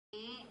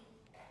तपाईले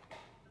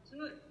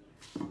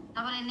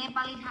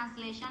नेपाली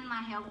ट्रान्सलेसन मा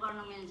हेल्प गर्न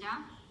मिल्छ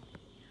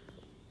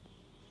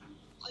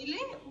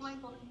अहिले म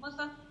त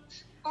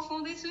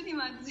पकाउँदै छु नि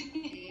मान्छे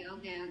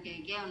ओके ओके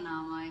के हुन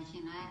म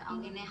एकछिन है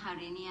अघि नै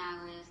हरिनी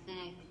आएको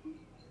जस्तै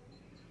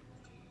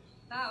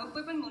ता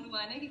कोही पनि हुनु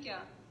भएन कि क्या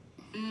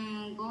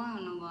को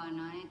हुनु भएन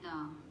है त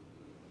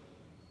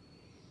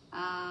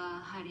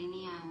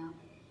हरिनी आयो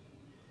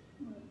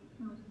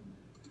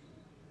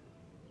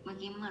म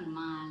के मन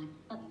माल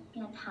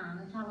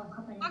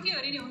अघि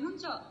हरिनी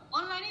हुनुहुन्छ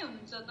अनलाइनै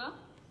हुनुहुन्छ त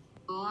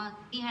हो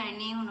के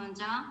हरिनी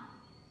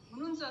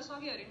हुनुहुन्छ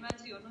सघि हरिनी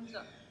मान्छे हुनुहुन्छ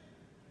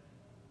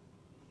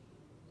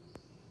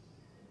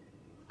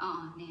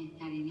ने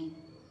हरिनी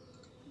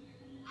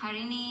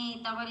हरिनी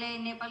तपाईले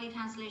नेपाली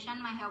ट्रान्सलेसन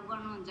मा हेल्प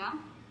गर्नुहुन्छ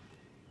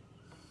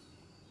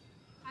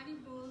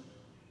Haribo.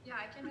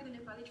 Yeah, I can do the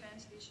Nepali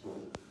translation.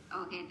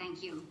 Okay, thank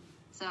you.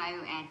 So I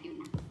will add you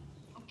now.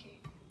 Okay.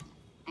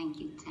 Thank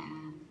you,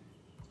 Tab.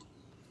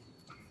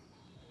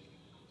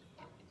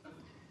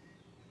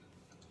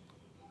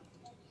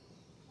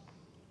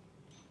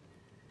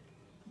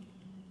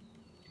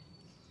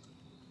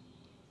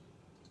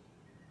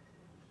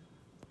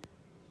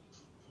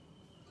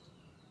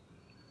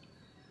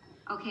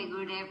 Okay,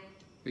 Gurudev.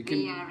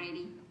 We are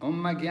ready.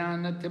 Om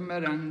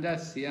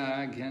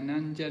Jnana-timirandasya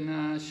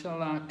Jnananjana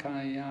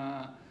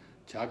Shalakaya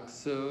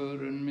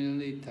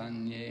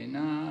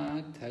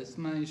Chaksurunmilitanyena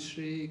Tasmai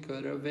Shri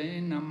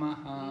Gurave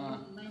Namaha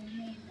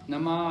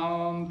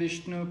Namo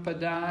Vishnu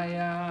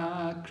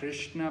Padaya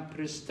Krishna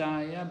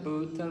Pristaya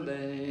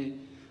Bhutale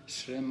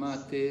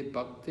Srimati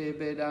Bhakti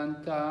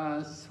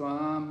Vedanta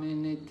Swami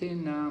Niti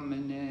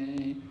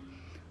Namine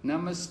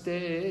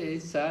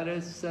Namaste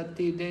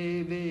Saraswati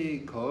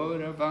Devi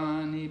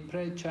Gauravani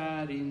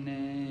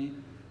Pracharine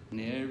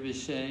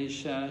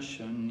Nirvishesha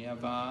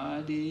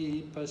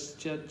Shunyavadi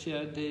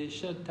Paschatya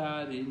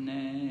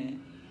Deshatarine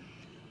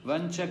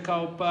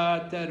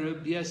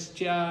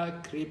Vanchakalpatarubhyascha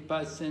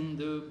Kripa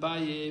Sindhu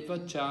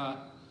Bhayevacha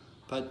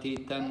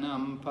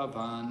Patitanam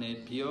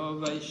Pavanebhyo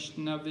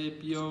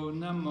Vaishnavibhyo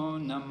Namo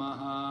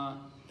Namaha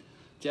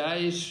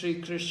Jai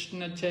Shri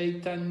Krishna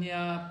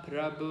Chaitanya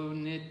Prabhu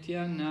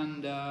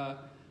Nityananda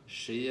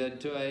Shri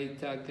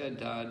Advaita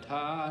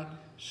Gadadhar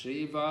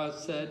Shri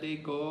Vasadi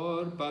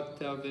Gaur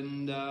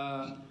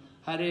Bhaktavinda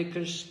Hare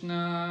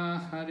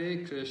Krishna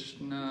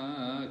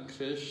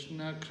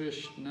Krishna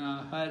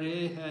Krishna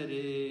Hare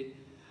Hare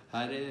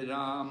Hare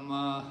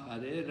Rama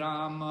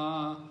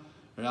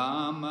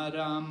Rama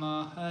Rama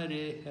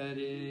Hare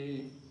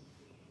Hare.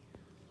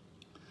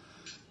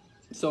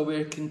 So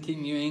we're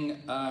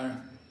continuing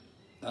our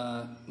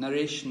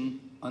narration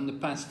on the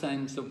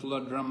pastimes of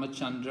Lord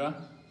Ramachandra,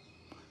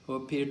 who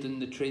appeared in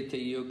the Treta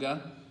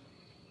Yuga,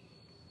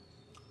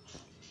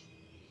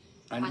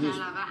 and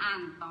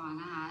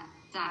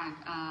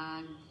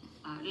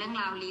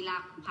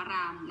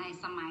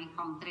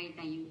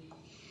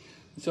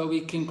so we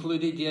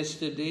concluded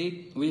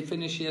yesterday, we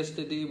finished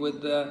yesterday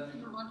with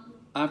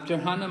after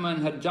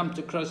Hanuman had jumped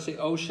across the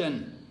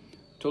ocean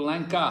to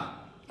Lanka,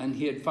 and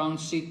he had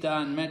found Sita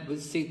and met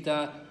with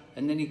Sita.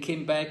 And then he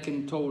came back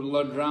and told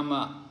Lord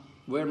Rama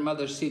where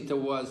Mother Sita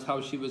was, how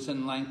she was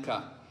in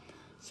Lanka.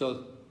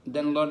 So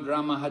then Lord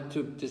Rama had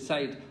to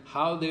decide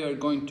how they are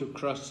going to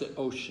cross the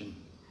ocean.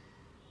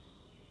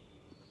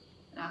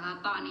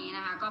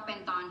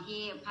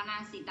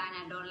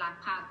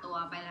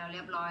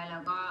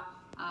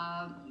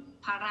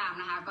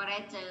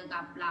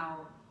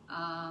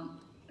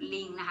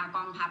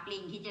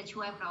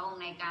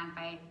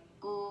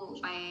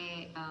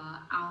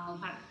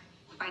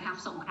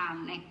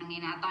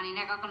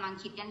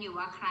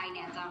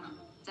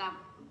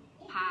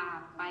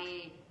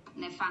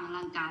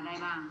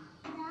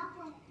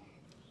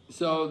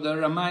 So the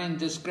Ramayana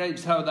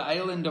describes how the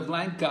island of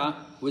Lanka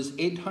was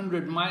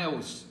 800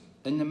 miles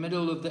in the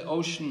middle of the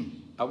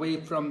ocean,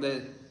 away from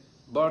the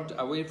border,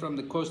 away from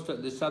the coast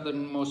at the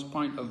southernmost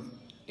point of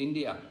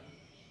India.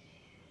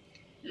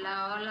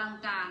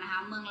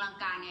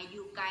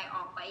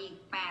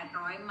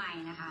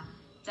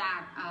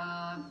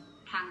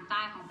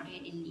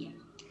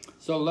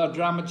 So Lord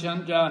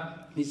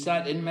Ramachandra, he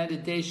sat in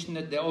meditation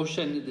at the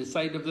ocean, at the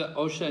side of the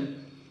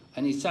ocean,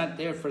 and he sat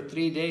there for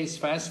 3 days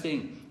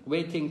fasting,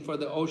 waiting for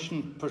the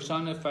ocean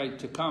personified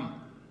to come.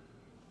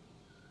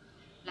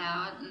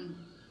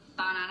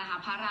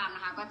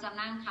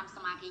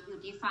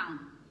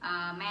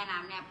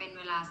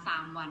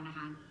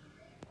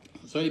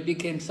 So he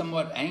became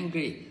somewhat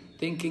angry,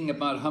 thinking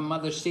about how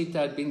Mother Sita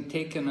had been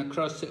taken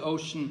across the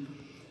ocean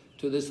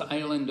to this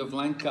island of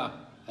Lanka.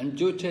 And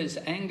due to his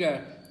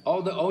anger,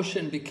 all the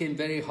ocean became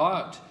very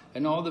hot,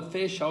 and all the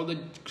fish, all the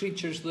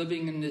creatures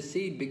living in the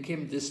sea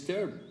became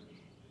disturbed.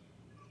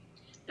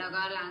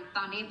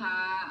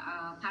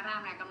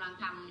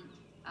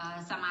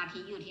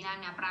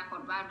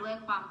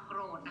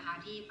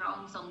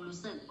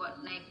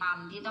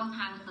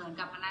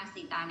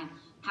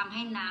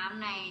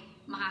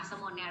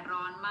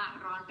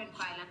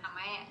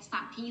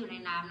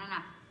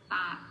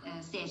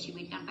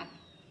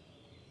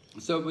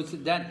 So it was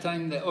at that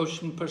time the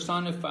ocean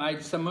personified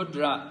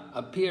Samudra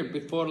appeared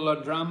before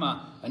Lord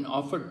Rama and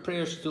offered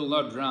prayers to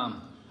Lord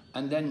Ram,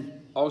 and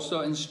then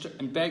also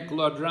begged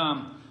Lord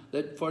Ram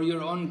that for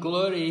your own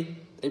glory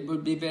it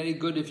would be very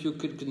good if you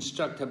could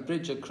construct a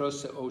bridge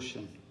across the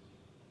ocean.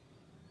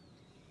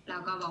 แล้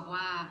วก็บอก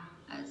ว่า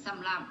ส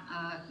ำหรับ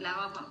แล้ว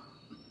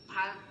พร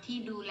ะที่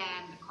ดูแล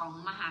ของ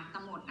มหาส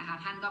มุทรนะคะ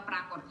ท่านก็ปร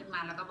ากฏขึ้นมา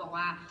แล้วก็บอก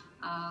ว่า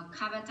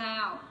ข้าพเจ้า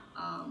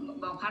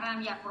บอกพระราม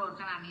อย่าโกรธ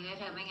ขนาดนี้เลย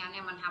เถอะไม่งั้นเ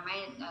นี่ยมันทำให้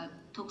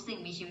ทุกสิ่ง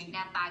มีชีวิตเ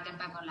นี่ยตายกัน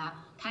ไปหมดแล้ว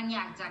ท่านอย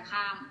ากจะ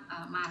ข้าม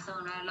มาโซ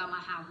นเราม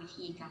าหาวิ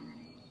ธีกัน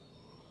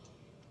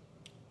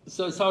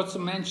So it's also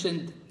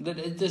mentioned that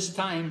at this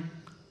time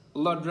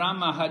Lord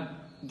Rama had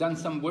done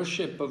some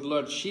worship of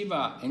Lord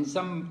Shiva. In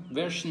some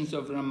versions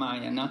of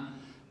Ramayana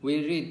we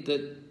read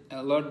that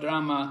Lord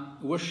Rama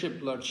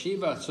worshipped Lord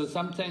Shiva. So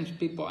sometimes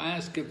people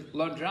ask, if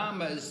Lord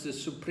Rama is the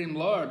Supreme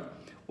Lord,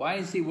 why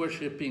is he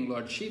worshipping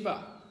Lord Shiva?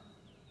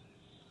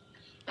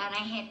 แต่ใน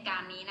เหตุกา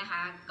รณ์นี้นะค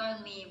ะก็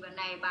มี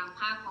ในบาง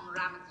ภาคของร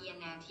ามเกียรติ์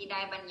เนี่ยที่ได้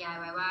บรรยาย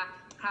ไว้ว่า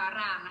พระ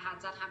รามนะคะ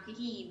จะทำพิ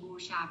ธีบู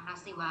ชาพระ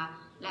ศิวะ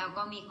แล้ว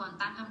ก็มีคน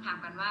ตั้งคำถาม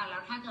กันว่าแล้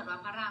วถ้าเกิดว่า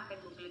พระรามเป็น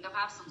บุคลิกภ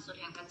าพสูงสุด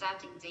แห่งพระเจ้า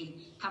จริง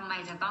ๆทำไม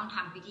จะต้องท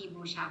ำพิธี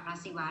บูชาพระ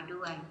ศิวะ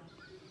ด้วย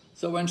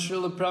So when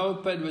Srila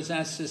Prabhupada was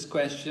asked this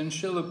question,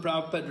 Srila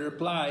Prabhupada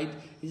replied,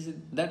 he said,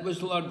 that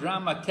was Lord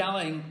Rama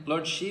telling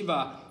Lord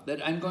Shiva that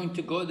I'm going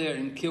to go there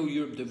and kill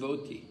your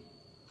devotee.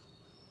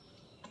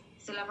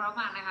 ศิลปะพ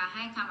ระนะคะใ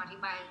ห้คำอธิ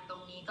บายตร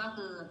งนี้ก็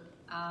คือ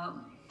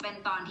เป็น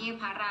ตอนที่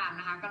พระราม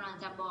นะคะกำลัง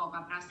จะบอก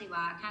กับพระศิว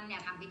ะท่านเนี่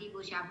ยทำพิธี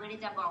บูชาเพื่อ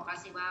ที่จะบอกพระ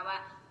ศิวะว่า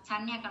ฉัน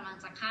เนี่ยกำลัง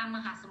จะข้ามม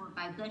หาสมุทรไ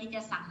ปเพื่อที่จ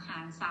ะสังหา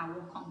รสาว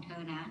กของเธ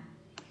อนะ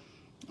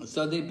So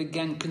they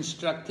began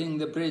constructing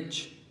the bridge,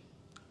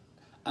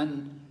 and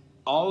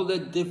all the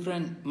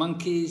different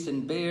monkeys and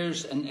bears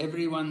and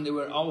everyone, they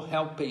were all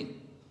helping.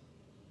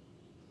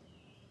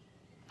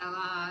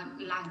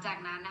 หลังจาก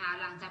นั้นนะคะ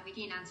หลังจากพิ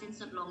ธีนั้นสิ้น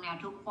สุดลงเนี่ย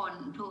ทุกคน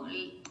ทุก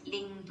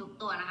ลิงทุก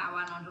ตัวนะคะว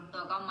านอนทุกตั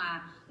วก็มา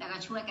แล้วก็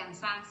ช่วยกัน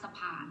สร้างสะพ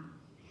าน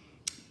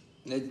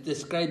They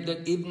described that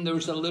even there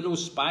was a little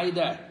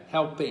spider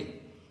helping,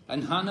 and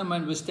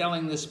Hanuman was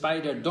telling the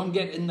spider, don't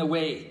get in the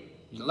way,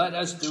 let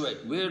us do it,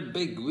 we're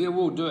big, we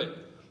will do it.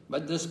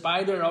 But the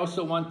spider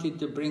also wanted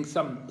to bring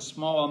some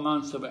small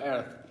amounts of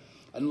earth,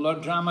 and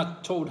Lord Rama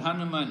told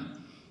Hanuman,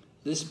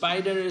 the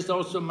spider is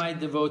also my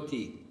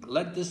devotee,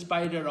 let the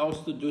spider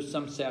also do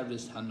some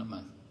service,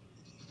 Hanuman.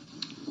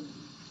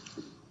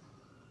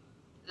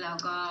 แล้ว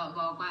ก็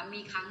บอกว่า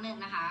มีครั้งหนึ่ง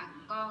นะคะ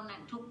ก็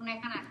ใน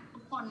ขณะทุ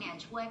กคนเนี่ย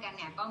ช่วยกันเ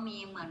นี่ยก็มี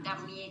เหมือนกับ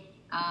มี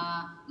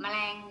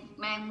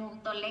แมงมุม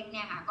ตัวเล็กเ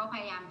นี่ยค่ะก็พ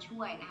ยายามช่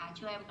วยนะคะ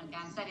ช่วยเหมือน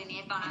กันแต่ทีนี้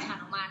ตอนนั้นห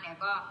นุมานเนี่ย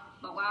ก็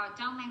บอกว่าเ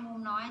จ้าแมงมุม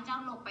น้อยเจ้า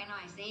หลบไปหน่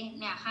อยสิ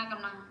เนี่ยข้าก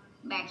ำลัง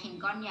แบกหิน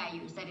ก้อนใหญ่อ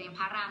ยู่แต่ทีนี้พ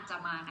ระรามจะ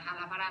มานะคะแ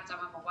ล้วพระรามจะ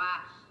มาบอกว่า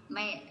ไ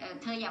ม่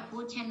เธออย่าพู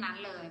ดเช่นนั้น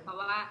เลยเพราะ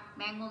ว่าแ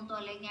มงมุมตัว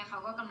เล็กเนี่ยเขา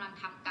ก็กำลัง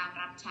ทำการ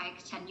รับใช้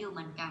ฉันอยู่เห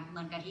มือน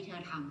กับที่เธ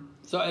อท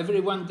ำ So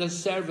everyone does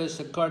service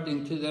according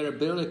to their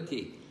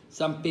ability.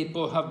 Some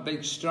people have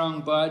big strong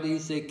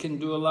bodies, they can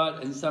do a lot,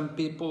 and some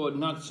people are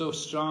not so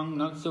strong,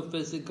 not so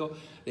physical,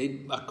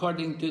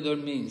 according to their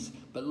means.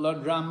 But Lord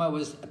Rama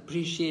was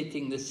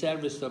appreciating the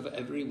service of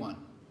everyone.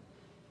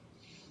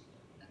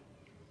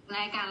 ใน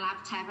การรับ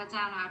ใช้พระเจ้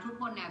านะคะทุก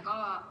คนเนี่ยก็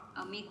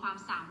มีความ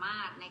สามา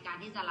รถในการ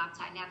ที่จะรับใ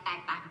ช้เนี่ยแต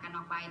กต่างกันอ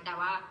อกไปแต่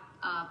ว่า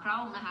พระอ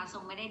งค์นะคะทร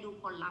งไม่ได้ดู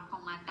ผลลัพธ์ขอ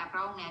งมันแต่พร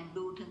ะองค์เนี่ย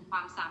ดูถึงคว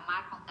ามสามาร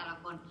ถของแต่ละ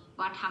คน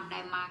ว่าทำได้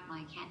มากน้อ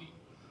ยแค่ไหน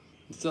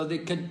So they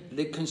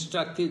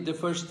constructed, the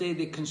first day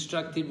they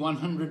constructed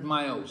 100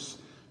 miles.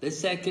 The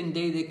second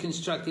day they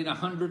constructed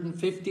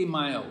 150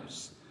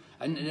 miles.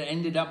 And it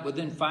ended up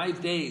within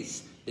 5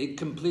 days they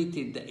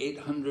completed the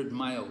 800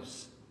 miles.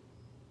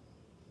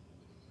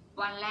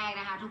 วันแรก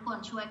นะคะทุกคน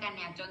ช่วยกันเ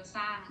นี่ยจนส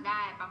ร้างไ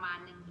ด้ประมาณ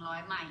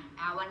100ไมล์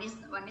วัน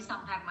ที่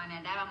2ถัดมาเนี่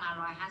ยได้ประมาณ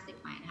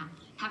150ไมล์นะคะ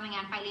ทำอย่าง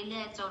นั้นไปเ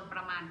รื่อยๆจนป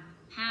ระมาณ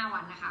5วั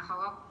นนะคะเขา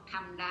ก็ท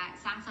ำได้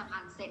สร้างสะพา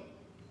นเสร็จ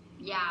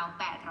ยาว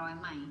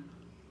800ไมล์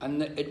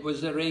And it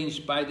was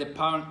arranged by the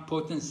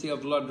potency of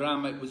Lord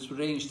Rama. It was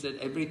arranged that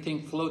everything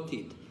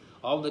floated.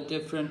 All the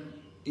different,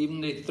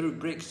 even they threw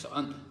bricks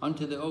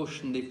onto the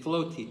ocean, they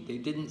floated, they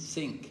didn't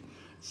sink.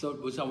 So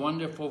it was a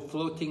wonderful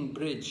floating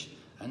bridge.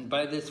 And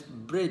by this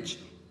bridge,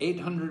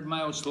 800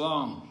 miles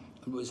long,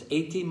 it was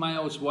 80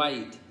 miles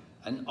wide.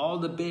 And all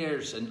the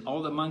bears and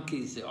all the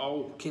monkeys, they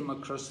all came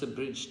across the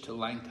bridge to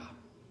Lanka.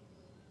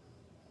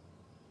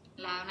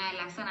 แล้วใน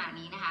ลักษณะ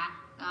นี้นะคะ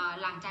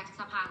หลังจาก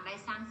สะพานได้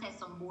สร้างเสร็จ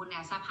สมบูรณ์เนี่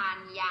ยสะพาน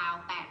ยาว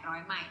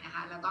800ไมล์นะค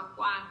ะแล้วก็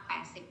กว้าง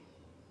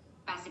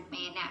80เม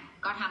ตรเนี่ย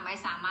ก็ทำให้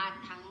สามารถ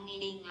ทั้ง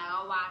ลิงแล้วก็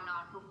วานอ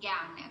นทุกอย่า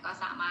งเนี่ยก็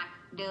สามารถ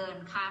เดิน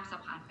ข้ามสะ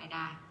พานไปไ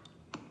ด้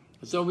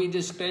So we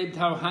described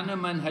how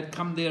Hanuman had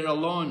come there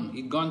alone.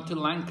 He'd gone to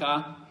Lanka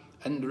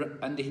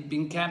and he'd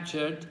been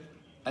captured,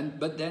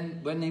 but then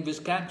when he was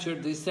captured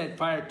they set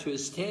fire to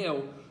his tail.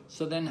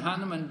 So then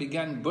Hanuman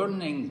began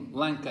burning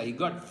Lanka. He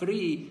got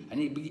free and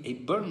he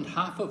burned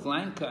half of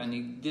Lanka and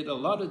he did a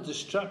lot of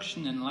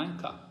destruction in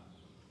Lanka.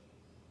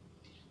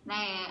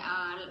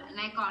 ใ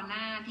นก่อนห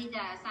น้าที่จ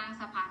ะสร้าง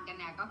สะพานกัน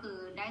เนี่ยก็คือ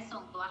ได้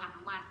ส่งตัวห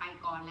นุมานไป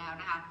ก่อนแล้ว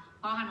นะคะ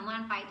พอหนุมา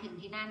นไปถึง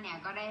ที่นั่นเนี่ย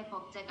ก็ได้พ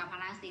บเจอกับพระ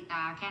นางสีต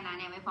าแค่นั้น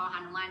เนี่ยไม่พอห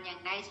นุมานยัง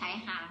ได้ใช้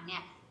หางเนี่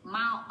ย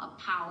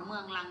เผาเมื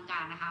องลังกา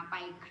นะคะไป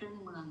ครึ่ง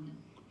เมือง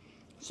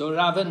So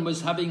Ravan was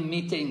having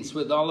meetings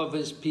with all of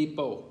his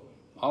people,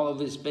 all of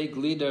his big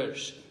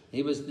leaders.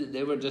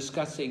 They were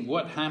discussing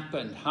what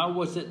happened. How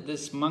was it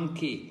this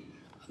monkey,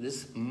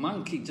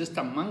 just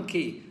a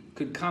monkey,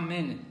 could come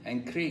in and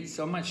create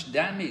so much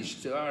damage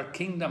to our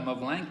kingdom of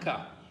Lanka?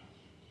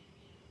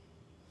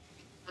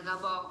 ก็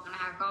บอกนะ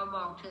คะก็บ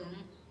อกถึง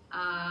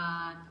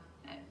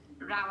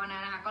ราวัน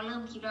นะคะก็เริ่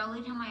มคิดว่าเฮ้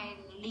ยทำไม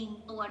ลิง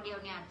ตัวเดียว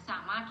เนี่ยสา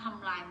มารถท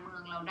ำลายเมือ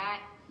งเราได้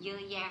เยอะ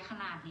แยะข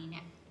นาดนี้เ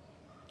นี่ย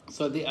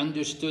So they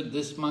understood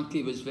this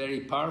monkey was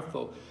very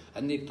powerful,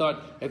 and they thought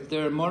if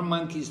there are more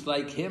monkeys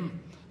like him,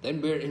 then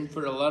we're in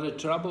for a lot of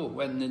trouble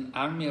when the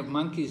army of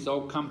monkeys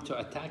all come to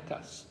attack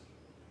us.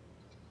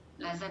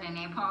 และแสดง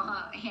นี้พอ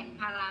เห็น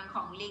พลังข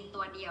องลิง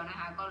ตัวเดียวนะ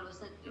คะก็รู้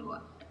สึก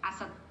อั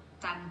ศ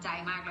จรรย์ใจ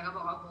มากแล้วก็บ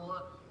อกว่าโอ้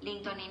ลิง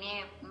ตัวนี้เนี่ย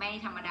ไม่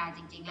ธรรมดาจ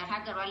ริงๆแล้วถ้า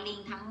เกิดว่าลิง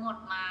ทั้งหมด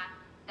มา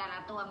แต่ละ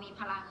ตัวมี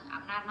พลังอ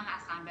ำนาจมหา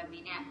ศาลแบบ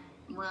นี้เนี่ย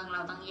เมืองเร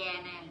าต้องแย่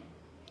แน่เลย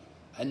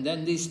And then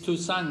these two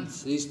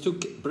sons, these two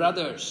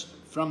brothers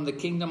from the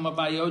kingdom of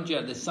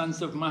Ayodhya, the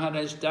sons of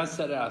Maharaj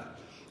Dasarath,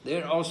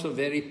 they're also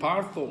very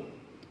powerful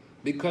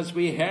because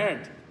we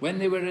heard when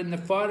they were in the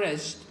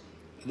forest,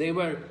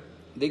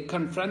 they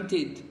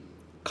confronted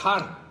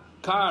Kar,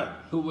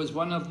 who was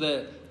one of the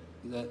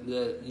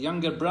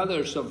younger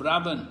brothers of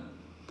Ravan,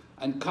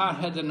 and Kar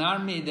had an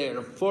army there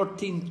of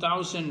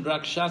 14,000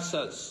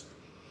 Rakshasas,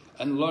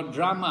 and Lord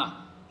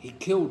Rama, he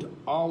killed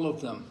all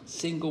of them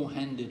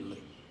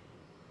single-handedly.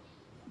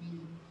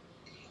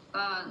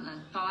 ก็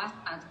เพราะว่า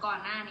ก่อน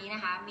หน้านี้น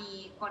ะคะมี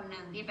คนห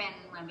นึ่งที่เป็น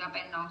เหมือนกับเ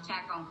ป็นน้องชา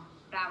ยของ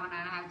ราวัน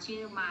นะคะชื่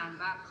อมาร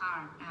ว่าคา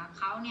ร์นะคะ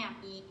เขาเนี่ย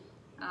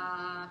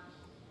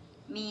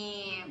มี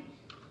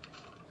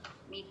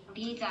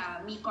ที่จะ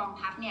มีกอง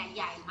ทัพเนี่ยใ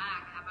หญ่มาก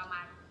นะคะประม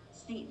าณ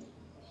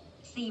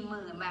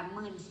40,000แบบ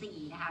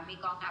14,000นะคะมี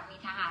กองทัพมี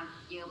ทหาร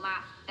เยอะมาก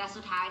แต่สุ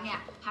ดท้ายเนี่ย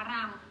พระร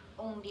าม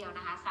องค์เดียวน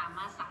ะคะสาม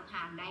ารถสังห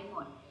ารได้หม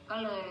ดก็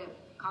เลย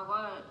เขาก็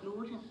รู้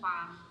ถึงควา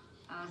ม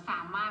ส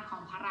ามารถขอ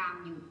งพระราม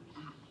อยู่น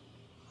ะคะ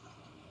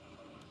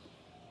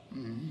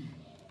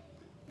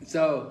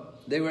So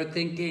they were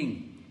thinking,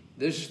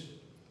 this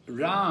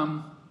Ram,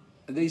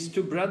 these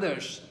two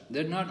brothers,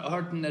 they're not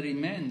ordinary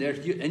men, they're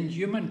in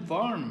human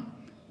form,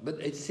 but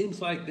it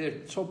seems like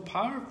they're so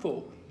powerful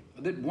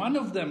that one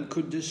of them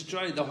could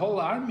destroy the whole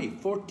army,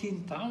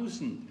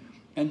 14,000,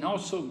 and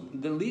also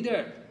the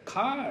leader,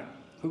 Kar,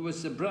 who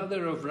was the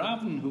brother of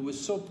Ravan, who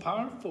was so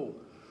powerful.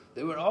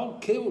 They were all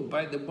killed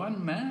by the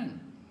one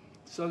man.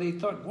 So they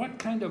thought, what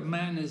kind of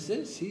man is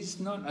this? He's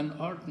not an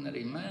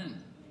ordinary man.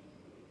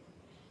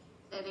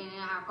 แต่ทีนี้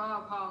นะคะก็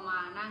พอมา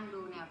นั่ง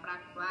ดูเนี่ยปรา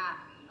กฏว่า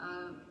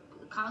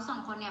เขาสอง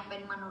คนเนี่ยเป็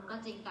นมนุษย์ก็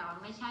จริงแต่ว่า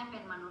ไม่ใช่เป็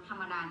นมนุษย์ธร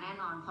รมดาแน่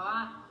นอนเพราะว่า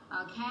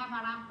แค่พร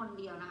ะรามคน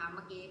เดียวนะคะเ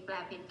มื่อกี้แปล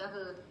ผิดก็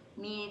คือ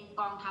มี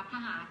กองทัพท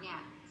หารเนี่ย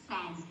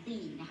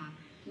140,000นะคะ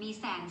มี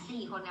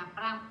140,000คนเนี่ยพร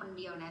ะรามคน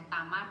เดียวเนี่ยส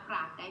ามารถปร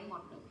าบได้หม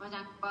ดเลยเพราะฉะ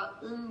นั้นก็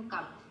อึ้ง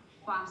กับ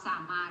ความสา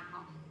มารถข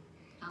อง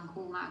ทั้ง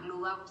คู่มากรู้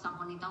ว่าสอง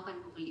คนนี้ต้องเป็น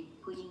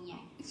ผู้ยิ่งให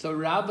ญ่ So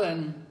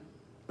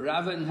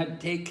Ravan had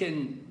taken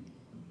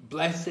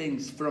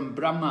blessings from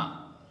Brahma,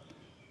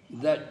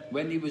 that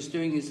when he was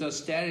doing his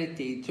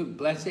austerity, he took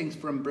blessings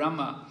from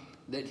Brahma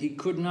that he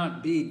could not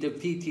be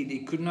defeated,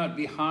 he could not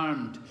be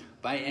harmed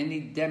by any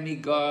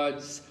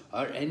demigods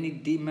or any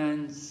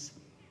demons.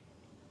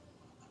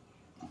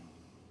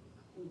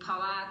 เพราะ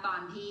ว่าตอ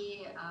นที่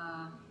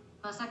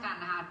ทศกัณ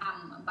ฐ์นะคะท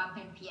ำบำเ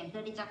พ็ญเพียรเพื่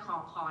อที่จะขอ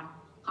พร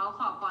เขา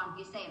ขอพร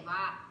พิเศษว่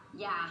า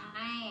อย่าใ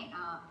ห้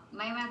ไ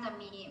ม่ว่าจะ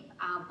มี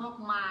พวก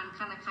มารค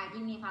ณะใคร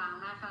ที่มีพลัง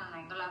หน้าขนาดไหน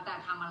ก็แล้วแต่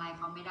ทำอะไรเ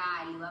ขาไม่ได้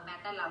หรือว่าแม้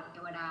แต่เหล่าเท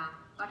วดา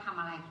ก็ทำ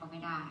อะไรเขาไม่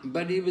ได้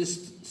But he was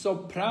so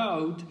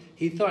proud,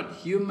 he thought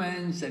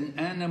humans and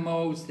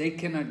animals, they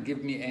cannot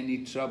give me any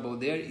trouble.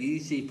 They're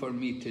easy for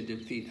me to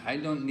defeat. I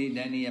don't need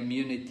any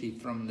immunity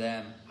from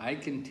them. I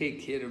can take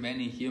care of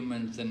any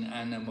humans and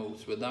animals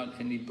without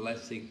any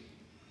blessing.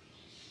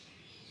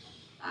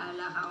 แ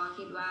ล้วเขาก็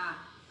คิดว่า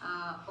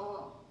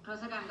ท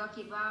ศกัณฐ์ก็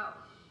คิดว่า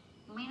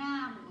ไม่น่า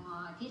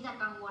ที่จะ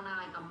กังวลอะไ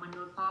รกับม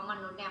นุษย์เพราะม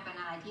นุษย์เนี่ยเป็น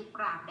อะไรที่ป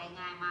ราบได้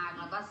ง่ายมาก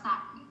แล้วก็สั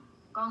ตว์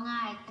ก็ง่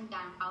ายเช่น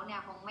กันเขาเนี่ย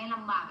คงไม่ล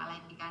ำบากอะไร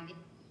ในการที่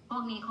พว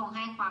กนี้คงใ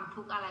ห้ความ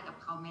ทุกข์อะไรกับ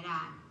เขาไม่ไ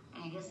ด้อัน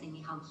นี้คือสิ่ง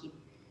ที่เขาคิด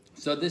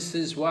So this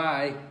is why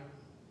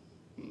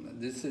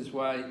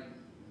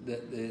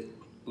the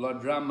Lord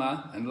Rama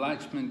and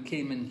Lakshman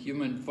came in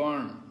human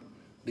form,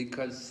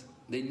 because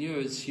they knew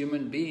as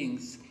human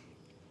beings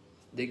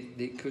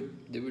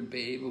they would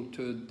be able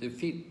to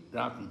defeat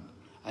Ravan.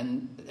 And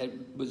it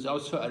was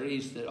also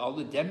arranged that all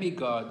the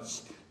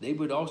demigods, they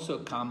would also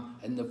come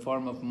in the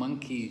form of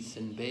monkeys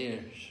and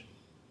bears.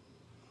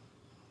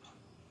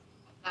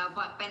 แล้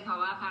เป็นเพราะ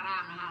ว่าพระรา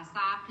มนะคะท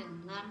ราบถึง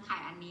เงื่อนไข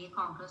อันนี้ข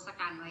องทศ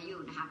กัณฐ์ไว้อ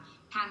ยู่นะคะ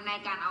ท่านใน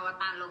การอว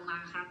ตารลงมา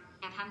ครับ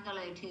ท่านก็เ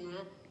ลยถือ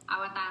อ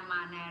วตารม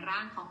าในร่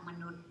างของม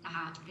นุษย์นะค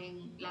ะ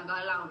แล้วก็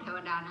เหล่าเทว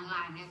ดาทั้งหล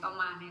ายเนี่ยก็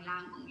มาในร่า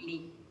งของลิ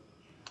ง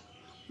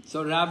So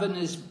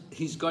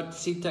he's got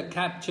Sita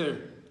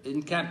captured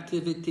in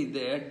captivity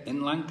there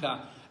in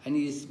Lanka, and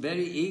he's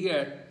very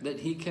eager that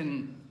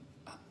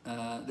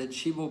that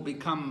she will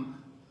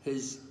become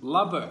his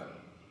lover,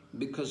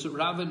 because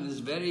Ravana is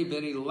very,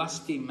 very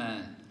lusty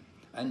man,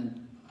 and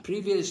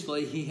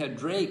previously he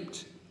had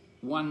raped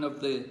one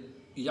of the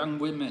young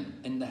women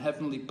in the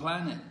heavenly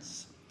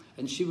planets,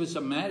 and she was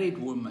a married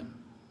woman.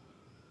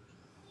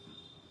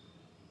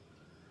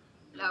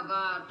 แล้ว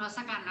ก็ทศ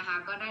กัณฐ์นะคะ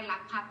ก็ได้ลั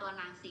กพาตัว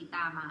นางสีต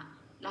ามา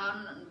แ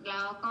ล้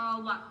วก็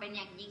หวังเป็นอ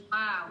ย่างยิ่ง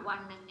ว่าวัน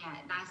หนึ่งเนี่ย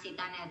นางสี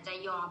ตาเนี่ยจะ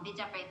ยอมที่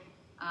จะเป็น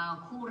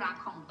คู่รัก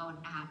ของตน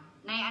นะคะ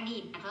ในอดี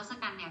ตทศ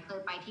กัณฐ์เนี่ยเคย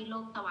ไปที่โล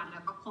กสวรรค์แ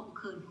ล้วก็ข่ม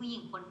ขืนผู้หญิ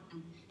งคนหนึ่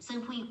งซึ่ง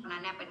ผู้หญิงคนนั้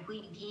นเนี่ยเป็นผู้ห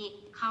ญิงที่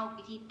เข้า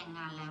พิธีแต่งง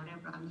านแล้วเรีย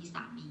บร้อยมีส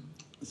ามี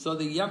So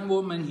the young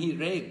woman he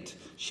raped,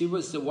 she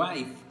was the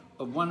wife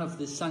of one of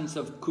the sons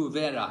of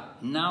Kuvera,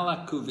 Nala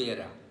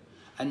Kuvera,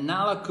 and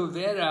Nala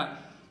Kuvera,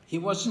 he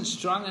wasn't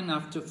strong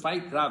enough to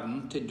fight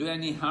Ravana to do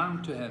any harm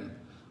to him,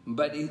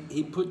 but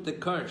he put the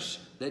curse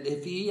that if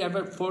he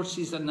ever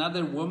forces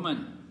another woman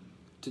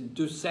to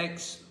do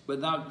sex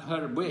without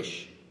her wish,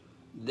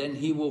 then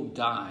he will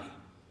die.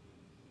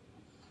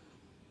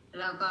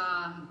 แล้วก็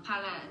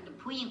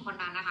ผู้หญิงคน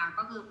นั้นนะคะ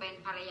ก็คือเป็น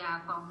ภรรยา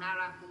ของนา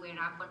ราคูเว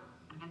ระคน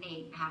นั่นเอ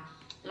งนะคะ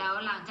แล้ว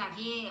หลังจาก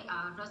ที่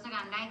ทศกั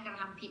ณฐ์ได้กระ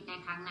ทำผิดใน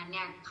ครั้งนั้นเ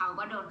นี่ยเขา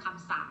ก็โดนค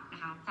ำสาปน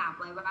ะคะสาป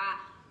ไว้ว่า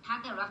ถ้า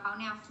เกิดว่าเขา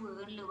เนี่ยฝื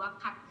นหรือว่า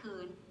ขัดขื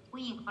นผู้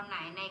หญิงคนไหน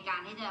ในการ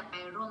ที่จะไป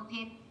ร่วมเพ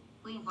ศ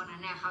ผู้หญิงคนนั้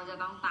นเนี่ยเขาจะ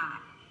ต้องตาย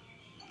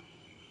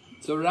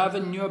So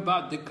Ravana knew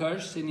about the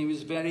curse and he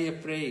was very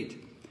afraid.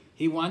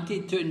 He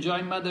wanted to enjoy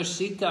Mother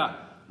Sita,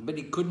 but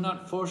he could not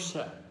force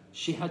her.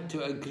 She had to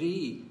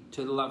agree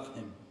to love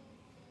him.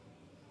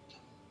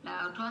 แล้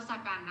วทศ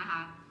กัณฐ์นะค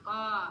ะ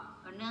ก็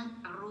เนื่อง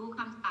จากรู้ค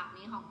ำสาป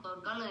นี้ของตน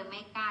ก็เลยไ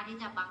ม่กล้าที่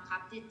จะบังคับ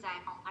จิตใจ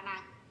ของพระนาง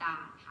สีตา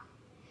ค่ะ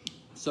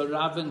So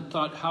Ravana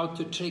thought how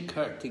to trick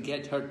her to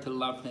get her to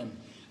love him.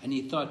 And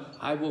he thought,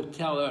 I will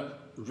tell her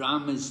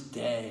Rama's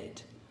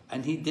dead.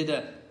 And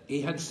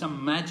he had some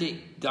magic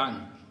done.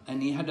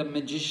 And he had a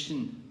magician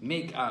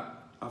make a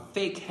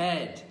fake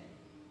head.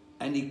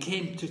 And he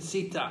came to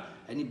Sita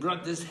and he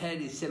brought this head.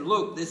 He said,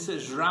 look, this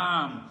is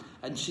Ram.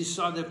 And she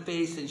saw the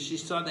face and she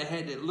saw the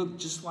head. It looked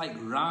just like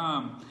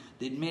Ram.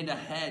 They'd made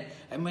a head.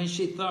 And when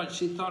she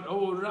thought,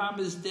 oh, Ram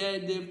is dead.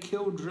 They've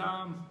killed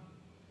Ram.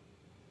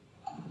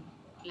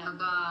 แล้ว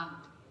ก็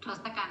ท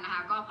ศกัณฐ์นะค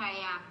ะก็พย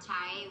ายามใ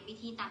ช้วิ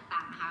ธีต่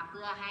างๆนะคะเ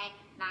พื่อให้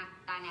นาง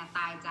ตาเนี่ยต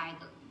ายใจ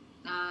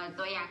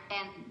ตัวอย่างเป็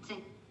นสิ่ง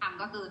ท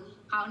ำก็คือ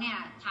เขาเนี่ย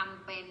ท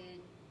ำเป็น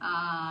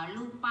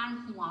รูปปั้น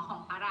หัวขอ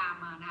งพระราม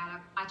มานะคะแล้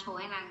วมาโชว์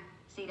ให้นาง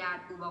สีดา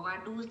ดูบอกว่า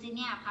ดูสิเ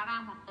นี่ยพระรา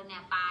มของเธอเนี่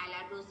ยตายแล้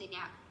วดูสิเ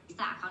นี่ยศีร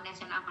ษะเขาเนี่ย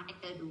ฉันเอามาให้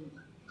เธอดู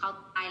เขา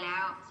ตายแล้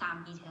วสา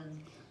มีเธอ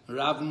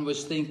Ravana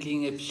was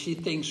thinking, if she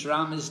thinks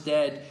Ram is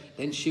dead,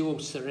 then she will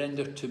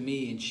surrender to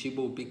me and she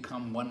will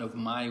become one of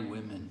my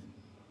women.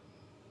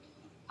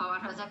 เพราะว่า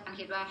ทศกัณฐ์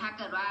คิดว่าถ้าเ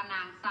กิดว่าน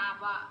างทราบ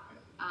ว่า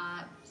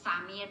สา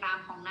มีราม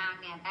ของนาง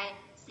เนี่ยได้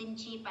สิ้น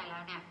ชีพไปแล้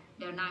วเนี่ย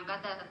เดี๋ยวนางก็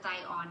จะใจ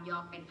อ่อนยอ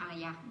มเป็นภรร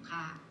ยาของ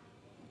ข้า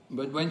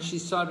But when she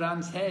saw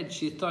Ram's head,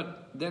 she thought,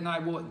 then I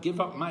will give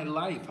up my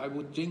life. I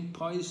will drink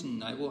poison.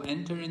 I will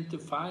enter into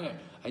fire.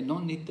 I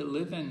don't need to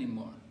live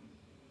anymore.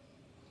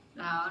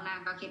 แล้วนาง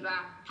ก็คิดว่า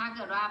ถ้าเ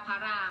กิดว่าพระ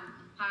รา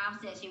ม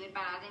เสียชีวิตไป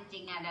แล้วจริ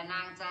งๆเนี่ยเดี๋ยวน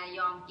างจะย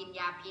อมกิน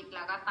ยาพิษแ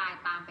ล้วก็ตาย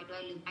ตามไปด้ว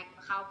ยหรือไม่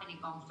เข้าไปใน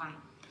กองไฟ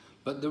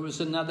But there was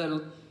another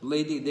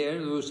lady there,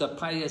 there was a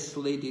pious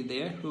lady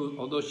there, who,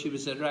 although she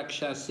was a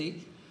Rakshasi,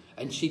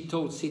 and she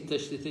told Sita,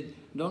 she said,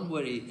 don't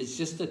worry, it's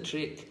just a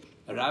trick.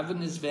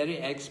 Ravana is very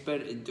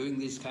expert at doing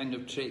these kind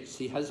of tricks.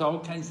 He has all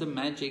kinds of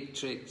magic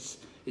tricks.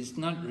 It's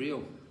not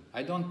real.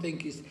 I don't think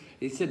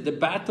he said, the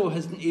battle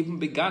hasn't even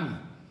begun.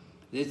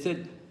 They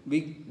said, we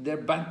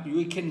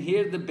can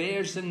hear the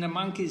bears and the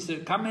monkeys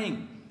are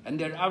coming, and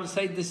they're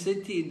outside the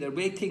city, they're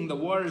waiting, the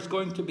war is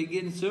going to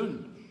begin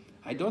soon.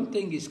 I don't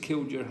think he's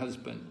killed your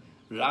husband.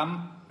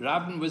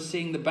 Ravana was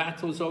saying the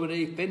battle's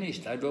already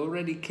finished. I've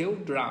already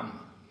killed Ram.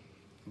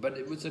 But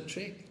it was a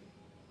trick.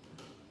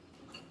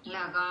 แ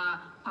ล้วก็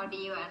พอ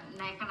ดีว่า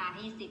ในขณะ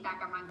ที่สีตา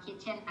กำลังคิด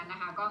เช่นนั้นนะ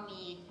คะก็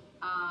มี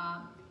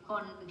ค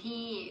น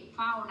ที่เ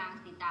ฝ้านาง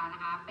สีตาน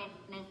ะคะเป็น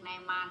หนึ่งใน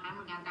มารนั้นเห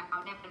มือนกันแต่เขา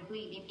เนี่ยเป็นผู้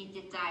หญิงที่มี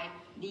จิตใจ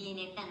ดี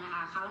นิดหนึ่งนะค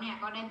ะเขาเนี่ย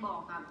ก็ได้บอ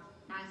กกับ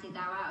นางสีต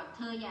าว่าเธ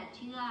ออย่าเ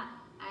ชื่อ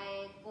ไอ้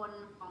กล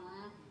ของ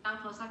เจ้า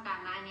ทศกัณ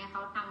ฐ์นะเนี่ยเข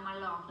าทำมา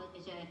หลอกเธอ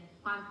เฉย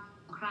ๆความ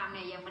สงครามเ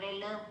นี่ยยังไม่ได้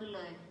เริ่มขึ้นเ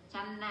ลย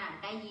ฉันน่ะ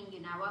ได้ยินอ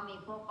ยู่นะว่ามี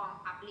พวกกอง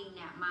ทัพลิงเ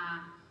นี่ยมา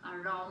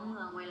ล้อมเมื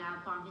องเวลา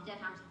พร้อมที่จะ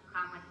ทำสงคร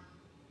าม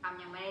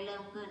ยังไม่ได้เริ่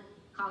มขึ้น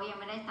เขายัง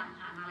ไม่ได้สังห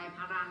ารอะไรพ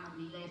ระรามแบบ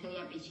นี้เลยเธออ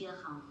ย่าไปเชื่อ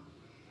เขา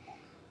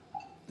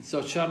So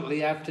shortly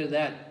after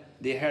that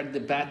they heard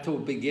the battle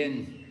begin.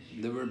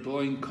 They were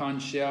blowing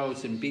conch shells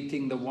and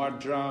beating the war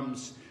drums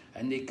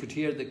and they could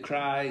hear the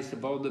cries of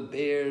all the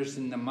bears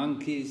and the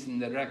monkeys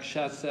and the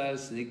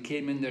rakshasas. They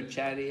came in their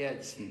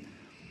chariots, and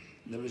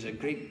there was a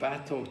great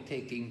battle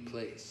taking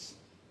place.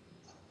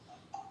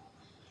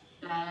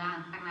 หลัง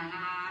จากนั้นน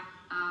ะคะ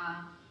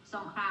ส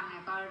งครามเนี่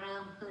ยก็เริ่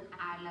มขึ้นนะ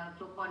คะแล้ว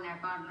ทุกคนเนี่ย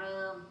ก็เ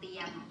ริ่มเตรี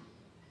ยม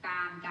ก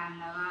ารกัน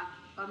แล้ว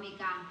ก็มี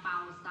การเป่า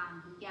สั่น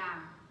ทุกอย่าง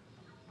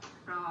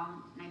พร้อม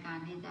ในการ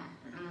ที่จะ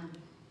เริ่ม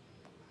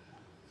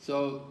So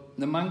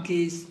the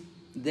monkeys,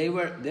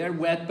 their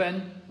weapon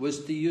was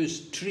to use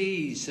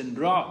trees and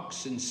rocks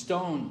and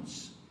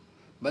stones,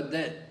 but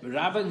the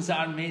Ravan's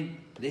army,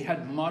 they had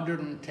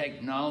modern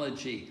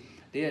technology.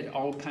 They had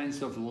all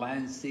kinds of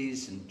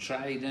lances and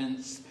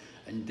tridents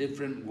and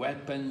different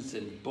weapons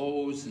and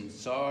bows and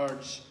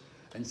swords,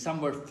 and some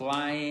were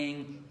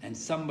flying, and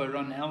some were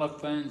on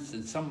elephants,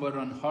 and some were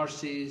on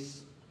horses.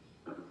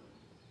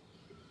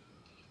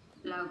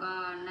 แล้วก็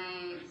ใน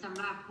สำ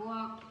หรับพว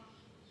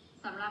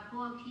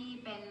กที่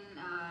เป็น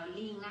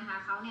ลิงนะคะ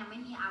เขาเนี่ยไม่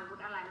มีอาวุธ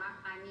อะไรมาก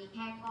มายมีแ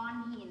ค่ก้อน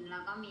หินแล้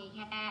วก็มีแ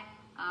ค่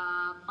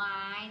ไม้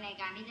ใน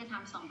การที่จะท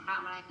ำสงครา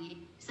มอะไรอย่างนี้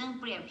ซึ่ง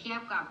เปรียบเทีย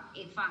บกับ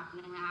อีกฝั่งห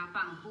นึ่งนะคะ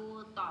ฝั่งผู้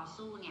ต่อ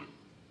สู้เนี่ย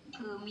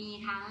คือมี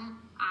ทั้ง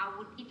อา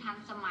วุธที่ทัน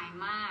สมัย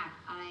มาก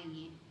อะไรอย่าง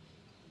นี้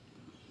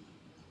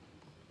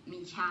มี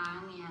ช้าง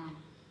มีอะไร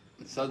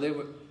So they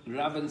were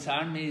Ravan's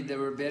army. They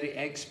were very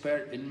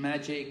expert in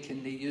magic,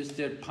 and they used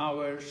their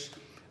powers.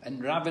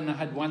 And Ravana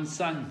had one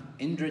son,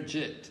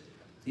 Indrajit.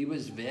 He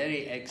was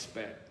very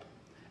expert.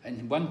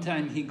 And one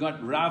time he got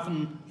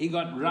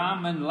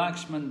Ram and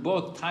Lakshman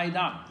both tied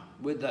up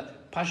with the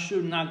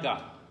Pashu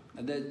Naga,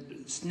 the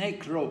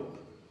snake rope.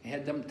 He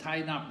had them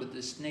tied up with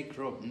the snake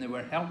rope, and they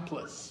were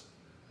helpless.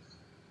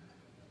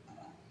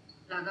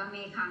 แล้วก็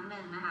มีครั้งห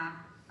นึ่งนะคะ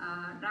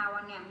ราวั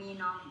นเนี่ยมี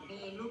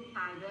ลูกช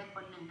ายด้วยค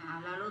นหนึ่งนะคะ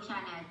แล้วลูกชา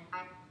ยเนี่ย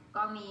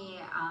ก็มี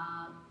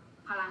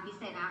พลังพิเ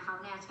ศษนะเขา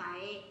เนี่ยใช้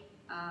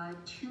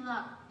เชือ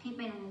กที่เ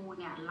ป็นงู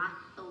เนี่ยรัด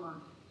ตัว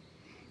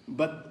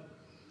But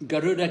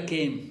Garuda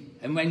came,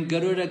 and when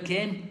Garuda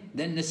came,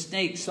 then the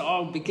snakes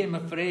all became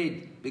afraid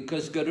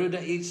because Garuda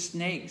eats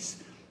snakes.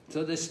 So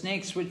the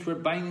snakes which were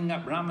binding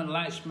up Ram and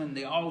Lakshman,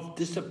 they all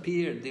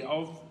disappeared. They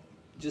all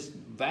just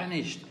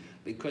vanished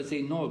because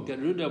they know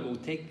Garuda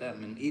will take them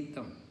and eat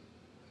them.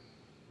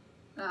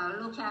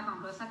 ลูกชายของ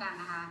ทศกัณฐ์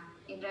นะคะ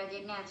อินทรจิ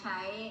ตเนี่ยใช้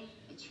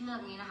เชือก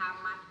นี้นะคะ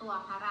มัดตัว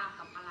พระราม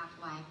กับพระลักษณ์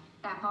ไว้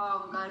แต่พอ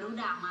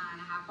Garudaมา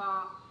นะคะพอ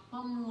พ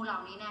วกงูเหล่า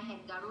นี้เนี่ยเห็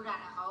นGaruda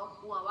เนี่ยเขา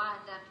กลัวว่า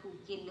จะถูก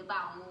กินหรือเปล่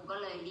างูก็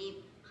เลยรีบ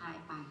หาย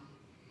ไป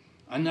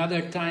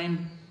Another time,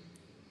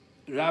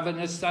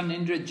 Ravana's son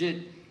Indrajit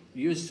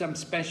used some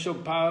special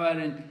power,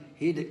 and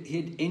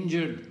he'd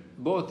injured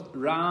both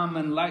Ram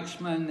and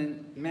Lakshman and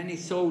many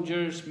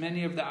soldiers,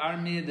 many of the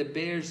army, the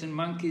bears and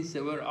monkeys.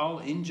 They were all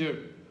injured.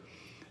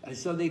 And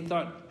so they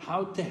thought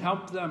how to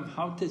help them,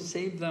 how to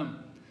save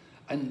them.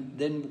 And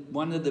then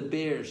one of the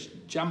bears,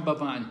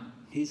 Jambavan,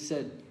 he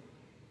said,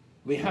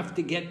 we have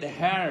to get the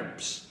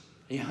herbs.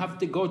 You have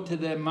to go to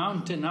the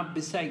mountain up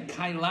beside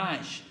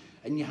Kailash,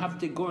 and you have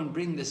to go and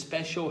bring the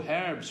special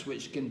herbs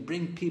which can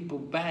bring people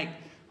back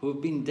who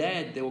have been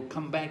dead. They will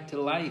come back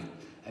to life.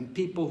 And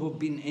people who have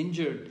been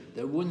injured,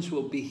 their wounds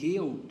will be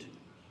healed.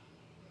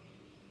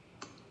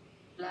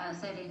 แล้ว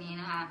เสร็จนี้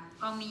นะคะ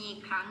ก็มี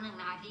ครั้งหนึ่ง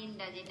นะคะที่อิน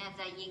ทรจิตเนี่ย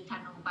จะยิงธ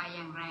นูไปอ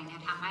ย่างแรงเนี่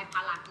ยทำให้พร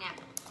ะลักษณ์เนี่ย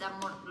จะ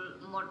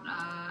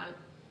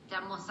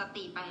หมดส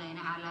ติไปเลย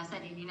นะคะแล้วเสร็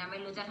จนี้นะไม่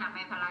รู้จะทำใ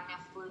ห้พระลักษณ์เนี่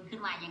ยฟื้นขึ้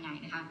นมายังไง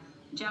นะคะ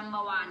จัมบ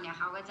วานเนี่ยเ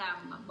ขาก็จะ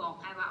บอก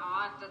ให้ว่า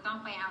จะต้อง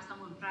ไปเอาส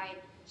มุนไพร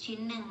ชิ้น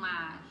หนึ่งมา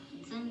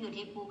ซึ่งอยู่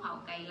ที่ภูเขา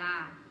ไกล่า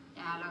น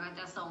ะคะแล้วก็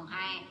จะส่งใ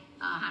ห้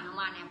หนุ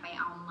มานเนี่ยไป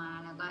เอามา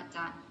แล้วก็จ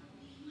ะ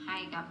ให้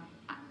กับ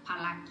พระ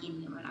ลักษณ์กิน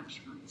หรือว่าลักษ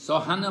มณ์ So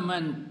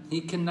Hanuman, he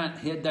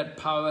had that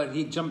power.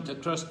 He jumped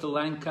across to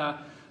Lanka.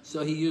 So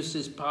he used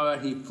his power.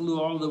 He flew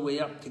all the way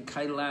up to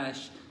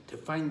Kailash to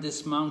find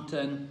this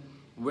mountain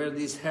where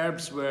these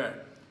herbs were.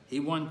 He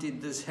wanted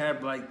this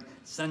herb like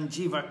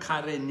Sanjiva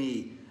Karini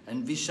and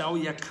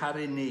Vishauya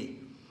Karini,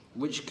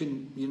 which can,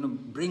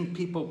 bring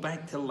people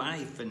back to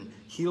life and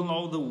heal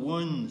all the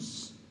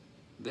wounds.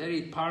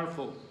 Very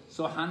powerful.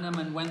 So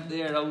Hanuman went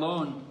there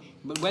alone.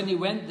 But when he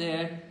went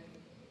there,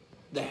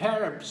 the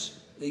herbs,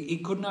 he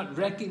could not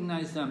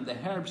recognize them. The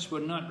herbs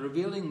were not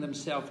revealing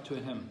themselves to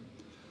him.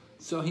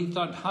 So he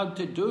thought, how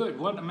to do it?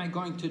 What am I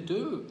going to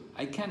do?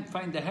 I can't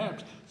find the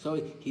herbs. So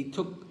he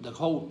took the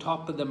whole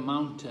top of the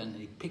mountain.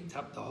 He picked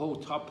up the whole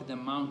top of the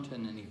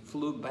mountain and he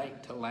flew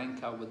back to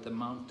Lanka with the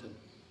mountain.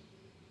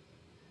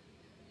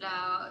 แล้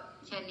ว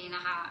เช่นนี้น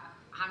ะคะ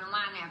หนุม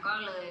านเนี่ยก็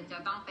เลยจะ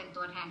ต้องเป็น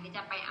ตัวแทนที่จ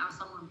ะไปเอา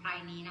สมุนไพร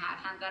นี้นะคะ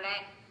ท่านก็ได้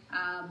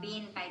บิ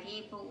นไปที่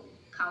ภู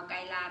เขาไก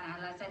ลานะคะ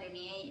แล้วเสร็จ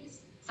นี้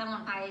สมุ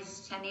นไพร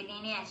ชนิด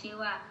นี้เนี่ยชื่อ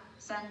ว่า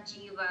ซัน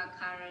จีวาค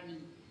ารณี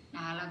น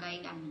ะคะแล้วก็อี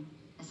กอัน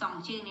สอง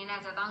ชื่อนี้นะ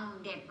จะต้อง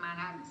เด็ดมา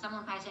นะสมุ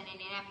นไพรชนิด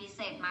นี้เนี่ยพิเศ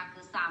ษมากคื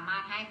อสามา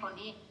รถให้คน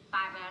ที่ต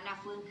ายไปแล้วเนี่ย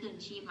ฟื้นคืน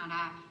ชีพมาไ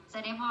ด้แส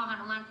ดงพอห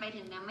นุมานไป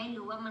ถึงเนี่ยไม่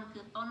รู้ว่ามันคื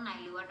อต้นไหน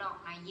หรือว่าดอก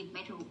ไหนหยิบไ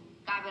ม่ถูก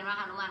กลายเป็นว่าห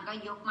นุมานก็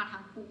ยกมาทั้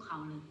งภูเขา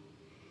เลย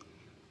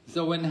So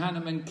when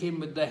Hanuman came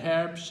with the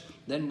herbs,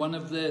 then one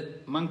of the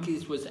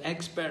monkeys was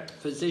expert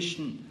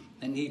physician,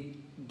 and he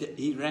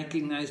he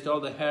recognized all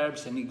the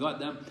herbs and he got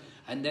them.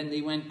 And then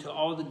they went to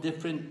all the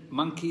different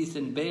monkeys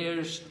and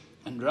bears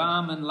and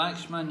Ram and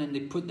Lakshman, and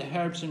they put the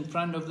herbs in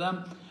front of them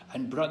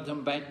and brought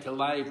them back to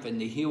life, and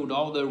they healed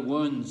all their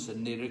wounds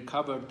and they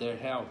recovered their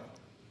health.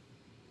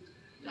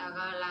 แล้ว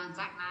ก็หลัง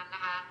จากนั้นน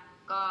ะคะ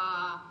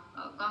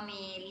ก็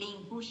มีลิง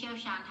ผู้เชี่ยว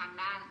ชาญทาง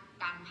ด้าน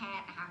การแพ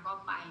ทย์นะคะก็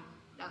ไป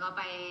แล้วก็ไ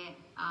ป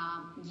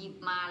หยิบ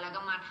มาแล้วก็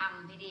มาท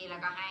ำพิธีแล้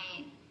วก็ให้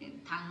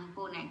ทั้ง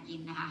ผู้เนี่ยกิ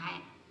นนะคะให้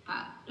พระ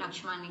ลักษ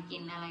มณกิ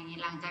นอะไรอย่างนี้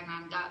หลังจากนั้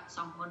นก็ส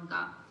องคน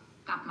ก็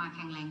กลับมาแ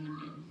ข็งแรงเหมือน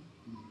เดิม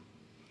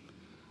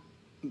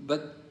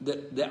But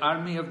the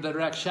army of the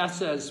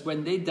Rakshasas, when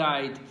they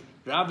died,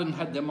 Ravan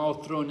had them all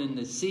thrown in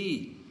the sea.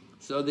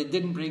 So they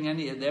didn't bring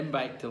any of them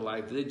back to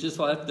life. They just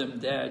left them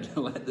dead,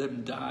 let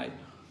them die.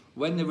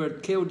 When they were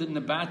killed in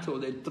the battle,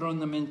 they'd thrown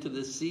them into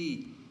the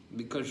sea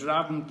because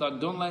Ravan thought,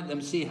 don't let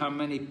them see how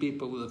many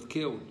people they've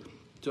killed.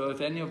 So if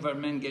any of our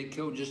men get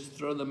killed, just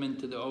throw them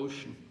into the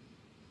ocean.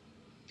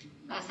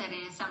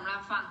 สำหรับ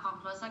ฝั่งของ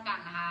ทศกัณ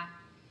ฐ์นะคะ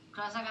ท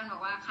ศกัณฐ์บอ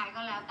กว่าใคร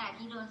ก็แล้วแต่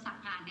ที่โดนสัง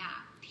หารเนี่ย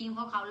ทิ้งพ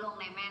วกเขาลง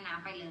ในแม่น้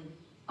ำไปเลย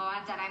เพราะว่า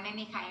จะได้ไม่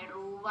มีใคร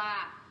รู้ว่า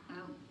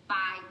ต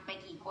ายไป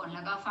กี่คนแ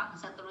ล้วก็ฝั่ง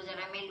ศัตรูจะ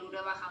ได้ไม่รู้ด้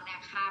วยว่าเขาเนี่ย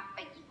ฆ่าไป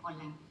กี่คน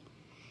แล้ว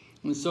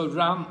And so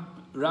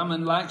Ram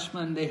and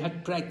Lakshman, they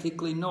had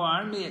practically no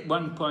army at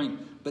one point,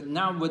 but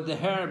now with the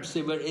herbs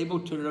they were able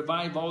to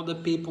revive all the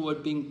people who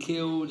had been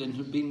killed and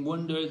who had been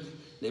wounded.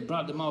 They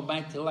brought them all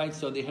back to life,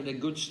 so they had a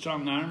good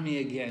strong army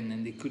again and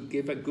they could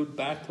give a good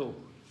battle.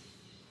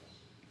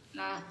 แ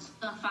ละ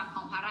ส่วนฝั่งข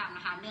องพระรามน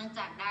ะคะเนื่องจ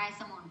ากได้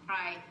สมุนไพร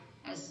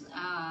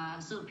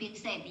สูตรพิ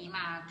เศษนี้ม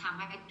าทำใ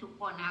ห้ทุก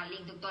คนนะคะลิ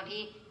งทุกตัว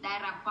ที่ได้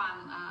รับความ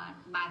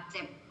บาดเ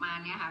จ็บมา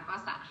เนี่ยค่ะก็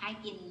ให้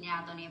กินยา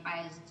ตัวนี้ไป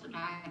สุด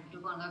ท้ายทุ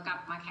กคนก็กลับ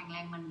มาแข็งแร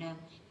งเหมือนเดิม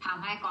ท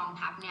ำให้กอง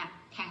ทัพเนี่ย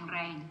แข็งแร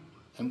ง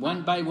And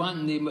one by one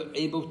they were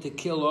able to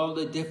kill all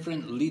the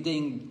different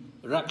leading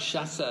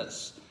Rakshasas.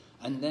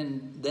 And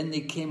then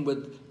they came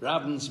with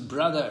Ravan's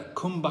brother,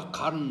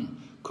 Kumbhakarna.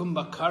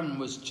 Kumbhakarna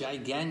was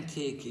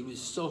gigantic. He was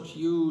so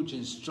huge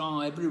and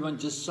strong. Everyone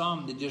just saw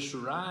him. They just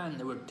ran.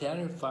 They were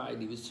terrified.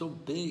 He was so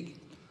big.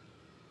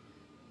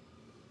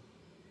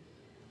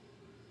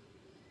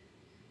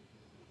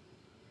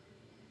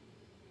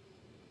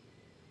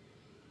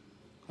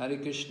 Hare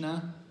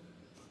Krishna.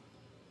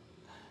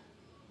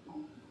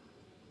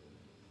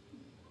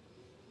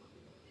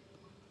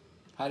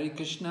 Hare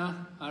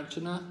Krishna,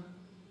 Archana.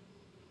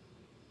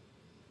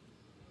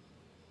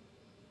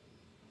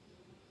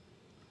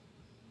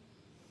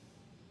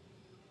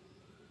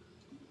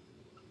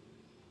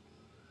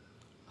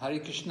 Hare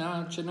Krishna,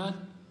 Archana.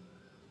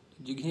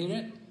 Did you hear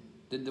it?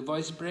 Did the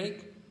voice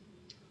break?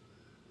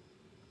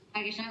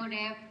 Hare Krishna,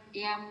 Gurudev.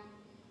 Yeah.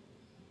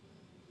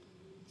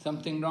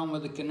 Something wrong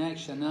with the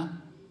connection, huh?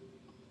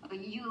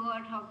 You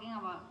were talking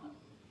about...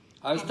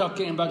 I was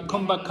talking about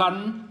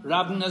Kumbhakarna,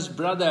 Ravana's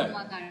brother.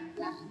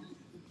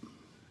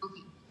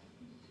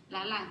 แ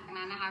ล้วหลังจาก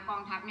นั้นนะคะกอ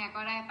งทัพเนี่ย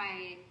ก็ได้ไป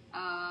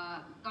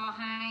ก็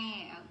ให้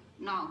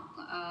น้อง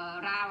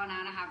ราวน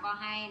ะนะคะก็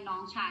ให้น้อ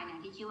งชายเนี่ย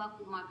ที่ชื่อว่า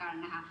กุมารกัน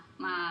นะคะ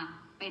มา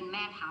เป็นแ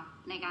ม่ทัพ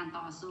ในการ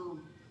ต่อสู้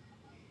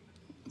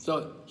So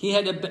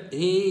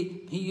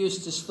he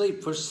used to sleep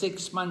for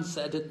 6 months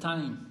at a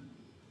time.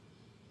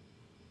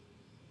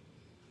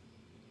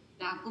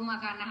 แล้วกุมาร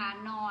กันนะคะ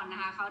นอนนะ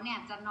คะเขาเนี่ย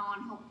จะนอน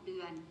6 เดื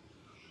อน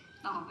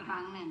ต่อค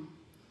รั้งหนึ่ง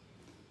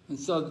And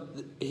so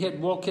he had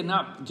woken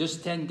up just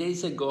 10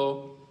 days ago.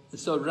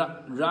 So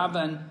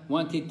Ravan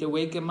wanted to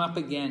wake him up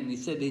again. He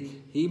said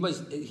he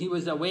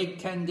was awake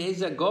 10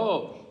 days ago.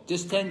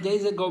 Just 10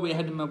 days ago we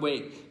had him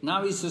awake.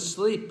 Now he's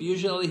asleep.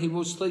 Usually he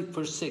will sleep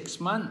for 6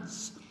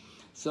 months.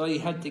 So he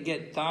had to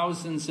get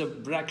thousands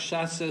of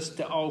Rakshasas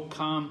to all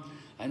come.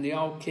 And they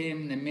all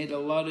came, they made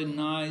a lot of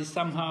noise.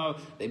 Somehow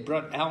they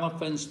brought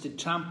elephants to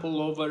trample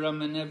over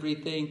him and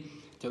everything.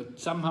 To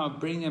somehow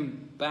bring him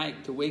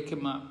back, to wake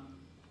him up.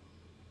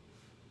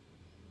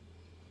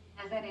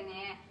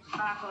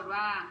 ปรากฏ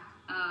ว่า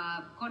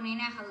คนนี้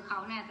เนี่ยคือเขา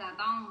เนี่ยจะ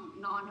ต้อง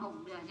นอน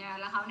6 เดือนใช่ไหม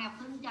แล้วเขาเนี่ยเ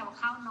พิ่งจะ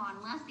เข้านอน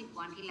เมื่อ10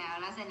 วันที่แล้ว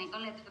แล้วเสร็จนี้ก็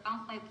เลยจะต้อง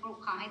ไปปลุก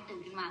เขาให้ตื่น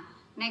ขึ้นมา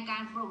ในกา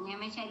รปลุกเนี่ย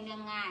ไม่ใช่เรื่อ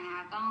งง่ายนะค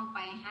ะต้องไป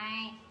ให้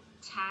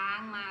ช้าง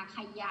มาเข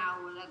ย่า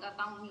แล้วก็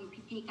ต้องมี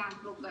พิธีการ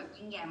ปลุกแบบ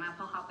ยิ่งใหญ่มากเพ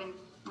ราะเขาเป็น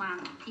มาร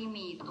ที่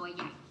มีตัวใ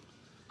หญ่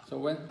So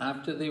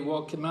after they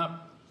woke him up,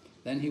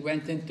 then he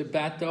went into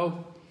battle,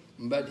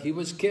 but he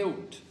was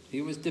killed.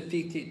 He was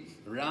defeated.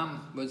 Ram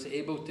was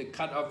able to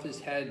cut off his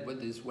head with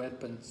his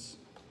weapons.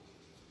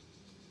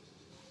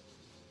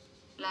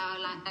 แล้ว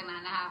หลังจากนั้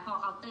นนะคะพอ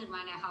เขาตื่นม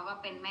าเนี่ยเขาก็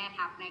เป็นแม่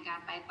ทัพในการ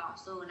ไปต่อ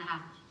สู้นะคะ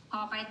พอ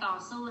ไปต่อ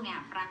สู้เนี่ย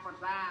ปรากฏ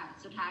ว่า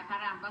สุดท้ายพระ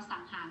รามก็สั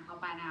งหารเขา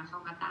ไปนะคะเขา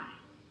ก็ตาย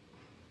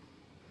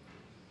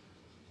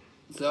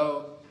So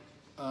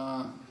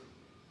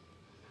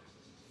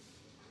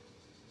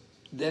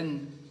then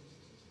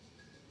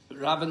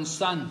Ravan's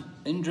son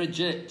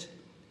Indrajit,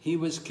 he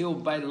was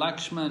killed by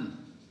Lakshman.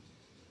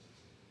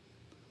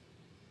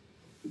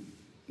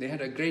 They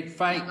had a great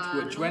fight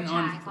which went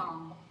on.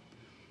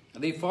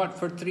 They fought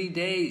for 3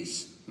 days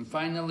and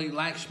finally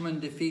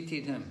Lakshman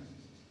defeated him.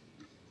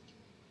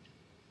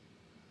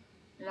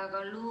 แล้วก็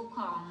ลูก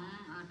ของ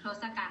ท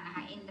ศกัณฐ์นะค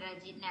ะอินทร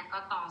จิตเนี่ยก็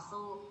ต่อ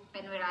สู้เ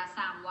ป็นเวลา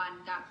3 วัน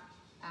กับ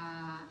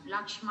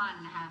ลักษมัน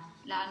นะคะ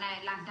แล้วใน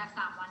หลังจาก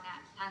3 วันเนี่ย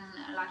ท่าน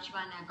ลักษ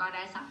มันเนี่ยก็ไ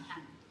ด้สังหา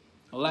ร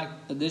Like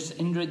this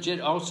Indrajit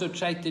also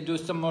tried to do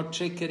some more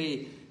trickery.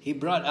 He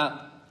brought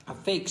a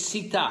fake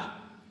Sita.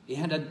 He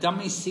had a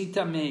dummy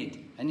Sita made,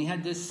 and he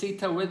had this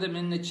Sita with him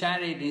in the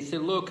chariot. He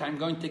said, "Look, I'm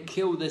going to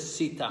kill this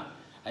Sita,"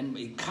 and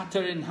he cut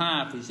her in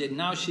half. He said,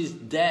 "Now she's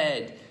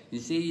dead. You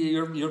see,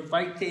 you're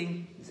fighting."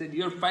 He said,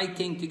 "You're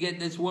fighting to get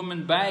this woman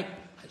back.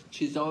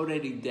 She's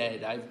already dead.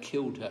 I've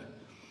killed her."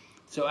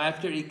 So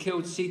after he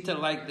killed Sita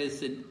like this,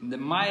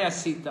 the Maya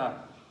Sita,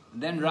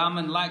 then Rama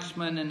and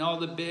Lakshman and all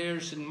the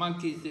bears and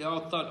monkeys, they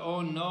all thought,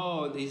 "Oh no,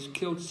 he's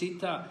killed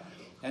Sita,"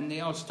 and they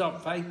all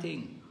stopped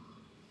fighting.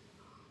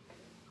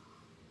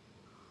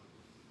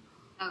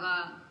 แล้วก็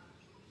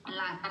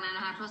หลังจากนั้นน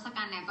ะคะทศ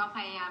กัณฐ์เนี่ยก็พ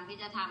ยายามที่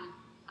จะท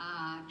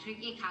ำทริค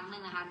อีกครั้งหนึ่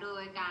งนะคะโด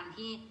ยการ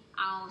ที่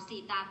เอาสี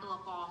ตาตัว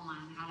ปลอมมา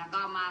นะคะแล้วก็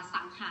มา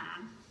สังหาร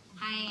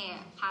ใ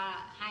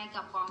ห้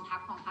กับกองทัพ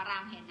ของพระรา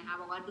มเห็นนะคะ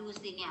บอกว่าดู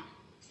สิเนี่ย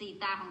สี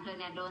ตาของเธอ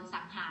เนี่ยโดน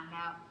สังหาร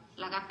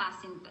แล้วก็ตัด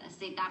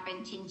สีตาเป็น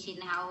ชิ้น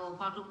ๆนะคะโอ้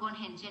พอทุกคน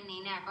เห็นเช่นนี้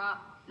เนี่ยก็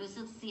รู้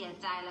สึกเสีย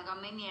ใจแล้วก็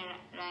ไม่มี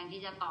แรง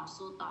ที่จะต่อ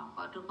สู้ต่อ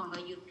ก็ทุกคนก็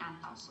หยุดการ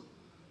ต่อสู้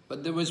But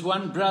there was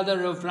one brother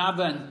of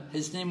Ravan.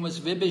 His name was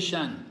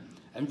Vibhishan.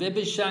 And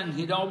Vibhishan,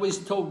 he'd always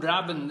told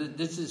Ravan that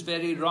this is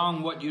very wrong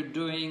what you're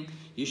doing.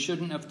 You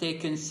shouldn't have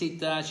taken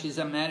Sita. She's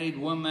a married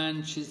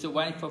woman. She's the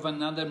wife of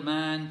another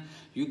man.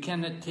 You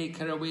cannot take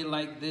her away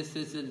like this.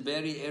 This is a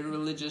very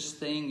irreligious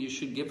thing. You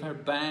should give her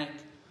back.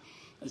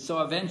 And so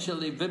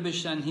eventually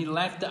Vibhishan, he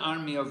left the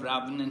army of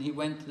Ravan and he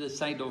went to the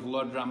side of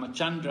Lord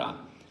Ramachandra.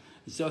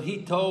 So he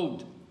told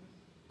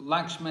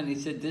Lakshman, he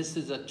said, "This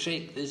is a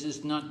trick. This is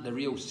not the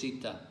real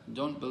Sita.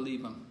 Don't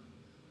believe him."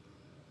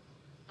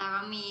 แล้ว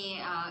ก็มี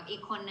อี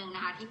กคนหนึ่งน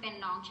ะคะที่เป็น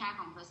น้องชาย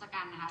ของทศ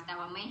กัณฐ์นะคะแต่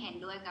ว่าไม่เห็น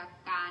ด้วยกับ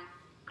การ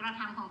กระท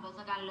ำของทศ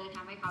กัณฐ์เลยท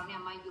ำให้เขาเนี่ย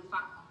มาอยู่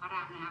ฝั่งของพระร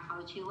ามนะคะเขา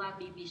ชื่อว่า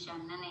บิบิชัน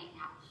นั่นเอง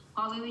ค่ะพ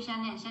อบิบิชัน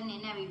เห็นเช่นนี้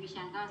เนี่ยบิบิ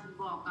ชันก็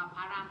บอกกับพ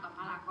ระรามกับพ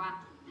ระลักษณ์ว่า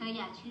เธออ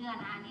ย่าเชื่อ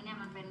นะอันนี้เนี่ย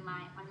มันเป็น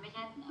มันไม่ใ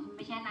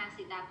ช่นาง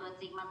สีดาตัว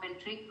จริงมันเป็น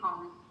ทริคของ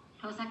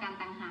ทศกัณฐ์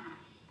ต่างหาก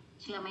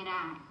เชื่อไม่ไ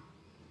ด้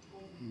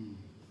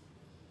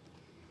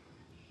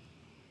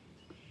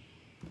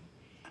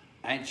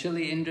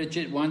Actually,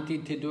 Indrajit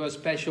wanted to do a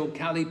special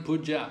Kali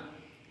Puja,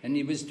 and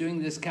he was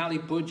doing this Kali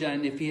Puja,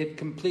 and if he had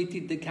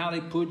completed the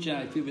Kali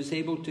Puja, if he was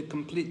able to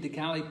complete the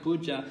Kali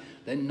Puja,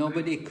 then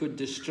nobody could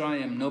destroy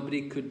him,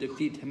 nobody could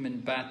defeat him in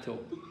battle.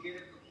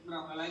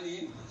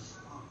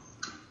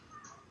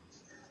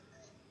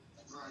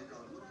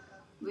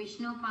 วิช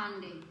นุปัน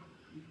เด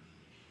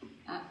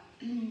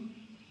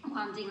คว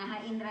ามจริงนะคะ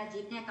อินทรจิ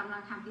ตเนี่ยกำลั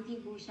งทำพิธี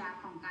บูชา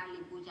ของกาลี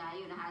ปูจาอ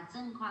ยู่นะคะ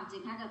ซึ่งความจริ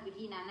งถ้าเกิดพิ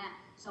ธีนั้นเนี่ย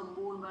สม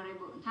บูรณ์บริ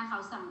บูรณ์ถ้าเขา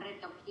สำเร็จ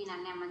กับพิธีนั้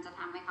นเนี่ยมันจะ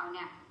ทำให้เขาเ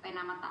นี่ยเป็น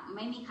อมตะไ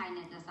ม่มีใครเ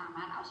นี่ยจะสาม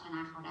ารถเอาชนะ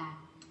เขาได้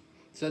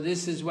So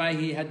this is why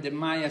he had the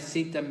Maya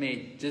Sita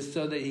made, just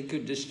so that he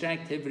could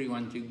distract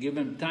everyone, to give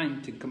him time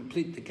to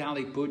complete the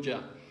Kali Puja.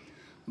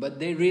 But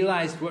they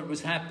realized what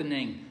was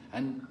happening,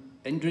 and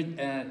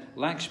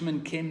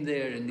Lakshman came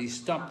there and he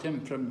stopped him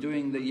from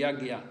doing the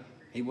yagya.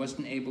 He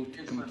wasn't able to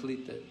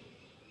complete it.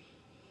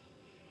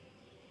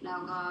 แล้ว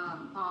ก็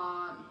พอ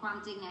ความ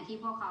จริงเนี่ยที่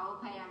พวกเขา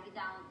พยายามที่จ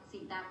ะเอาสี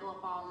ตาตัว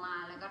ปลอมมา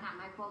แล้วก็ทำ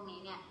ให้พวกนี้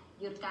เนี่ย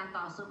หยุดการ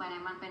ต่อสู้ไปเนี่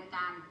ยมันเป็นก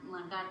ารเหมื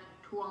อนกับ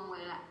ทวง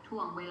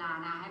เวลา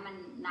นะให้มัน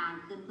นาน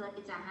ขึ้นเพื่อ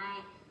ที่จะให้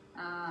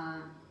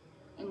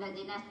อินเด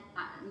จิเนส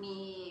มี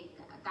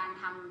การ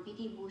ทำพิ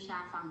ธีบูชา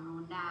ฝั่งนู้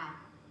นได้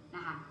น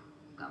ะคะ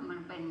ก็มัน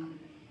เป็น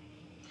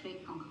ทริค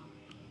ของเขา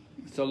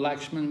So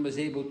Lakshman was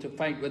able to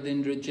fight with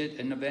Indrajit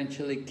and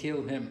eventually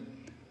kill him.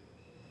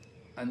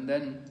 And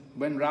then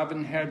when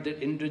Ravan heard that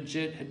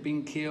Indrajit had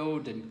been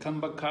killed and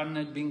Kumbhakarna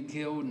had been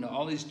killed and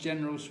all his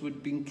generals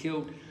had been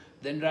killed,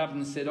 then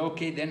Ravan said,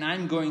 "Okay, then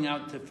I'm going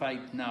out to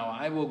fight now.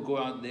 I will go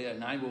out there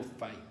and I will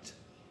fight."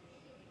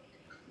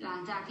 หลัง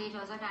จากที่ท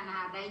ศกัณฐ์นะค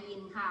ะได้ยิ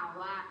นข่าว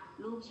ว่า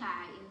ลูกชา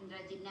ยอินทร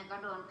จิตเนี่ยก็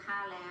โดนฆ่า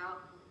แล้ว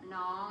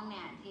น้องเ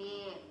นี่ยที่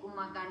กุม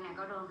ารกันเนี่ย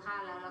ก็โดนฆ่า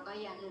แล้วแล้วก็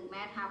อย่างอื่นแ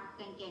ม่ทัพเ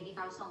ก่งๆที่เ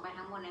ขาส่งไป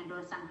ทั้งหมดเนี่ยโด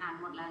นสังหาร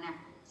หมดแล้วเนี่ย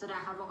สุดา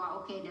เขาบอกว่าโอ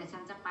เคเดี๋ยวฉั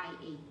นจะไป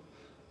เอง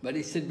But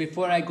he said,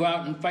 "Before I go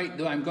out and fight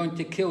though, I'm going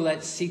to kill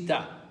that Sita,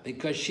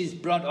 because she's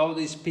brought all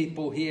these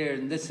people here,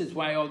 and this is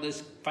why all this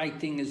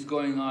fighting is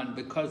going on,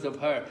 because of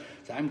her.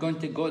 So I'm going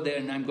to go there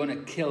and I'm going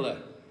to kill her."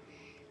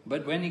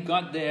 But when he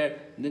got there,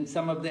 then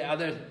some of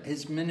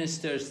his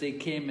ministers, they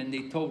came and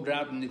they told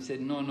Ravan, they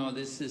said, no,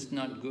 this is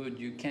not good.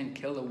 You can't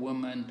kill a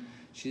woman.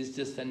 She's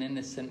just an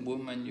innocent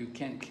woman. You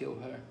can't kill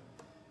her.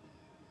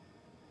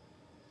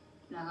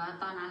 แล้วก็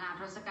ตอนนั้น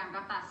ทศกัณฐ์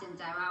ก็ตัดสินใ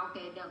จว่าโอเค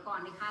เดี๋ยวก่อน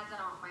ที่ข้าจะ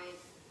ออกไป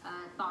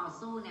ต่อ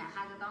สู้เนี่ยข้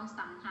าจะต้อง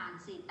สังหาร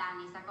สีตา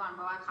นี้ซะก่อนเพ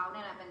ราะว่าเขาเ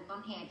นี่ยแหละเป็นต้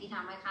นเหตุที่ท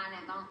ำให้ข้าเนี่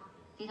ย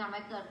ที่ทำใ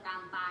ห้เกิดกา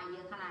รตายเย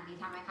อะขนาดนี้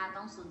ทำให้ข้า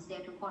ต้องสูญเสีย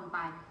ทุกคนไป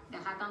เดี๋ย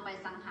วข้าต้องไป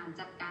สังหาร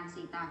จัดการ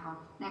สีตาเขา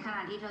ในขณ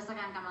ะที่ทศ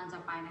กัณฐ์กำลังจะ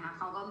ไปนะคะเ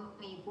ขาก็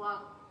มีพวก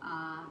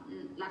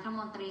รัฐม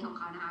นตรีของเ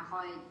ขานะคะค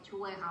อย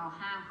ช่วยเขา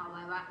ห้ามเขาไ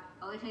ว้ว่า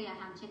เอ้ยเธออย่า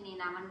ทำเช่นนี้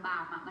นะมันบา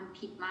ปมัน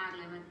ผิดมากเ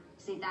ลยมัน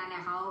สีตาเนี่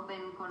ยเขาเป็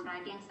นคนไร้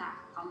เดียงสา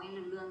เขาไม่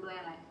รู้เรื่องด้วย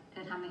อะไรเธ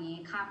อทำอย่างนี้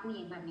ฆ่าผู้ห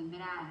ญิงแบบนี้ไม่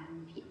ได้มั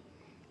นผิด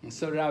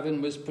So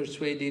Ravan was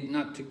persuaded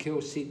not to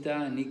kill Sita,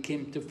 and he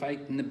came to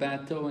fight in the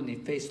battle, and he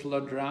faced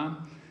Lord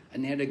Ram,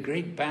 and they had a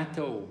great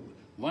battle,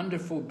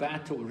 wonderful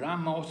battle.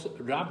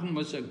 Ravan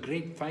was a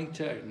great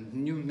fighter,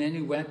 knew many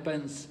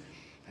weapons,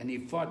 and he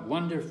fought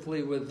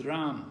wonderfully with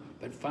Ram,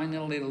 but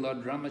finally Lord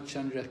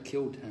Ramachandra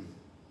killed him.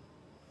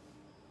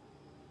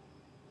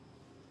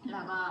 แ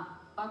ล้ว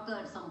ก็เกิ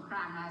ดสงคร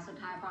ามนะสุด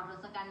ท้ายพอท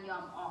ศกัณฐ์ยอ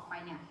มออกไป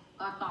เนี่ย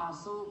ก็ต่อ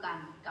สู้กัน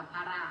กับพร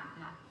ะราม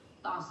ค่ะ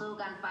ต่อสู้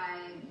กันไป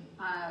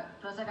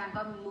ทศกัณฐ์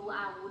ก็รู้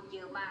อาวุธเย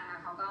อะมากนะ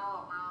เขาก็อ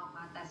อกม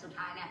าแต่สุด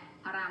ท้ายเนี่ย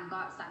พระรามก็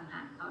สังหา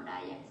รเขาได้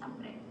อย่างสำ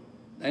เร็จ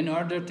In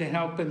order to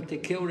help him to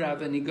kill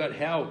Ravan, he got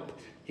help.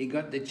 He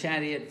got the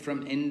chariot from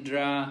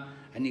Indra,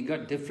 and he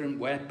got different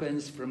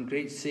weapons from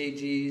great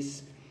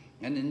sages,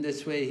 and in this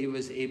way he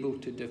was able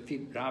to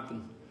defeat Ravan.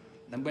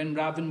 And when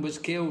Ravan was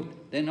killed,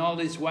 then all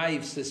his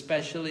wives,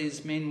 especially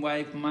his main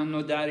wife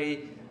Manodari,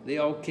 they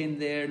all came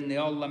there and they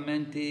all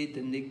lamented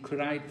and they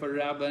cried for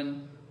Ravan.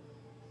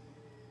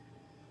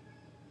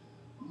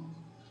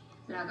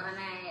 แล้วก็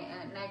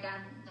ในการ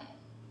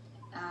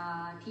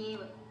ที่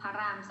พระ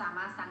รามสาม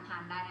ารถสังหา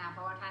รได้นะเพ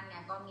ราะว่าท่านเนี่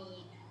ยก็มี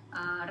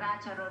รา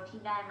ชรถ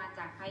ที่ได้มาจ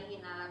ากพระอิน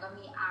ทร์แล้วก็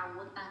มีอา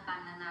วุธต่า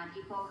งๆนานา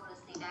ที่พวกฤา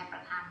ษีได้ปร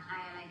ะทานให้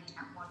อะไรนี้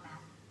ทั้งหมดนะ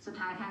สุด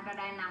ท้ายท่านก็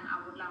ได้นำอา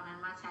วุธเหล่านั้น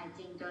มาใช้จ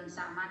ริงจนส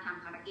ามารถท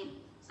ำภารกิจ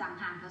สัง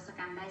หารทศ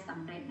กัณฐ์ได้ส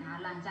ำเร็จนะคะ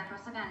หลังจากท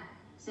ศกัณฐ์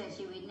เสีย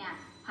ชีวิตเนี่ย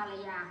ภรร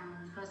ยาของ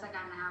ทศ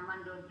กัณฐ์นะคะมัน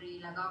โดนตรี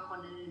แล้วก็คน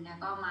อื่นๆเนี่ย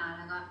ก็มาแ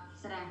ล้วก็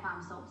แสดงความ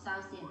โศกเศร้า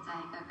เสียใจ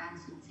กับการ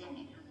สูญเสียใน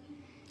ครั้งนี้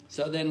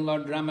So then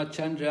Lord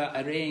Ramachandra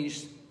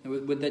arranged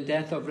with the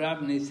death of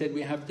Ravan. He said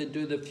we have to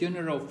do the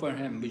funeral for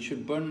him. We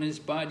should burn his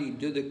body,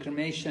 do the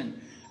cremation.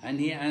 And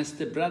he asked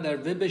the brother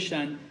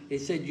Vibhishan, he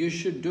said, you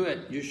should do it.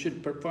 You should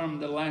perform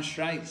the last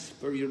rites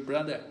for your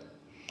brother.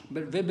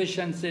 But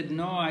Vibhishan said,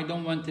 no, I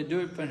don't want to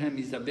do it for him.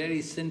 He's a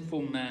very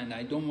sinful man.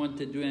 I don't want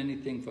to do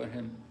anything for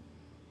him.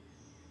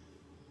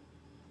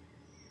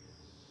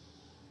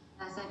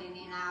 แต่เดี๋ยว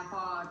นี้นะพ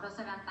อทศ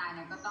กัณฐ์ตายเ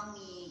นี่ยก็ต้อง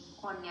มี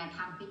คนเนี่ยท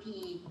ำพิ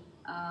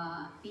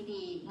ธี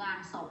งาน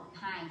ศพ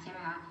ให้ใช่ไหม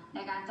คะใน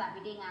การจัด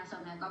พิธีงานศ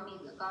พเนี่ย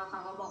ก็เขา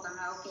ก็บอกกัน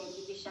ว่าโอเค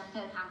ดิฉันเธ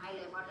อทำให้เ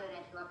ลยเพราะเธอเ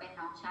นี่ยถือว่าเป็น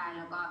น้องชายแ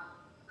ล้วก็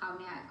เขา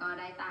เนี่ยก็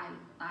ได้ต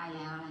ายแ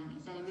ล้วอะไรอย่างนี้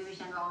แต่ดิ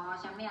ฉันบอกว่า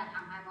ฉันไม่อยากท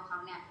ำให้เพราะเขา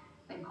เนี่ย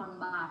เป็นคน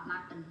บาปมา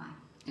กเกินไป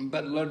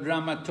But Lord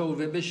Rama told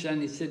Vibhishan,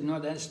 he said, no,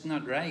 that's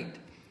not right.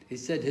 He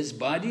said his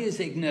body is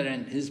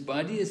ignorant, his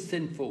body is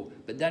sinful,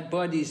 but that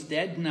body is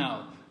dead now.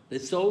 The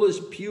soul is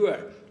pure.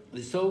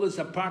 The soul is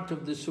a part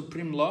of the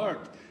Supreme Lord,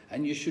 and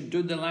you should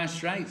do the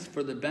last rites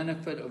for the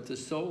benefit of the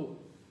soul.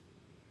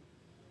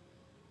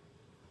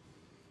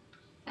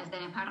 แต่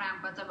ในพระราม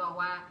ก็จะบอก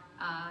ว่า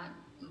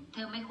เธ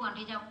อไม่ควร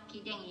ที่จะคิ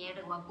ดอย่างนี้ห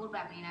รือว่าพูดแบ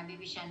บนี้นะบิ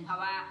บิชันเพราะ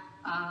ว่า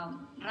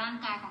ร่าง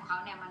กายของเขา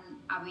เนี่ยมัน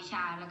อวิชช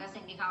าแล้วก็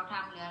สิ่งที่เขาท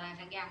ำหรืออะไร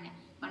สักอย่างเนี่ย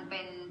มันเป็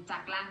นจา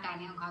กร่างกาย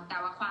นี้ของเขาแต่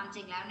ว่าความจ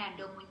ริงแล้วเนี่ย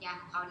ดวงวิญญาณ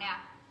ของเขาเนี่ย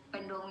เป็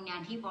นดวงวิญญา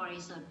ณที่บ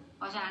ริสุทธิ์เ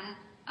พราะฉะนั้น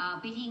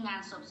พิธีงาน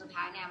ศพสุด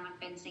ท้ายเนี่ยมัน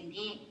เป็นสิ่ง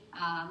ที่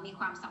มี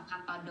ความสำคัญ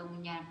ต่อดวงวิ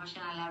ญญาณเพราะฉ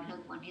ะนั้นแล้วเธอ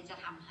ควรที่จะ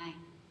ทำให้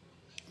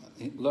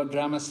Lord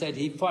Rama said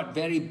he fought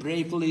very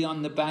bravely on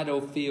the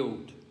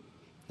battlefield.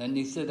 And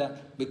he said that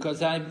because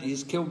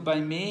he's killed by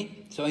me,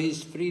 so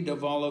he's freed of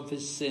all of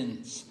his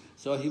sins.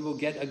 So he will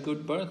get a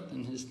good birth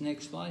in his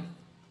next life.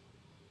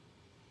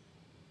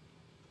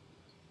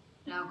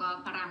 แล้วก็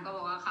พระรามก็บ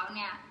อกว่าเขาเ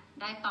นี่ย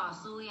ได้ต่อ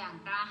สู้อย่าง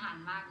กล้าหาญ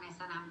มากใน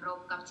สนามรบ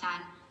กับฉัน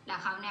และ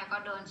เขาเนี่ยก็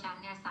โดนฉัน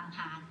เนี่ยสังห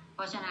ารเพ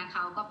ราะฉะนั้นเข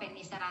าก็เป็น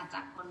อิสระจ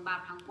ากผลบา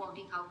ปทั้งปวง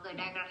ที่เขาเคย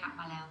ได้กระทำ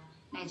มาแล้ว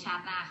ในชา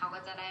ติหน้าเขาก็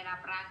จะได้รับ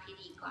ร่างที่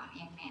ดีกว่า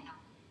อย่างแน่นอน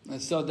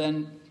So then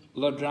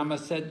Lord Rama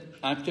said,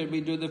 after we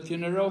do the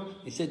funeral,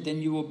 he said,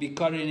 then you will be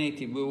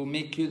coronated. We will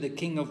make you the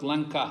king of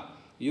Lanka.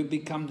 You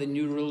become the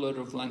new ruler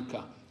of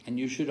Lanka. And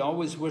you should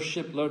always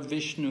worship Lord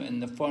Vishnu in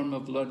the form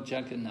of Lord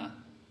Jagannath.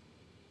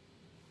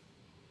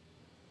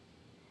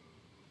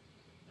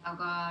 แล้ว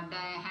ก็ไ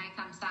ด้ให้ค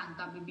ำสั่ง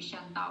กับบิบิชั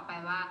นต่อไป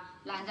ว่า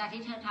หลังจาก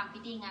ที่เธอทำพิ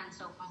ธีงานศ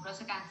พของท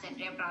ศกัณฐ์เสร็จ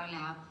เรียบร้อยแ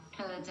ล้วเธ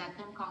อจะ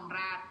ขึ้นครองร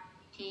าชย์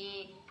ที่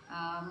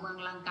เมือง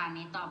ลังกา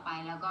นี้ต่อไป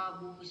แล้วก็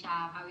บูชา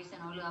พระวิษ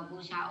ณุหรือบู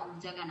ชาอง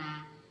ค์จักรนา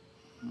ถ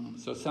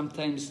So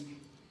sometimes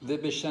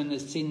Vibhishan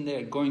is seen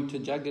there going to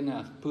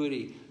Jagannath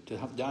Puri to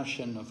have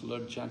darshan of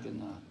Lord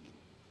Jagannath.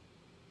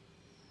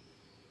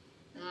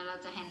 เรา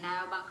จะเห็นได้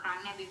ว่าบางครั้ง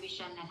ในบิบิ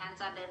ชันเนี่ยท่าน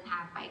จะเดินทา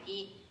งไปที่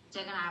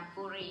จักรนาถ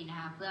ปุรีนะ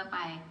คะเพื่อไป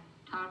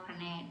ทอดพระ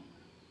เนตร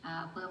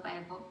เพื่อไป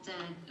พบเจ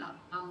อ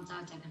พระองค์เจ้า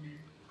จักรนา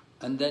ถ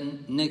And then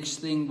next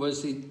thing was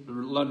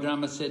Lord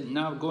Rama said,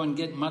 now go and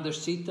get Mother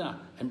Sita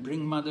and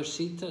bring Mother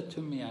Sita to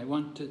me. I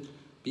want to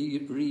be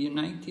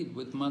reunited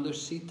with Mother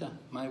Sita,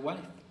 my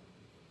wife.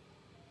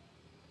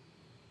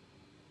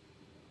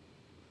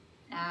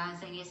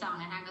 สิ่งที่สอง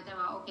ในท่านก็จะ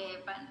ว่าโอเค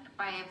ไ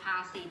ปพา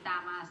สีตา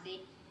มาสิ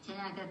ฉัน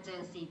อยากจะเจอ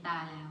สีตา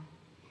แล้ว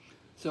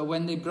So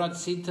when they brought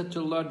Sita to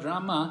Lord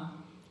Rama,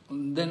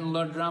 then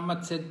Lord Rama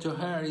said to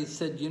her, he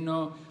said, you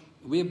know,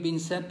 we've been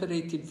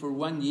separated for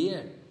 1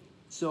 year,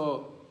 so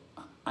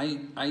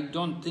I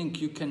don't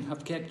think you can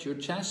have kept your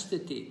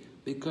chastity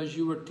because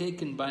you were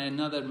taken by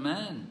another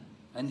man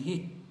and he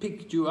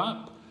picked you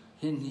up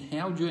and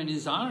held you in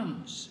his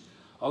arms.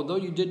 Although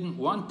you didn't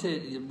want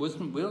it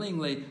wasn't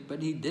willingly,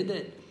 but he did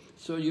it.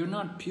 So you're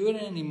not pure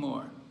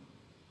anymore.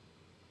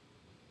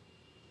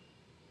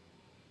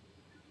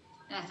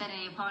 แต่เส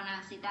ด็จพอนาง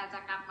สีตาจะ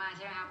กลับมาใ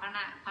ช่ไหมคะพ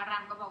ระรา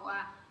มก็บอกว่า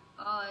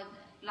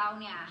เรา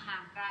เนี่ยห่า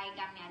งไกล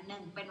กันเนี่ย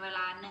เป็นเวล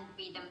า1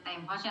 ปีเต็ม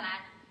ๆเพราะฉะนั้น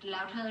แล้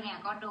วเธอเนี่ย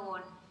ก็โด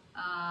น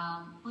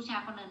ผู้ชาย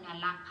คนหนึ่งเนี่ย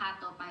ลักพา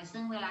ตัวไป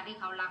ซึ่งเวลาที่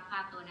เขาลักพา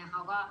ตัวเนี่ยเข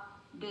าก็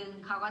ดึง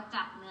เขาก็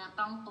จับเนื้อ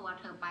ต้องตัว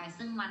เธอไป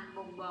ซึ่งมัน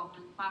บ่งบอก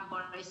ถึงความบ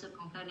ริสุทธิ์ข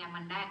องเธอเนี่ย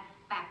มันได้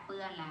แปดเ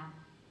ปื้อนแล้ว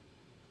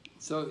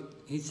So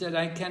he said,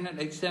 I cannot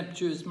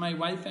accept you as my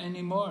wife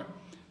anymore.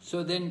 So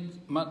then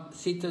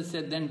Sita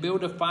said, then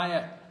build a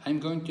fire. I'm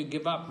going to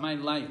give up my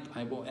life.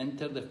 I will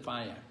enter the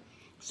fire.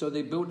 So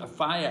they built a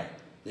fire.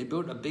 They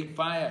built a big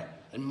fire.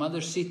 And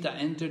Mother Sita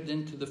entered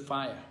into the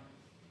fire.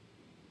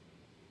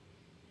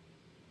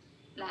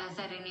 แล้วเส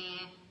ด็จนี้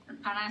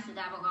พระนางสี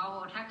ดาบอกว่าโอ้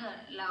ถ้าเกิด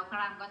เราพระ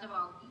รามก็จะบ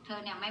อกเธอ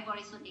เนี่ยไม่บ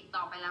ริสุทธิ์อีกต่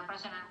อไปแล้วเพรา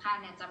ะฉะนั้นข้า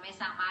เนี่ยจะไม่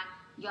สามารถ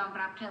ยอม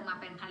รับเธอมา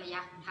เป็นภรรยา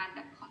ของท่าน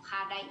ของข้า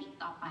ได้อีก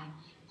ต่อไป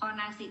พอ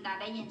นางสีตา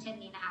ได้ยินเช่น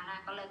นี้นะคะนาง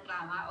ก็เลยกล่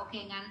าวว่าโอเค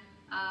งั้น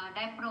ไ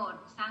ด้โปรด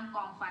สร้างก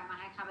องไฟมา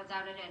ให้ข้าพเจ้า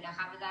ด้วยเถิดเดี๋ยว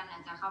ข้าพเจ้าเนี่ย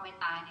จะเข้าไป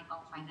ตายในกอ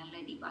งไฟนั้นเล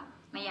ยดีกว่า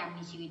ไม่อยาก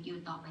มีชีวิตอยู่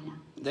ต่อไปแล้ว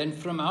Then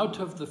from out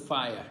of the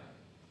fire,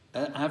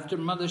 after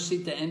Mother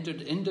Sita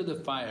entered into the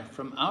fire,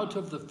 from out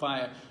of the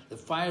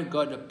fire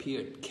god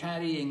appeared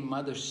carrying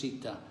Mother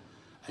Sita,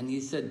 and he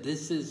said,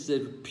 "This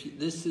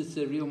is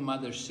the real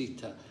Mother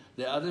Sita.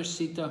 The other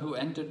Sita who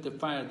entered the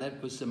fire, that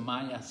was the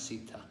Maya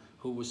Sita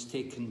who was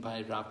taken by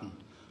Ravan,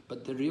 but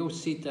the real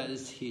Sita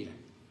is here."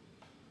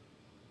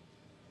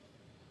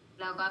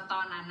 แล้วก็ต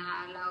อนนั้นนะค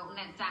ะเรา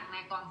จากใน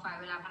กองไฟ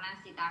เวลาพระนาง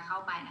สีตาเข้า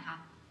ไปนะคะ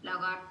แล้ว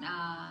ก็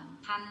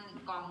ท่าน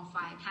กองไฟ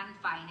ท่าน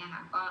ไฟเนี่ยค่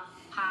ะก็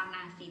พาน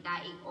างสีตา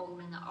อีกองค์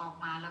หนึ่งออก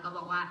มาแล้วก็บ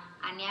อกว่า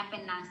อันนี้เป็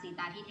นนางสี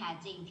ตาที่แท้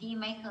จริงที่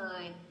ไม่เค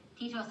ย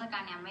ที่ทศกั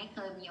ณฐ์เนี่ยไม่เค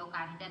ยมีโอก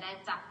าสที่จะได้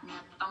จับเนื้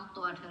อต้อง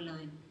ตัวเธอเล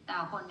ยแต่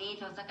คนที่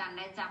ทศกัณฐ์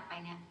ได้จับไป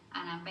เนี่ยอั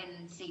นนั้นเป็น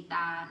สีต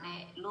าใน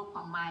รูปข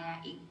องมายา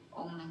อีกอ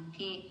งค์หนึ่ง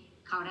ที่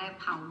เขาได้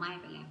เผาไหม้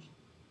ไปแล้ว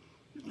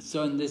So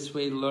in this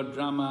way Lord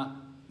Rama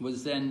was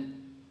then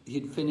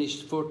he'd finished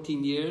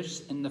 14 years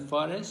in the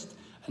forest,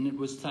 and it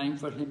was time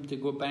for him to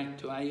go back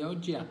to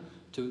Ayodhya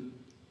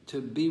to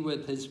be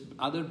with his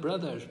other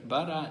brothers,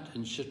 Bharat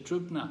and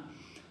Shatrughna.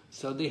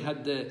 So they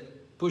had the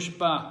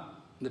Pushpavaman,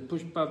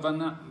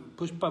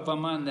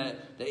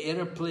 the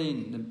airplane,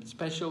 the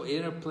special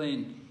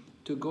airplane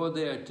to go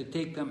there to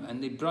take them,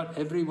 and they brought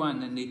everyone,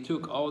 and they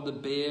took all the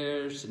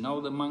bears and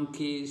all the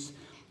monkeys,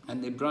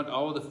 and they brought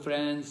all the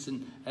friends and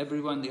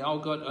everyone. They all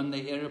got on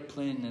the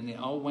airplane and they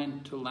all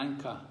went to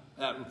Lanka.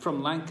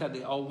 From Lanka,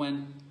 they all went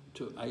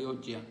to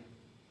Ayodhya.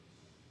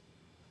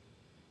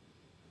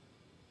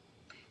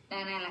 แต่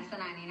ในลักษ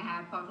ณะนี้นะคะ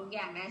พอทุกอ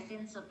ย่างได้สิ้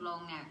นสุดลง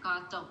เนี่ยก็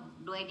จบ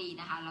ด้วยดี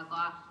นะคะแล้ว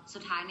ก็สุ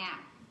ดท้ายเนี่ย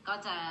ก็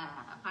จะ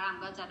พระราม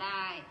ก็จะไ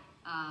ด้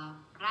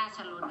ราช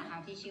รถนะคะ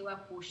ที่ชื่อว่า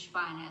พุชป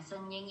าเนี่ยซึ่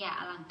งยิ่งใหญ่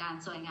อลังการ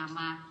สวยงาม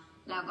มาก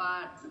แล้วก็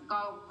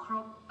คร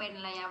บเป็น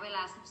ระยะเวล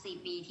า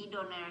14 ปีที่โด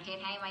นในประเทศ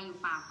ให้มาอยู่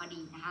ป่าพอ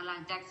ดีนะคะหลั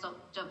งจาก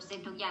จบสิ้น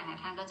ทุกอย่างเนี่ย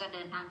ท่านก็จะเ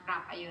ดินทางกลั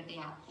บอโยธ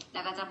ยาแล้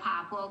วก็จะพา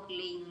พวก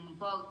ลิง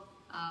พวก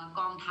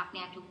กองทัพเ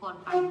นี่ยทุกคน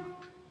ไป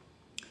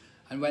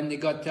And when they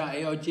got to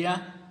Ayodhya,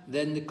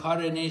 then the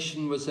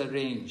coronation was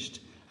arranged,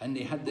 and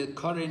they had the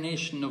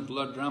coronation of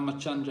Lord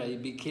Ramachandra. He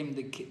became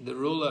the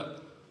ruler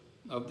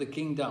of the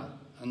kingdom,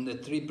 and the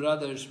three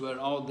brothers were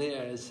all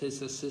there as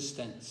his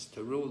assistants to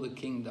rule the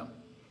kingdom.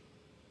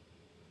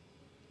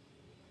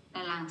 แ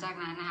ต่หลังจาก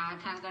นั้นนะคะ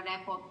ท่านก็ได้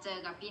พบเจอ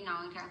กับพี่น้อ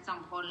งทั้งสอง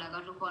คนแล้วก็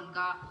ทุกคน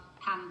ก็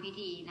ทำพิ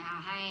ธีนะคะ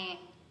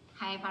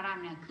ให้พระราม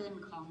เนี่ยขึ้น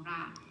ของร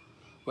าช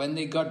When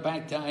they got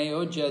back to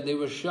Ayodhya, they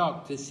were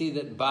shocked to see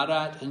that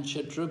Bharat and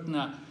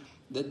Shatrughna,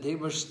 that they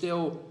were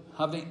still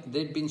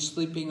they'd been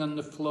sleeping on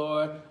the floor,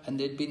 and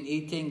they'd been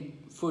eating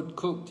food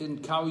cooked in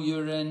cow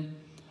urine,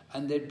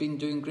 and they'd been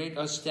doing great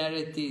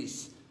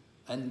austerities,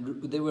 and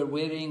they were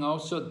wearing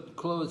also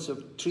clothes of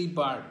tree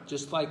bark,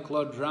 just like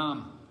Lord Ram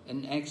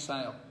in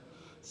exile.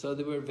 So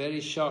they were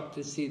very shocked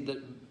to see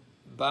that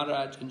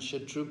Bharat and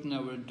Shatrughna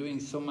were doing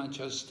so much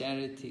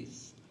austerities.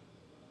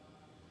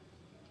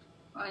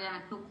 ก็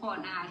ทุกคน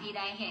นะคะที่ไ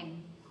ด้เห็น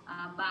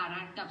บา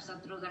รัตกับศั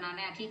ตรูกันเ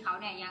นี่ยที่เขา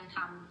เนี่ยยังท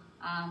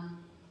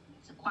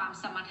ำความ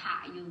สมถะ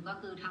อยู่ก็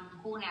คือทั้ง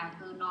คู่เนี่ย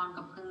คือนอน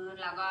กับพื้น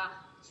แล้วก็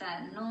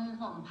นุ่ง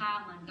ห่มผ้า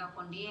เหมือนกับค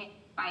นที่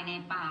ไปใน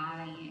ป่าอะ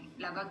ไรอย่างเงี้ย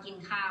แล้วก็กิน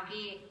ข้าว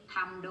ที่ท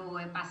ำโด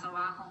ยปัสสาว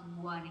ะของ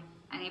วัวเนี่ย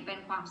อันนี้เป็น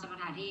ความสม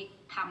ถะที่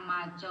ทำม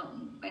าจน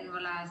เป็นเว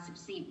ลา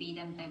14 ปีเ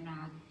ต็มๆนะ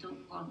คะทุก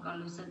คนก็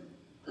รู้สึก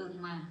อึ้ง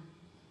มาก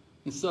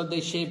And so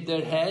they shaved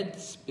their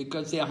heads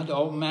because they had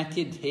all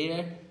matted hair.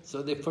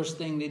 So the first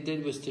thing they did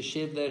was to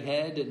shave their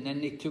head, and then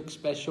they took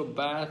special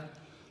bath,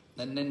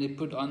 and then they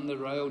put on the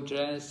royal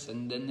dress, and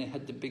then they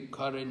had the big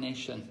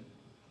coronation.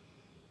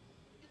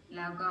 แ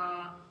ล้วก็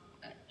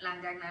หลัง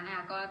จากนั้นนะค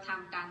ะก็ท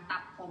ำการตั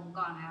ดผม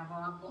ก่อนนะคะเพรา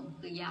ะว่าผม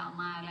คือยาว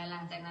มากและหลั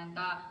งจากนั้น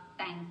ก็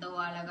แต่งตัว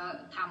แล้วก็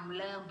ทำ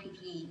เริ่มพิ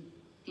ธี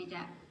ที่จ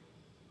ะ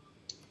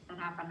ส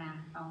ถาปนา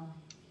เขา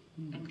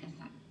เป็นก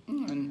ษัตริย์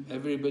And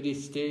everybody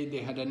stayed.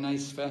 They had a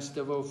nice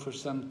festival for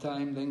some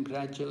time. Then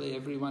gradually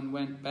everyone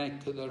went back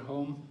to their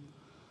home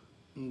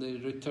and they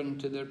returned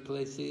to their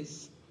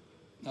places.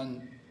 And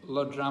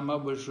Lord Rama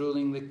was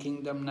ruling the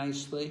kingdom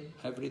nicely.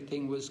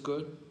 Everything was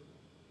good.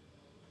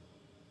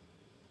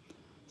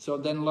 So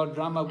then Lord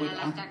Rama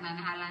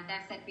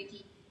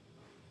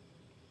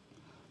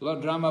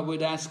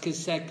would ask his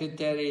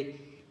secretary,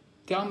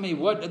 tell me,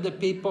 what are the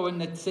people in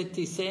the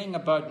city saying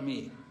about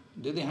me?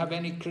 Do they have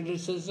any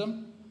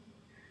criticism?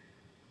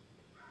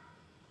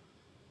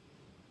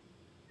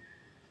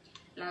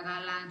 แล้วก็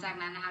หลังจาก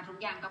นั้นนะคะทุก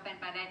อย่างก็เป็น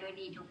ไปได้ด้วย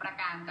ดีทุกประ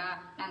การก็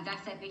หลังจาก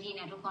เสร็จพิธีเ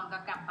นี่ยทุกคนก็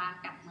กลับบ้าน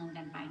กลับเมือง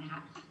กันไปนะค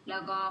ะแล้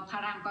วก็พระ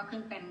รามก็ขึ้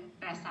นเป็น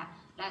กษัตริย์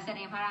และเส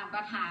ด็จพระรามก็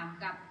ถาม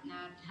กับ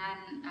ท่าน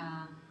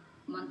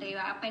มนตรี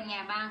ว่าเป็นไง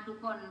บ้างทุก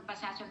คนประ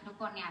ชาชนทุก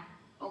คนเนี่ย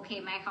โอเค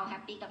ไหมเขาแฮ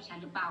ปปี้กับฉัน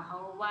หรือเปล่าเขา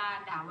ว่า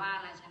ด่าว่าอ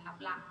ะไรฉันรับ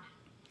หลัง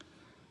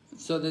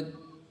So the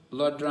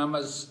Lord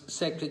Rama's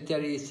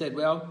secretary said,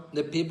 well,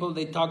 the people,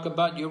 they talk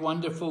about your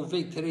wonderful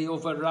victory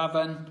over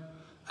Ravan,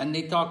 and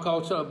they talk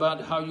also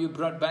about how you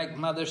brought back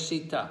Mother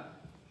Sita.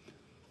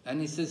 And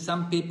he says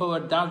some people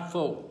are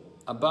doubtful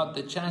about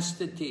the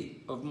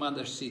chastity of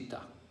Mother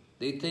Sita.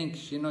 They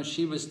think, you know,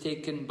 she was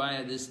taken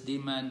by this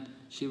demon.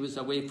 She was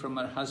away from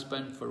her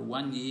husband for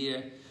 1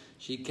 year.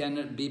 She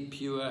cannot be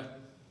pure.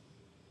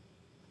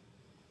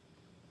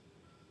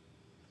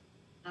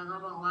 แล้วก็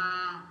บอกว่า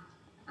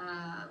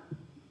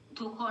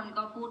ทุกคน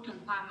ก็พูดถึง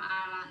ความ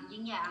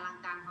ยิ่งใหญ่อลัง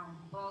การ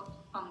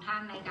ของท่า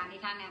นในการ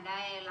ที่ท่านเนี่ยไ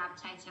ด้รับ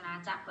ชัยชนะ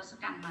จากทศ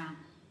กัณฐ์มา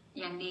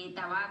อย่างดีแ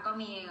ต่ว่าก็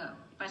มี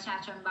ประชา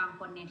ชนบางค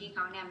นเนี่ยที่เข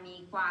าเนี่ยมี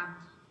ความ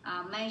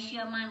ไม่เ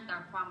ชื่อมั่นกั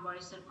บความบ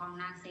ริสุทธิ์ของ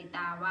นางสีต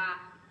าว่า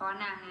เพราะ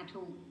นางเนี่ย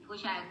ถูกผู้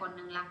ชายคนห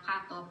นึ่งลักพา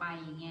ตัวไป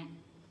อย่างเงี้ย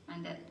มัน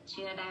จะเ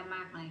ชื่อได้ม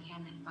ากเลยแค่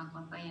ไหนบางค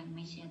นก็ยังไ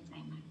ม่เชื่อใจ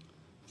มาก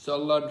So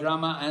Lord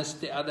Rama asked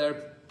the other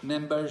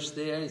members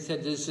there, he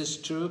said, is this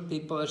true?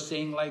 People are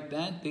saying like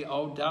that? They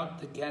all doubt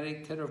the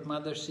character of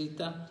Mother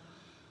Sita?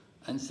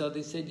 And so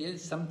they said,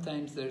 yes,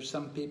 sometimes there's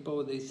some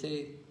people, they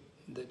say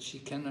that she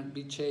cannot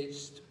be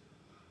chaste.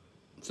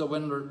 So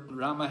when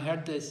Rama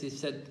heard this, he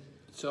said,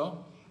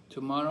 so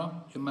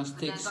tomorrow you must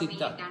take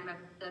Sita.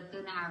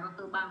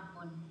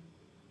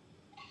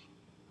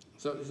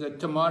 So he said,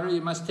 tomorrow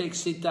you must take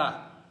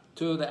Sita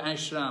to the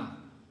ashram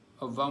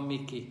of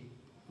Valmiki.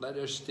 Let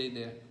her stay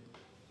there.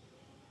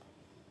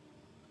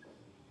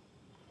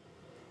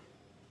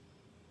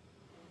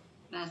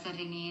 แล้วเสร็จ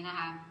ทีนี้นะ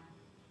คะ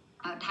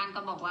ท่านก็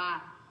บอกว่า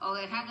โอเค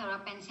ถ้าเกิดว่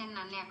าเป็นเช่น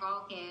นั้นเนี่ยก็โอ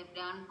เคเ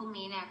ดี๋ยวพรุ่ง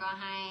นี้เนี่ยก็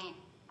ใ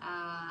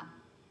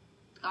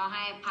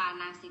ห้พา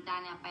นางสีตา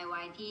เนี่ยไปไ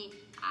ว้ที่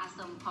อาส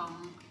มของ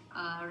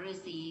ฤา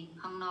ษี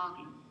ข้างนอก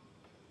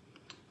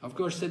Of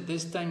course, at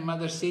this time,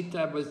 Mother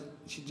Sita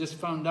she just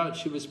found out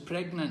she was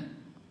pregnant.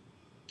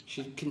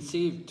 She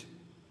conceived.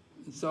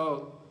 So,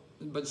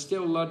 but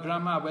still, Lord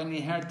Rama, when he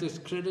heard this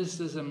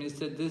criticism, he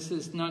said, this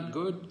is not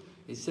good.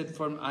 He said,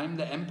 I'm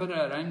the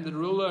emperor, I'm the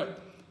ruler.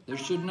 There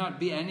should not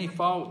be any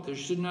fault. There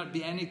should not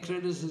be any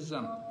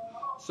criticism.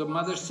 So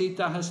Mother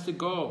Sita has to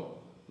go.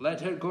 Let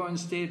her go and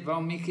stay at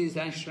Valmiki's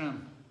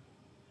ashram.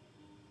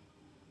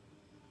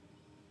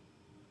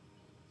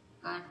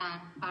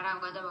 พระราม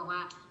ก็จะบอกว่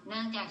าเ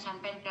นื่องจากฉัน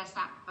เป็นก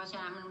ษัตริย์เพราะฉะ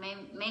นั้นมัน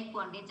ไม่ค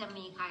วรที่จะ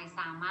มีใคร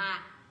สามารถ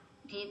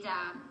ที่จะ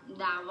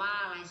ด่าว่า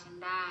อะไรฉัน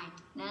ได้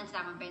เนื่องจา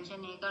กมันเป็นเช่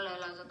นนี้ก็เลย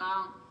เราจะต้อง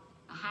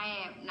ให้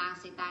นาง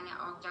สีตาเนี่ย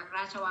ออกจากร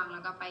าชวังแล้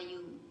วก็ไปอ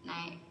ยู่ใน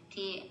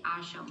ที่อา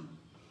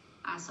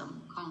สม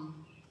ของ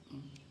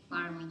วา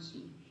รมิ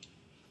คี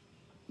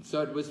So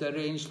it was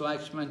arranged,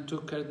 Lakshman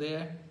took her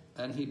there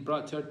and he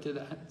brought her to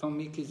the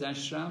Valmiki's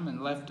ashram and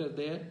left her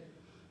there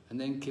and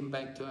then came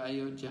back to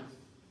Ayodhya.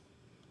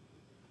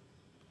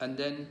 And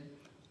then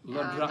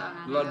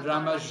Lord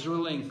Rama's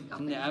ruling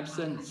in the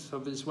absence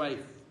of his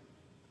wife.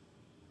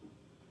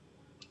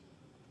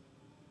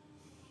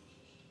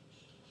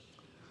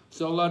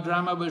 So Lord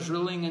Rama was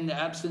ruling in the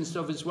absence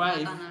of his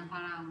wife.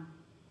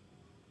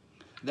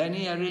 Then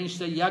he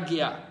arranged a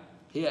yagya.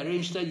 He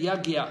arranged a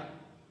yagya,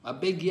 a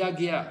big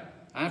yagya.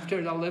 After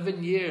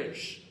 11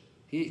 years,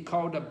 he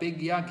called a big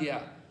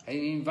yagya. And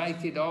he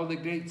invited all the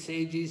great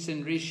sages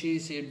and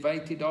rishis. He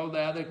invited all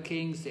the other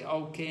kings. They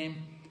all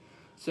came.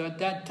 So at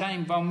that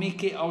time,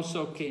 Valmiki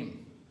also came.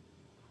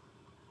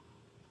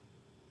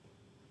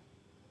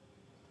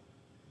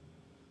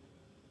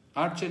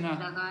 Archana.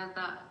 แล้ว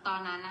ก็ตอน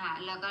นั้นนะคะ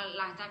แล้วก็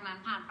หลังจากนั้น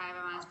ผ่านไปป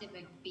ระมาณ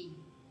11 ปี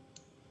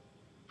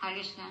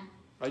Harishna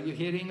Are you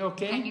hearing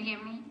okay? Can you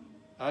hear me?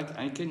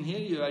 I can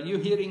hear you. Are you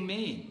hearing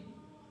me?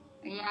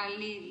 Yeah,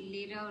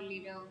 little.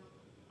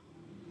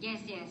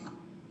 Yes.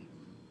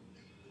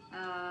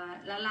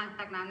 แล้วหลังจ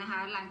ากนั้นนะคะ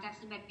หลังจาก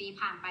11 ปี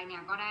ผ่านไปเนี่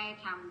ยก็ได้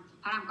ท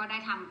ำพระรามก็ได้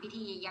ทำพิ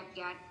ธียักษ์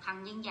ครั้ง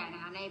ยิ่งใหญ่น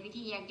ะคะในพิ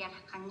ธียัก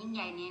ษ์ครั้งยิ่งใ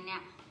หญ่นี้เนี่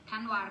ยท่า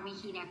นวารมิ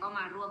คีเนี่ยก็ม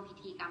าร่วมพิ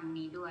ธีกรรม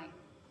นี้ด้วย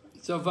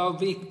So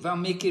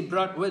Valmiki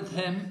brought with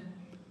him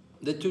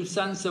the two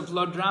sons of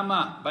Lord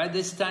Rama. By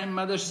this time,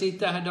 Mother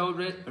Sita had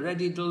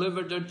already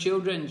delivered her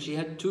children. She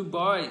had two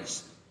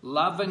boys,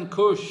 Love and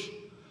Kush.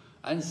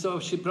 And so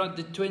she brought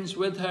the twins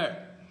with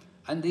her.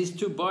 And these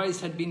two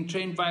boys had been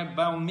trained by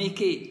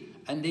Valmiki,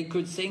 and they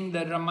could sing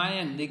the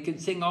Ramayana. They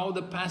could sing all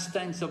the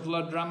pastimes of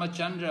Lord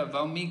Ramachandra.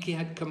 Valmiki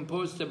had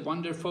composed a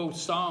wonderful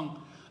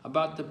song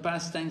about the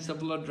pastimes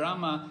of Lord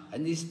Rama,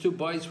 and these two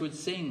boys would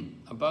sing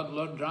about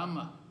Lord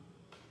Rama.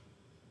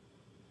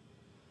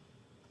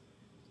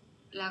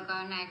 แล้วก็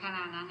ในขณ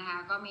ะนั้นนะคะ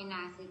ก็มีน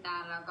างสีตา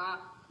แล้วก็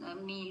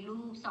มีลู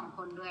กสองค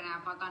นด้วยน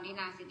ะเพราะตอนที่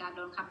นางสีตาโด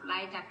นขับไล่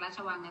จากราช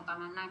วังในตอน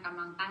นั้นนางกำ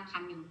ลังตั้งคร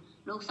รภ์อยู่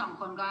ลูกสอง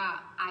คนก็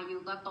อายุ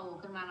ก็โต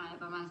ขึ้นมาหน่อย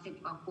ประมาณ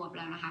10 กว่าขวบแ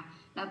ล้วนะคะ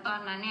แล้วตอน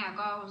นั้นเนี่ย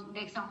ก็เ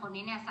ด็กสองคน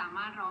นี้เนี่ยสาม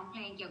ารถร้องเพ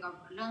ลงเกี่ยวกับ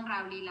เรื่องรา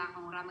วลีลาข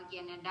องรามเกี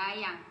ยรติ์เนี่ยได้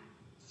อย่าง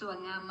สวย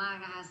งามมาก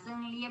นะคะซึ่ง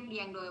เรียบเรี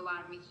ยงโดยวา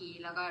ลมิกี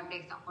แล้วก็เด็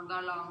กสองคนก็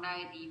ร้องได้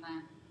ดีมา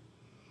ก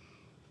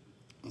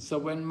So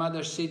when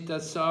Mother Sita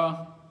saw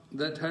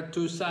that her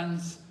two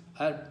sons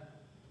had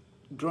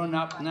grown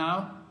up now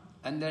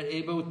and they're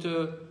able to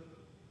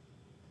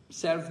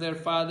serve their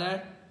father,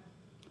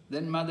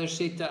 then Mother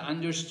Sita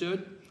understood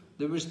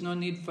there was no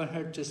need for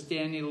her to stay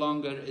any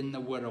longer in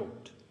the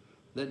world,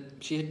 that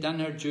she had done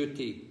her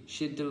duty.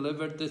 She had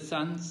delivered the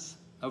sons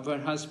of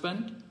her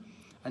husband,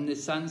 and the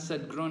sons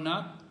had grown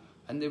up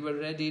and they were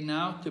ready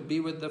now to be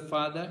with the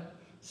father.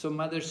 So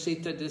Mother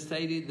Sita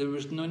decided there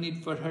was no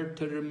need for her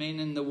to remain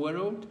in the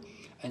world,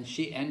 and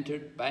she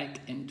entered back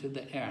into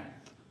the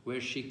earth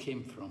where she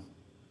came from.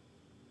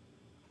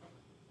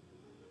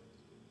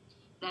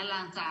 และห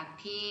ลังจาก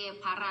ที่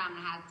พระรามน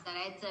ะคะจะไ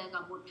ด้เจอกั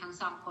บบุตรทั้ง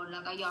สองคนแล้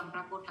วก็ยอม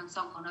รับบุตรทั้งส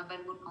องคนว่าเป็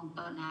นบุตรของ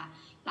ตนนะคะ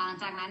หลัง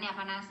จากนั้นเนี่ยพ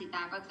ระนางสีต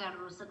าก็จะ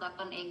รู้สึกว่า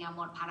ตนเองเนี่ยห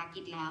มดภาร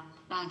กิจแล้ว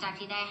หลังจาก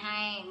ที่ได้ให้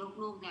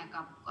ลูกๆเนี่ย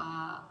กับ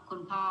คุ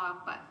ณพ่อ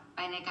ไป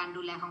ในการ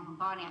ดูแลของคุณ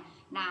พ่อเนี่ย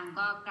นาง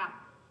ก็กลับ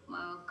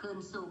คืน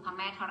สู่พระแ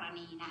ม่ธร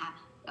ณีนะคะ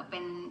เป็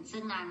น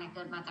ซึ่งนางเนี่ยเ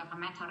กิดมาจากพระ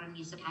แม่ธร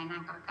ณีสุดท้ายนา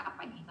งก็กลับไ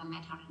ปที่พระแม่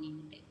ธรณีเห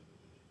มือนเดิม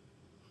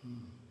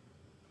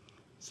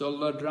So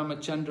Lord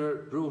Ramachandra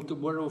ruled the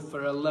world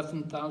for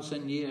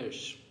 11,000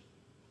 years,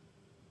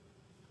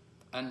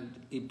 and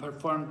he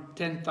performed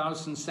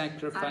 10,000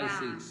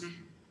 sacrifices.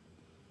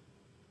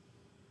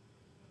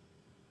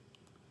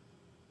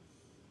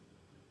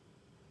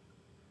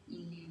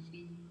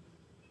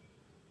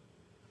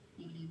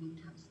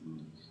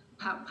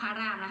 พระ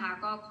รามนะคะ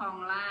ก็ครอง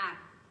ราช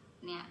ย์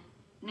เนี่ย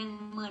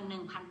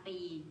 11,000 ปี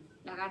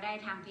แล้วก็ได้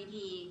ทำพิ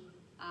ธี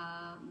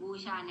บู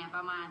ชาเนี่ยป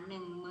ระมาณ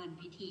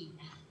 10,000 พิธี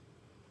นะคะ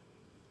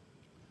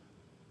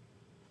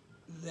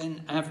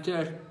Then after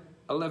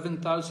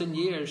 11,000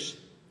 years,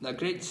 the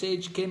great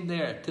sage came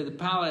there to the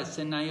palace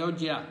in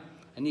Ayodhya,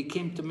 and he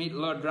came to meet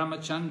Lord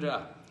Ramachandra,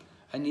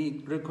 and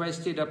he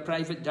requested a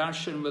private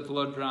darshan with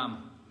Lord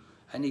Ram.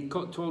 And he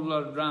told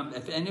Lord Ram,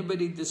 if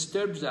anybody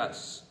disturbs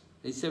us,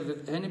 he said,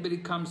 if anybody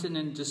comes in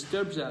and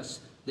disturbs us,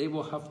 they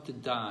will have to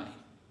die.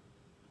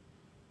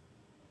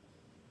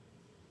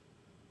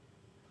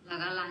 แล้ว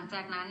ก็หลังจ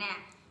ากนั้นเนี่ย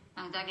ห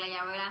ลังจากระย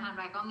ะเวลาผ่านไ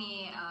ปก็มี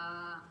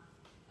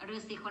ฤา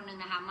ษีคนหนึ่ง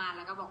นะคะมาแ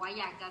ล้วก็บอกว่า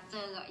อยากจ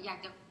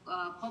ะ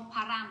พบพ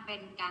ระรามเป็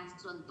นการ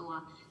ส่วนตัว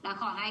แล้ว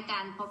ขอให้กา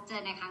รพบเจ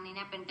อในครั้งนี้เ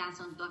นี่ยเป็นการ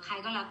ส่วนตัวใคร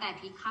ก็แล้วแต่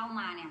ที่เข้า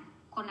มาเนี่ย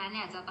คนนั้นเ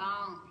นี่ยจะต้อ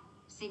ง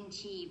สิ้น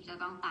ชีพจะ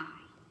ต้องตาย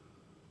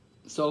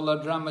So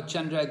Lord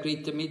Ramachandra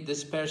agreed to meet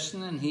this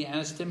person, and he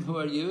asked him, who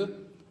are you?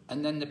 And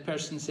then the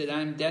person said,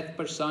 I am death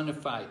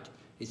personified.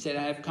 He said,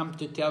 I have come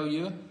to tell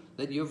you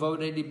that you've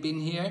already been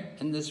here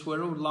in this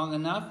world long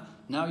enough.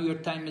 Now your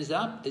time is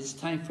up. It's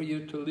time for you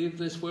to leave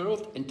this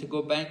world and to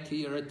go back to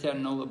your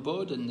eternal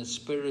abode in the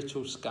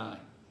spiritual sky.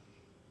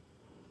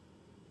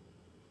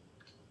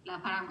 แล้ว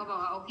พระรามก็บอก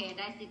ว่าโอเค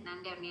ได้สิทธินั้น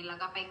เดี๋ยวนี้แล้ว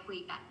ก็ไปคุย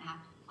กันนะคะ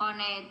พอ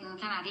ใน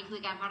ขณะที่คุย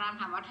กันพระราม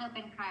ถามว่าเธอเ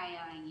ป็นใคร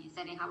อะไรอย่างงี้เส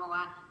ร็จเขาบอก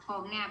ว่าผ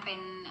มเนี่ยเป็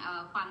น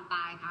ความต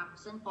ายครับ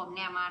ซึ่งผมเ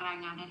นี่ยมาราย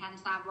งานให้ท่าน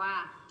ทราบว่า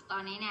ตอ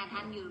นนี้เนี่ยท่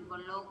านอยู่บ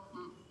นโลก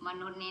ม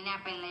นุษย์นี้เนี่ย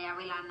เป็นระยะ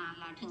เวลานาน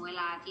แล้วถึงเว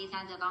ลาที่ท่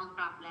านจะต้องก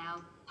ลับแล้ว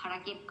ภาร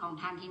กิจของ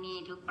ท่านที่นี่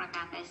ทุกประก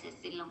ารได้เสร็จ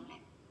สิ้นลงแล้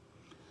ว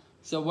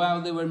So while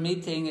they were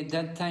meeting, at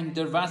that time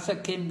Durvasa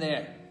came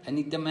there and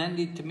he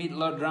demanded to meet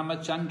Lord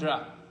Ramachandra.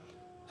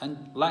 And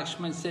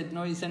Lakshman said,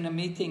 no, he's in a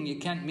meeting, you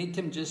can't meet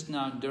him just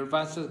now. And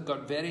Durvasa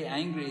got very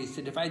angry. He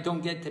said, if I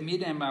don't get to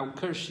meet him, I'll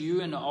curse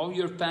you and all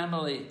your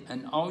family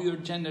and all your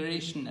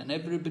generation, and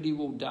everybody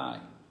will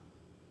die.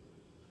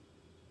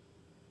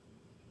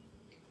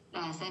 แ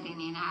ต่เสร็จ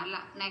นี้นะ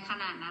ในข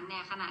ณะนั้นเนี่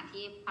ยขณะ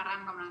ที่พระรา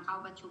มกำลังเข้า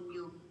ประชุมอ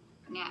ยู่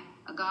เนี่ย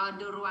ก็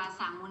ดุรวา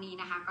สามุนี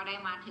นะคะก็ได้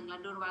มาถึงแล้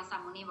วดุรวาสา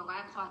มุนีบอกว่า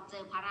ขอเจ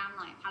อพระราม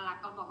หน่อยพระลักษ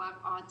ณ์ก็บอกว่า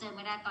อ๋อเจอไ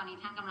ม่ได้ตอนนี้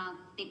ท่านกำลัง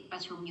ติดปร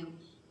ะชุมอยู่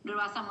ดุร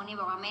วาสามุนี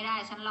บอกว่าไม่ได้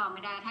ฉันรอไ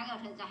ม่ได้ถ้าเกิด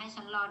เธอจะให้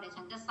ฉันรอเดี๋ยว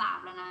ฉันจะสาป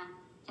แล้วนะ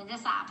ฉันจะ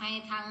สาปให้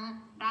ทั้ง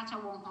ราช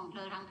วงศ์ของเธ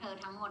อ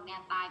ทั้งหมดเนี่ย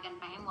ตายกัน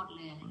ไปให้หมดเ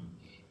ลย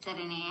เสร็จ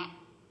นี้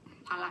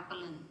พระลักษณ์ก็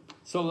เลย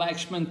So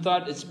Lakshman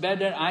thought it's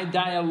better I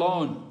die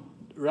alone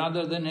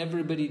rather than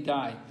everybody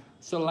die.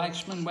 So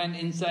Lakshman went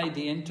inside,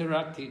 he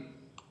interrupted.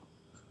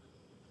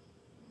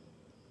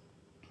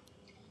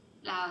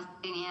 แ แล้ว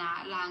ทีนี้นะ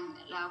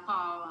แล้วพอ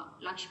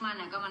ลักษม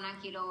ณะก็มานั่ง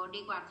คิดว่า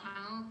ดีกว่าทั้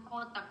งโค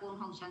ตรตระกูล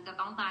ของฉันจะ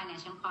ต้องตายเนี่ย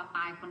ฉันขอต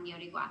ายคนเดียว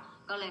ดีกว่า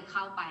ก็เลยเ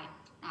ข้าไป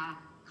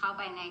เข้าไ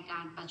ปในกา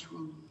รประชุม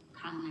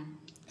ครั้งนั้น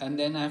And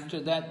then after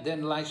that, then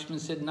Lakshman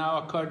said, now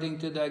according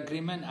to the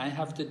agreement, I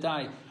have to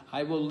die.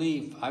 I will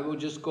leave. I will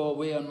just go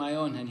away on my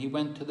own. And he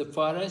went to the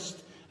forest,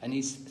 and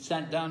he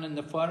sat down in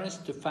the forest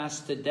to fast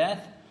to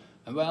death.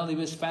 And while he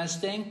was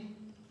fasting,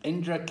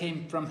 Indra came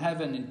from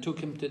heaven and took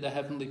him to the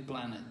heavenly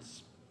planets.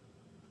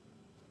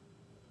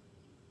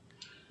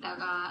 แล้ว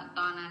ก็ต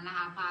อนนั้นนะค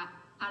ะพ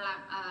ระ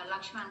ลั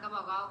กษมณก็บ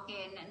อกว่าโอเค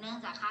เนื่อง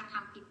จากข้าท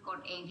ำผิดกฎ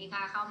เองที่ข้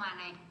าเข้ามา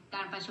ในก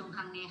ารประชุมค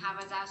รั้งนี้ข้าพ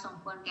เจ้าสม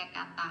ควรแก่ก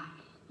ารตาย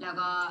แล้ว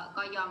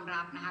ก็ยอม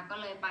รับนะคะก็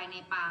เลยไปใน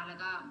ป่าแล้ว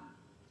ก็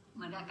เห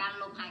มือนกับการ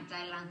ลมหายใจ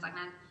หลังจาก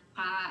นั้นพ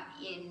ระ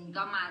เอ็น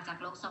ก็มาจาก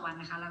โลกสวรรค์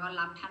นะคะแล้วก็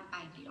รับท่านไป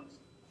ที่โลก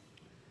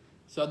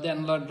So then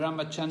Lord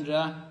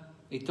Ramachandra,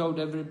 he told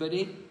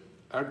everybody,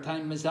 our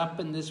time is up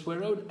in this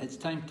world, it's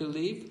time to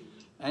leave.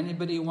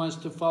 Anybody who wants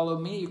to follow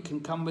me, you can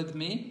come with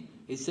me.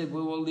 He said,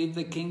 we will leave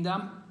the kingdom.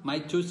 My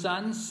two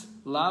sons,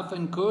 Lav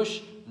and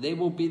Kush, they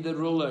will be the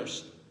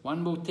rulers.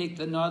 One will take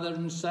the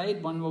northern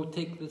side, one will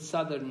take the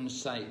southern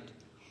side.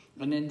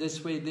 And in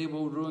this way, they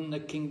will rule the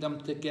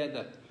kingdom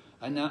together.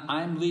 And now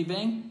I'm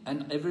leaving, and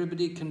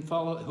everybody can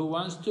follow, who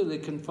wants to, they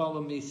can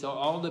follow me. So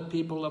all the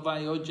people of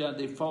Ayodhya,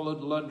 they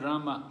followed Lord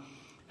Rama.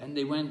 And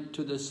they went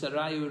to the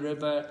Sarayu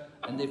River,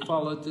 and they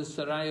followed the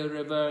Sarayu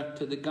River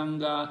to the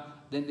Ganga.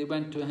 Then they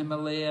went to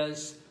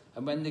Himalayas.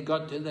 And when they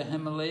got to the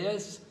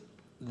Himalayas,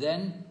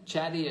 then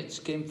chariots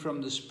came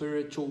from the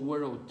spiritual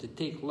world to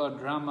take Lord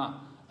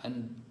Rama and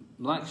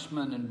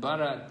Lakshman and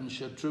Bharat and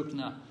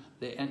Shatrughna.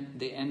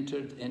 They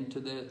entered into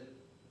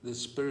the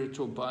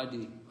spiritual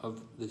body of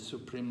the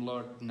Supreme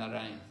Lord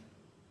Narayana.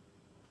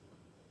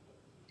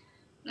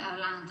 แล้ว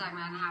หลังจาก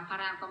นั้นนะคะพระ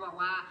รามก็บอก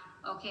ว่า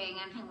โอเค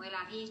งั้นถึงเวล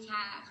าที่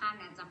ข้าเ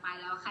นี่ยจะไป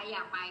แล้วใครอย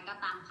ากไปก็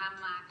ตามข้า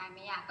มาใครไ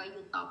ม่อยากก็ห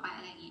ยุดต่อไปอ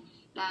ะไรอย่างนี้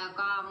แล้ว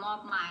ก็มอ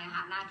บหมายนะค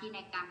ะหน้าที่ใน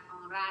การครอ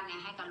งราชย์เนี่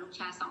ยให้กับลูก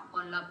ชาย2 ค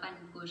นแล้วเป็น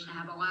กุชนะค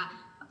ะบอกว่า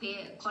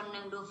คนห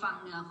นึ่งดูฝั่ง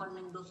เหนือคนห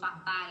นึ่งดูฝั่ง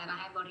ใต้แล้วก็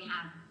ให้บริหา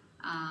ร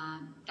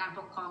การป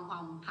กครองขอ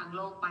งทางโ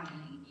ลกไปอะ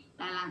ไรอย่างนี้แ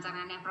ละหลังจาก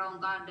นั้นเนี่ยพระอง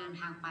ค์ก็เดิน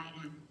ทางไปน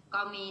ะคะ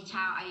ก็มีช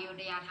าวอโย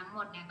ธยาทั้งหม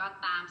ดเนี่ยก็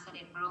ตามเส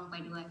ด็จพระองค์ไป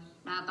ด้วย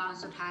แล้วตอน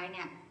สุดท้ายเ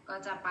นี่ยก็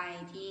จะไป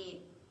ที่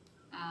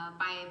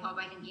พอไ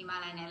ปถึงฮิมา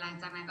ลัยเนี่ยหลัง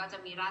จากนั้นก็จะ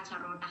มีราช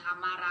รถนะคะ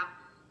มารับ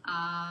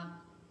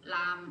ร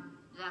าม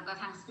แล้วก็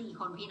ทั้ง4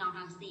 คนพี่น้อง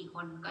ทั้ง4 ค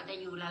นก็จะ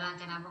อยู่แล้วหลัง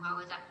จากนั้นพวกเขา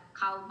ก็จะ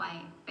เข้าไป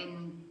เป็น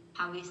พ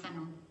ระวิษ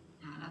ณุ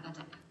แล้วก็จ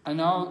ะ And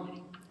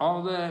all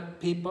the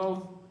people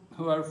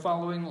who are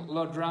following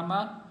Lord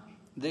Rama,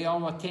 they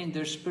all attained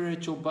their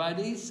spiritual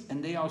bodies, and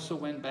they also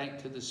went back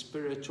to the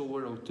spiritual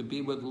world to be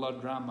with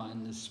Lord Rama in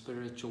the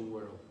spiritual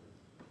world.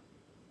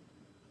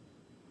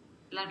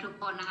 และทุก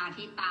คนนะคะ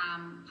ที่ตาม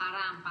พระร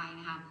ามไป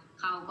นะคะ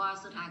เขาก็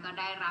สุดท้ายก็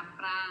ได้รับ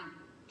ร่าง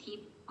ทิพ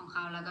ย์ของเข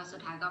าแล้วก็สุด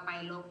ท้ายก็ไป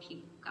โลกทิพ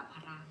ย์กับพร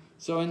ะราม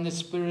So in the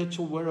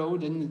spiritual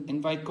world, in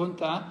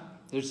Vaikuntha,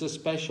 there's a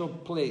special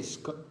place.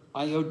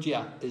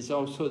 Ayodhya is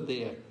also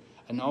there.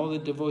 And all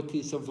the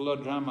devotees of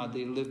Lord Rama,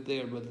 they live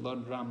there with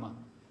Lord Rama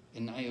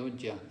in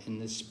Ayodhya, in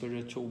the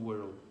spiritual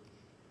world.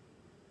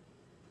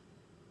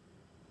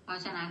 เพรา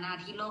ะฉะนั้น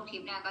ที่โลกทิ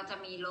พย์เนี่ยก็จะ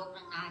มีโลกห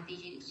นึ่งที่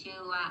ชื่อ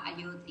ว่าอ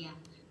โยธยา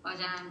เพราะ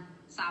ฉะนั้น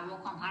สาวก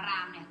ของพระรา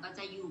มเนี่ยก็จ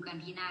ะอยู่กัน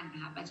ที่นั่นน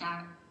ะคะประชา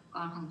ก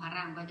รของพระร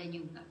ามก็จะอ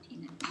ยู่กันที่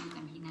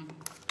นั่น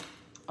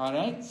All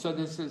right, so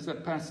this is a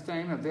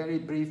pastime, a very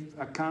brief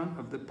account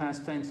of the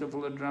pastimes of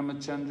Lord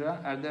Ramachandra.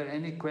 Are there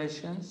any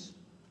questions?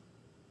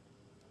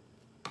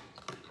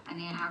 อัน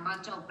นี้นะคะก็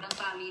จบเรื่อง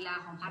ราวลีลา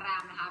ของพระรา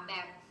มนะคะแบ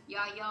บ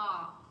ย่อ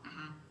ๆนะค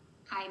ะ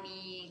ใครมี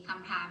ค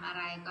ำถามอะ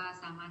ไรก็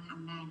สามารถท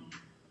ำได้นะค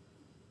ะ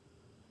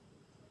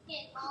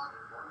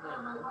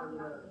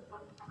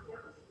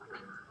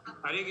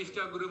Hare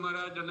Krishna Guru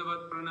Maharaj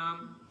Dandavat Pranam.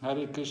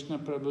 Hare Krishna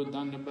Prabhu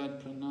Dandavat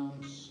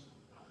Pranams.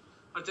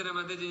 अर्चना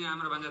माता जी यहाँ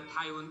हाम्रो भन्छ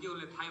Thai हुन् कि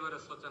उनले थाईबाट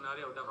सोचन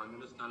अरे एउटा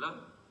भनिदिनुहोस् न ल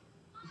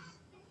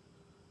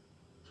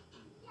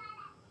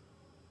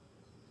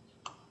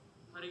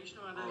हरे कृष्ण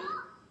माता जी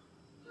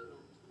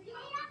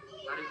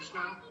हरे कृष्ण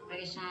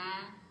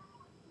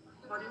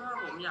परिवार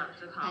ผมอยาก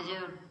จะถาม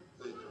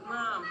เ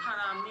มื่อพระ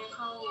รามนี่เ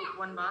ข้า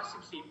วันบาส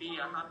14 ปี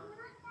อะครับ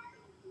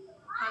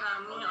พระรา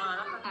มนี่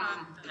รับประทาน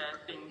แต่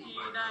สิ่งที่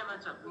ได้มา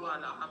จากวัว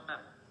เหรอครับแบ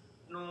บ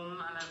นม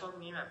อะไรพวก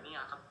นี้แบบนี้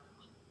อะครับ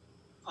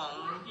ของ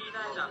ที่ไ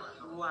ด้จาก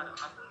วัวนะ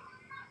ครับ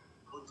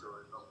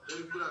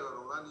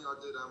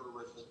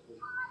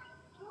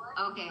โ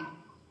อเค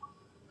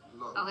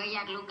อย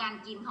ากรู้การ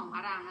กินของพร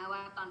ะรามนะว่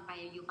าตอนไป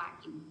อยู่ป่า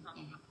กิน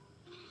ยังไง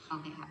โอ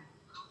เคครับ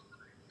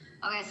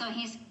Okay, so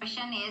his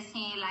question is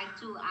he like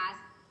to ask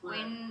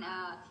when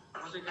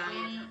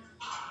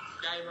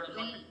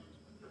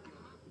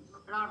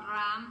Lord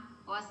Ram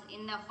was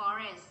in the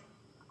forest,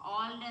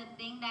 all the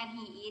thing that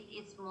he eat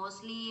is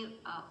mostly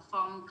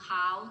from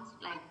cows,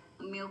 like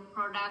milk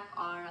product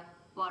or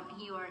what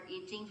he were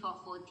eating for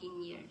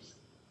 14 years.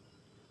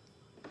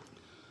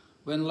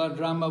 When Lord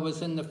Rama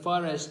was in the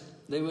forest,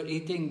 they were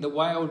eating the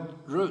wild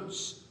roots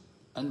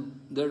And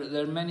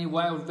there are many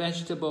wild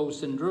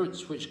vegetables and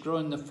roots which grow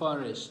in the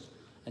forest,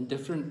 and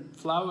different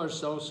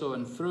flowers also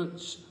and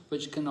fruits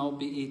which can all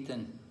be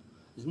eaten.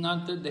 It's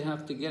not that they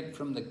have to get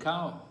from the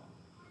cow,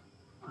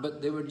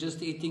 but they were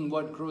just eating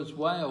what grows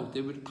wild.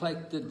 They would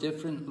collect the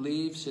different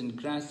leaves and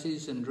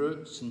grasses and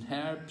roots and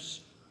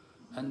herbs,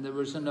 and there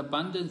was an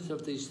abundance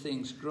of these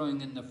things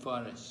growing in the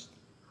forest.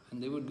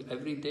 And they would,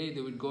 every day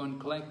they would go and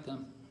collect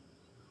them.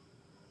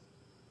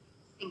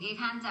 สิ่งที่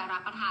ท่านจะรั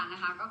บประทานน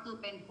ะคะก็คือ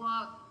เป็นพว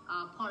ก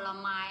ผล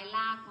ไม้ร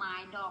ากไม้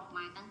ดอกไ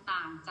ม้ต่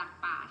างๆจาก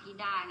ป่าที่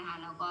ได้นะคะ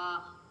แล้วก็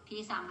ที่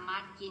สามา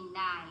รถกินไ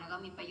ด้แล้วก็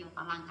มีประโยชน์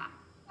ต่อร่างกาย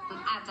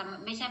อาจจะ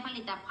ไม่ใช่ผ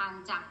ลิตภัณ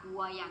ฑ์จากวั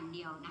วอย่างเ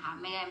ดียวนะคะ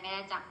ไม่ไ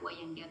ด้จากวัว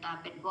อย่างเดียวแต่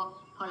เป็นพวก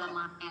ผลไ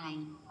ม้อะไร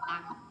ต่า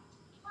ง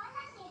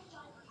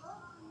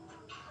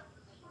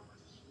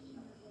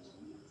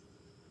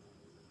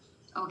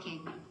โอเค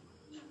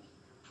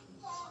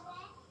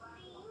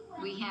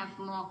we have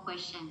more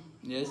question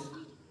Yes.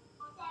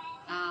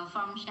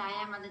 From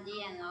Shaya Mataji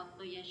and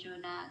to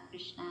Yashoda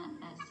Krishna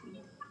Dasi.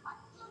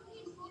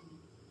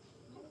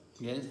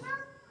 Yes.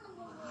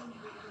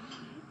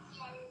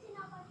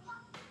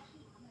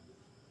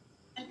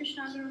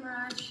 Krishna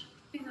Maharaj,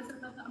 please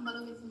accept the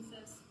Ambalogism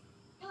says.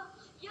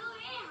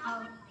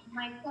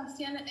 My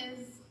question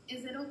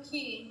is it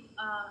okay?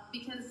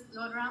 Because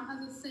Lord Ram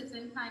has a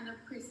certain kind of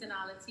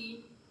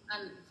personality,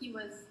 and he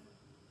was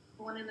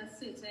born in a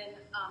certain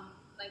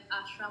like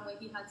ashram where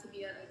he had to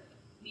be a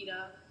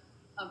leader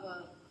of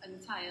an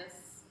entire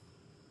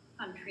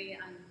country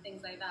and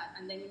things like that.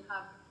 And then you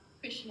have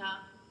Krishna,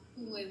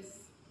 who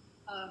is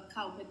a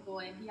cowherd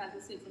boy, and he has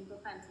a certain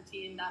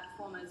propensity in that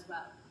form as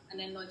well. And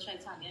then Lord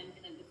Chaitanya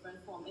in a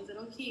different form. Is it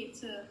okay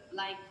to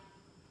like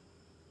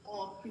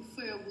or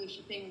prefer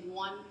worshipping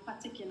one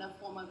particular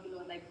form of the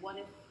Lord? Like,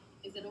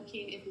 is it okay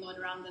if Lord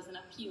Ram doesn't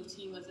appeal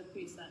to you as a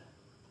person?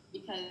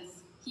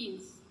 Because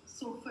he's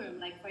so firm.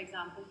 Like, for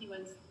example, he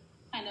was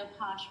kind of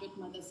harsh with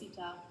Mother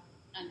Sita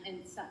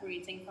and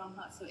separating from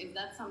her. So is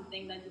that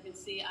something that you could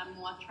say I'm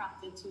more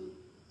attracted to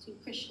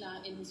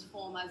Krishna in his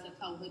form as a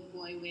cowherd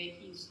boy where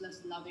he's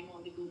just loving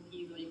all the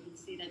gopis, or you could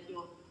say that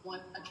you're more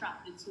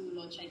attracted to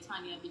Lord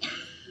Chaitanya because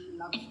he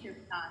loves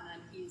Kirtan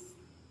and he's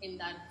in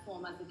that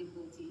form as a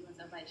devotee, as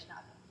a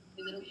Vaishnava.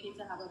 Is it okay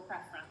to have a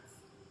preference?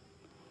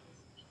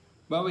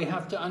 Well, we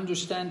have to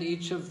understand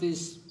each of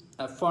these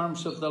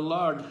forms of the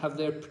Lord have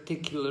their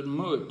particular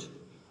mood.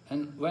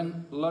 And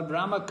when Lord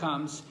Rama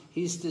comes,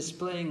 he's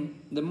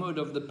displaying the mood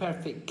of the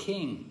perfect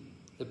king,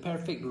 the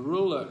perfect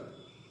ruler.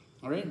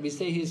 All right? We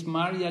say he's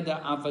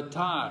Maryada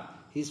avatar.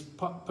 He's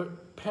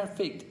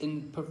perfect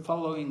in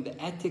following the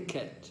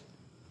etiquette.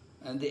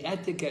 And the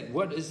etiquette,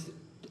 what is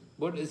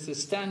the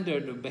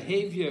standard of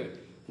behavior?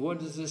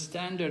 What is the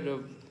standard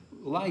of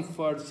life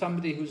for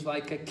somebody who's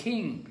like a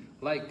king,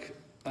 like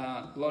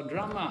Lord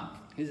Rama?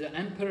 He's an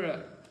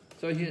emperor.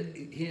 So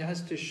he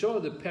has to show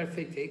the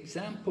perfect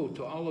example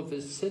to all of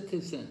his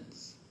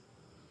citizens.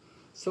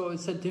 So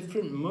it's a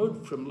different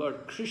mood from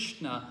Lord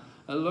Krishna.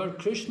 And Lord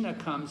Krishna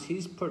comes,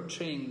 he's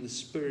portraying the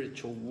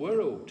spiritual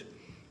world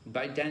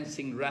by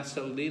dancing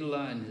Rasa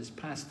Leela and his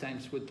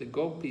pastimes with the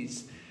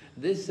gopis.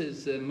 This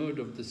is the mood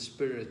of the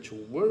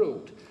spiritual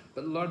world.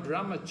 But Lord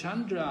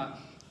Ramachandra,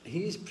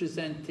 he's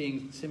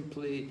presenting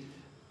simply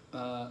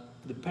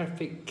the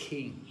perfect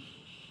king.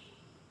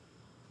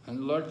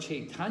 And Lord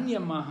Chaitanya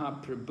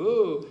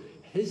Mahaprabhu,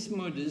 his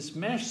mood is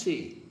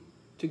mercy,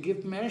 to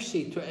give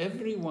mercy to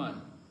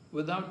everyone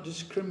without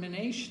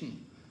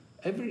discrimination,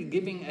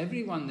 giving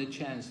everyone the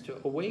chance to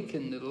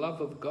awaken the love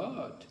of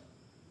God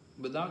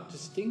without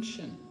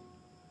distinction.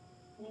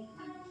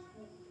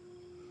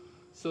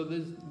 So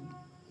there's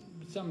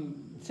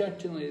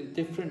certainly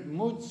different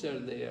moods are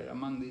there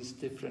among these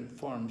different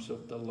forms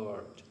of the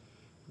Lord,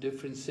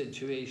 different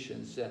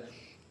situations.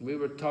 We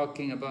were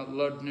talking about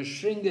Lord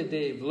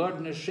Nrsingadev. Lord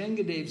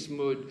Nrsingadev's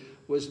mood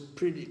was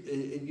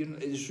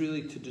is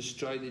really to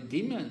destroy the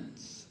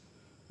demons.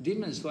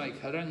 Demons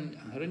like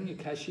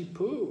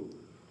Hiranyakashipu.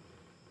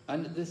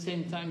 And at the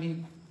same time,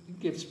 he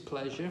gives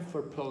pleasure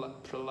for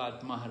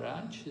Prahlad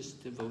Maharaj, his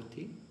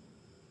devotee.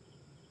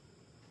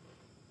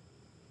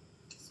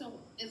 So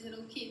is it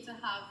okay to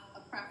have a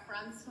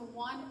preference for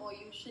one, or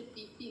you should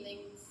be feeling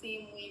the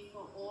same way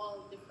for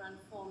all different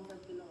forms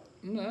of the Lord?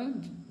 No,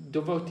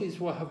 devotees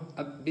will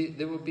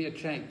they will be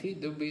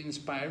attracted, they'll be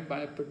inspired by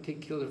a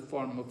particular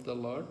form of the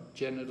Lord.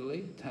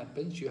 Generally, it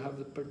happens. You have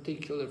the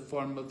particular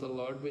form of the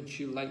Lord which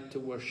you like to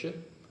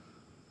worship,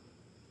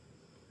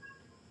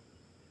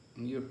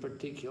 and you're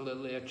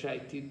particularly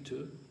attracted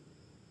to.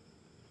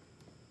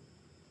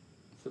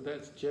 So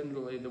that's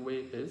generally the way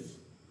it is.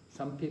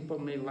 Some people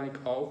may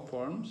like all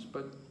forms,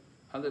 but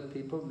other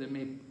people, they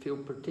may feel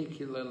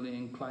particularly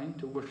inclined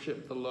to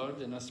worship the Lord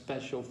in a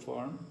special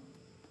form.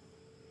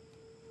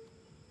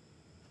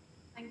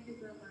 Thank you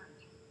very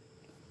much.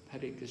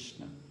 Hare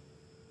Krishna.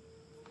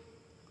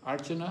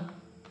 Archana?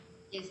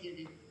 Yes,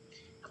 yes.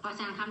 เพราะฉ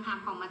ะนั้นคำถาม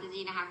ของมัต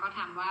จีนะคะก็ถ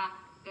ามว่า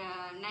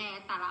ใน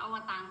แต่ละอว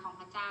ตารของ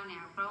พระเจ้าเนี่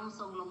ยพระองค์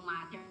ทรงลงมา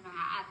ใช่ไหมค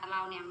ะแต่เร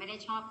าเนี่ยไม่ได้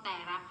ชอบแต่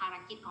ละภาร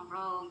กิจของพร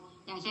ะองค์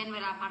อย่างเช่นเว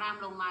ลาพระราม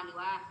ลงมาหรือ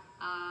ว่า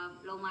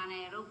ลงมาใน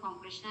รูปของ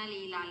กฤษณ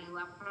ลีลาหรือ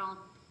ว่าพระองค์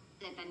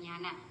เจตญา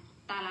เนี่ย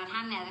แต่ละท่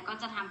านเนี่ยก็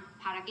จะท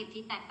ำภารกิจ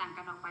ที่แตกต่าง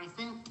กันออกไป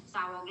ซึ่งส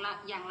าวก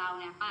อย่างเรา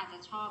เนี่ยก็อาจจะ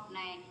ชอบ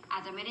อา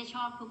จจะไม่ได้ช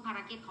อบทุกภาร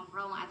กิจของพร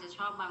ะองค์อาจจะช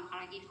อบบางภา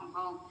รกิจของพร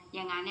ะองค์อ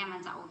ย่างนั้นเนี่ยมั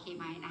นจะโอเค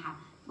ไหมนะคะ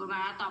บุญมา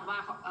ตอบว่า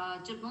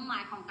จุดมุ่งหมา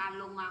ยของการ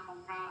ลงมาของ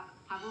พ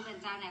ระผู้เป็น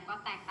เจ้าเนี่ยก็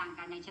แตกต่าง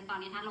กันอย่างเช่นตอน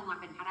นี้ท่านลงมา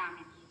เป็นพระรามเ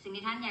นี่ยสิ่ง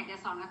ที่ท่านอยากจะ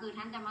สอนก็คือ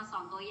ท่านจะมาสอ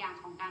นตัวอย่าง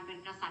ของการเป็น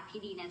กษัตริย์ที่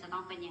ดีเนี่ยจะต้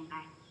องเป็นอย่างไร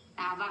แ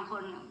ต่บางค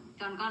น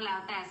ก็แล้ว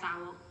แต่สา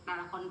วกแต่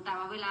ละคนแต่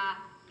ว่าเวลา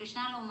กฤษ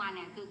ณะลงมาเ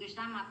นี่ยคือกฤษ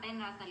ณะมาเต้น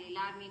ราสลีล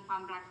ามีควา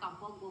มรักต่อ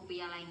พวกโกปี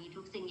อะไรอย่างนี้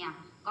ทุกสิ่งอย่าง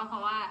ก็เพรา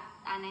ะว่า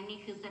อันนี้นี่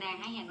คือแสดง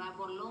ให้เห็นว่า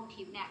บนโลก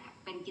ทิพย์เนี่ย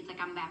เป็นกิจก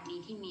รรมแบบนี้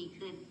ที่มี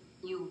ขึ้น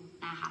อยู่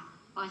นะคะ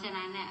เพราะฉะ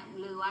นั้นเนี่ย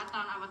หรือว่าต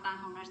อนอวตาร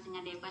ของนรสิงห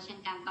เดชก็เช่น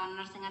กันตอนน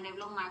รสิงหเดช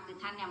ลงมาคือ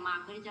ท่านเนี่ยมา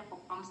เพื่อที่จะป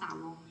กป้องสา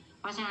วก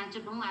เพราะฉะนั้นจุ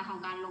ดมุ่งหมายของ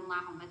การลงมา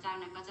ของพระเจ้า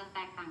เนี่ยก็จะแต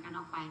กต่างกันอ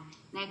อกไป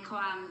ในคว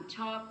ามช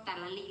อบแต่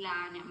ละลีลา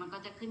เนี่ยมันก็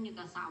จะขึ้นอยู่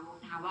กับสาวก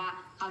นะคะว่า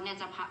เขาเนี่ย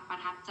จะประ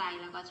ทับใจ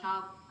แล้วก็ชอบ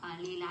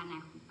ลีลาไหน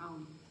ของพระอ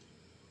งค์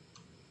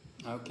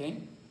Okay.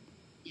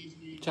 Yes,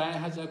 Chaya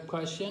has a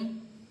question.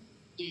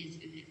 Yes.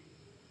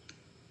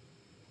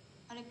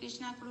 Hare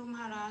Krishna ครูม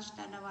หาราชด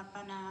านวัตรป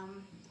ระนาม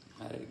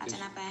อาจา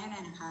รย์แปลให้หน่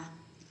อยนะคะ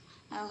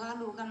แล้วก็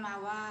รู้กันมา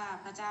ว่า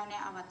พระเจ้าเนี่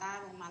ยอวตาร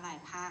ลงมาหลาย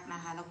ภาคน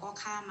ะคะแล้วก็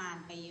ฆ่ามาร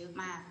ไปเยอะ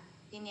มาก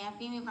ทีนี้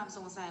พี่มีความส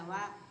งสัยว่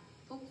า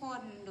ทุกค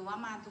นหรือว่า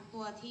มารทุก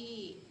ตัว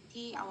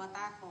ที่อวต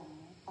าร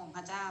ของพ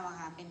ระเจ้าอะ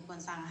ค่ะเป็นคน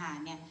สังหาร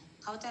เนี่ย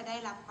เขาจะได้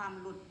รับความ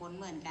หลุดพ้น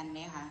เหมือนกันไหม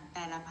คะแ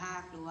ต่ละภา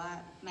คหรือว่า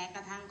แม้ก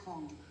ระทั่งขอ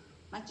ง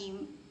เมื่อกี้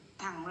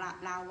ถัง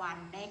ลาวัน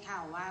ได้ข่า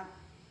วว่า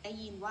ได้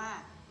ยินว่า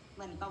เห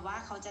มือนกับว่า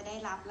เขาจะได้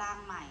รับร่าง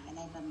ใหม่อะไ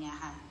รแบบนี้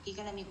ค่ะพี่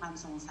ก็เลยมีความ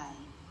สงสัย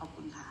ขอบ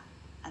คุณค่ะ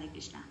หริก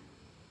ฤษณะ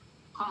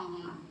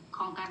ข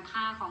องการ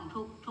ฆ่าของ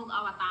ทุกอ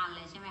วตารเ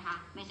ลยใช่ไหมคะ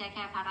ไม่ใช่แ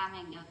ค่พระรามอ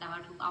ย่างเดียวแต่ว่า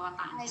ทุกอว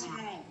ตารใช่ไห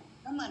มคะ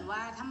ก็เหมือนว่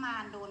าถ้ามา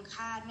รโดน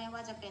ฆ่าไม่ว่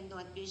าจะเป็นโด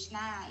ยกฤษณ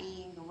ะเอ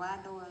งหรือว่า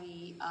โดย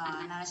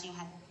นารสิงห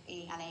เอ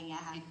งอะไรอย่างเงี้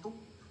ยค่ะ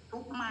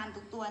ทุกมาร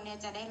ทุกตัวเนี่ย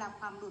จะได้รับ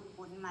ความหลุด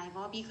พ้นไหมเพรา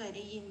ะว่าพี่เคยไ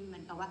ด้ยินเหมื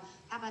อนกับว่า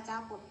ถ้าพระเจ้า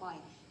ปลดปล่อย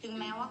ถึง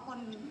แม้ว่าคน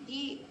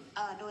ที่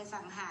โดย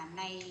สังหาร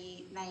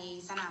ใน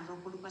สนามรบ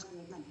กุลุกเช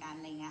ษเหมือนกัน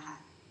อะไรเงี้ยค่ะ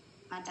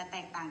มันจะแต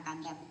กต่างกัน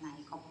แบบไหน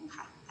ขอบคุณ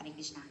ค่ะหริก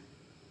ฤษณะ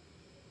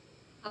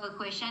The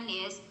question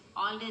is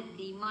all the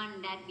demons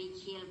that we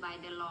kill by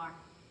the Lord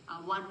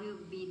what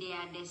will be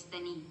their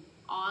destiny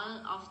all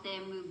of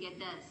them will get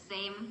the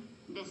same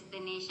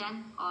destination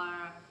or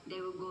they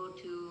will go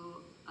to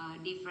a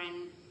different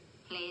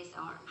place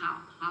or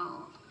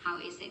how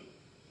is it?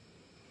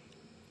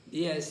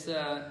 Yes,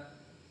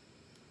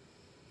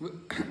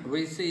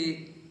 we see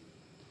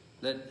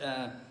that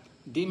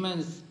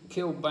demons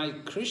killed by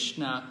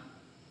Krishna,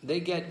 they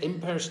get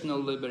impersonal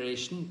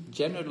liberation.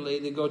 Generally,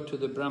 they go to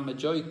the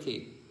Brahmajyoti.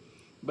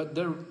 But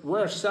there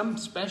were some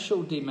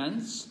special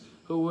demons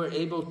who were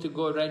able to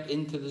go right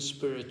into the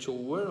spiritual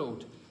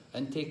world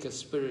and take a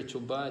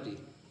spiritual body.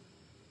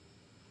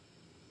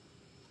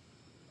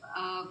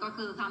 ก็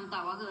คือคำตอ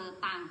บก็คือ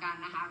ต่างกัน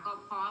นะคะก็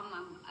เพราะ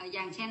อ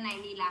ย่างเช่นใน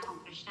ลีลาของ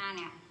กฤษณะเ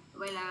นี่ย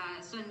เวลา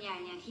ส่วนใหญ่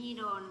เนี่ยที่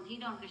โด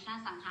นกฤษณะ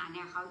สังหารเ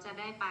นี่ยเขาจะ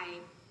ได้ไป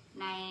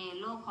ใน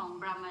โลกของ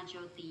บรหมโจ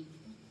ติ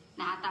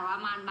นะคะแต่ว่า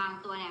มารบาง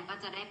ตัวเนี่ยก็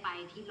จะได้ไป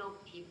ที่โลก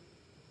ทิพย์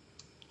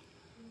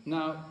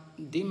Now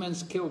demons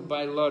killed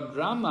by Lord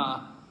Rama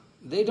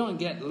they don't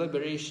get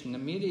liberation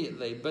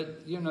immediately but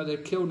you know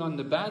they're killed on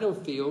the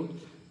battlefield.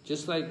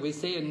 Just like we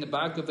say in the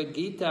Bhagavad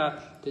Gita,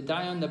 to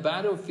die on the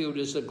battlefield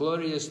is a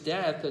glorious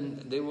death, and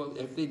they will,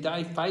 if they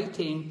die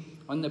fighting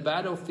on the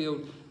battlefield,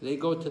 they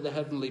go to the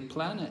heavenly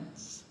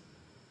planets.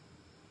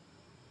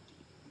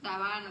 แต่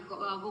ว่า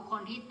บุคค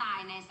ลที่ตาย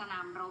ในสนา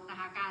มรบนะ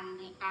คะ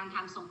การท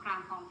ำสงคราม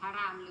ของพระร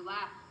ามหรือว่า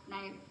ใน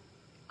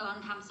ตอน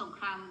ทำสงค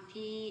ราม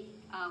ที่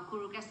คุ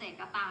รุเกษตร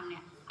ก็ตามเนี่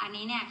ยอัน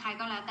นี้เนี่ยใคร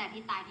ก็แล้วแต่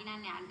ที่ตายที่นั่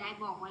นเนี่ยได้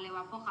บอกไว้เลย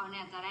ว่าพวกเขาเ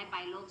นี่ยจะได้ไป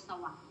โลกส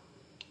วรรค์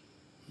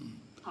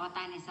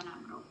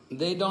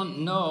They don't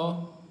know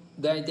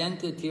the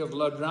identity of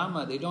Lord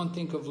Rama. They don't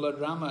think of Lord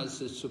Rama as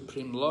the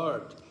Supreme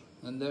Lord.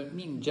 And they're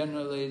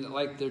generally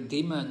like they're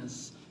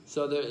demons. So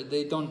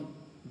they don't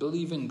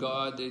believe in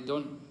God. They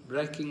don't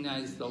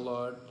recognize the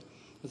Lord.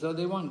 So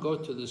they won't go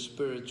to the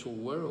spiritual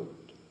world.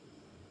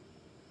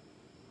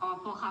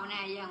 พวกเขาเนี่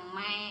ยยังไ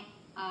ม่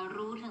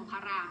รู้ถึงพระ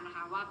รามนะค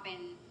ะว่าเป็น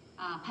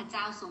พระเ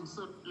จ้าสูง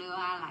สุดหรือ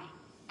ว่าอะไร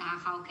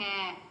เขาแค่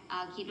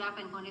คิดว่าเ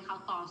ป็นคนที่เขา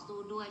ต่อสู้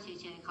ด้วยเ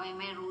ฉยๆเขายัง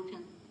ไม่รู้ถึ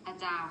งพระ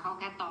เจ้าเขา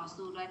แค่ต่อ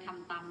สู้ด้วยท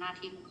ำตามหน้า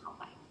ที่ของเขา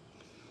ไป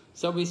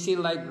So we see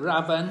like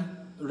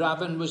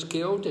Ravan was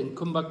killed and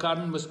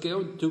Kumbhakarna was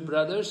killed, two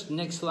brothers.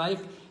 Next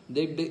life,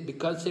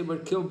 because they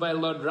were killed by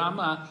Lord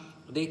Rama,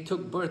 they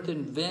took birth in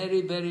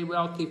very, very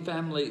wealthy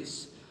families.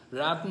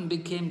 Ravan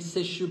became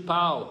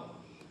Sishupal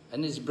and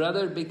his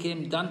brother became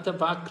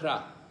Dantavakra.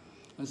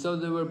 And so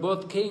they were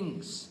both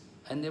kings.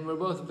 And they were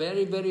both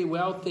very, very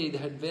wealthy.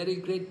 They had very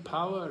great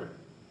power,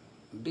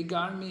 big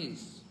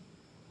armies.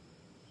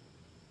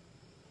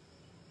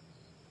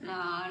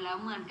 แล้ว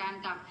เหมือนกัน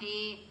กับ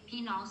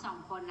พี่น้องสอง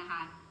คนนะค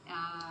ะ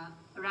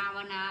ราว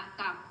นะ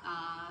กับ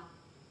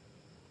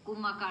กุ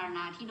มารณ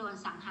ะที่โดน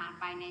สังหาร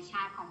ไปในช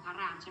าติของพระ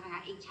รามใช่ไหมค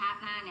ะอีกชาติ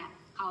หน้าเนี่ย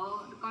เขา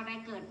ก็ได้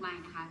เกิดใหม่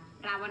นะคะ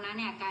ราวนะ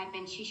เนี่ยกลายเป็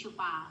นชิชุ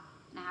ปา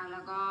นะคะแล้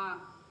วก็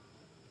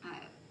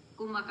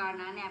กุมาร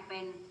ณะเนี่ยเป็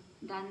น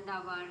ดันดา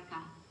วาร์ค่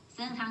ะ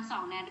ซึ่งทั้งสอ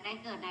งเนี่ยได้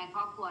เกิดในค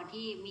รอบครัว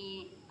ที่มี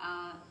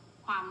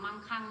ความมั่ง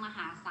คั่งมห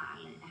าศาล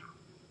เลยนะคะ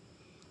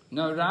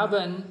Now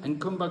Ravan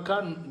and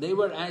Kumbhakarna, they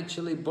were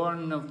actually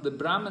born of the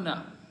Brahmana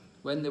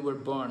when they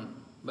were born,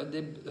 but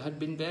they had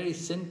been very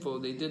sinful.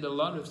 They did a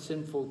lot of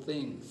sinful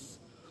things.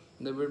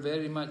 They were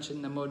very much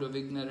in the mode of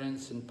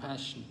ignorance and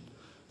passion.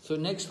 So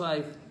next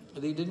life,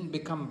 they didn't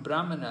become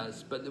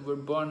Brahmanas, but they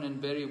were born in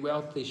very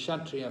wealthy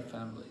Kshatriya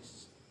families.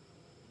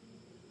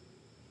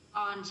 ต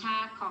อนชา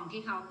ติของ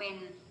ที่เขาเป็น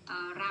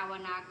ราว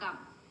นะกับ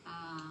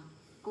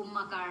กุม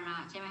ารณะ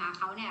ใช่ไหมคะ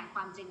เขาเนี่ยคว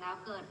ามจริงแล้ว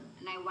เกิด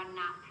ในวรร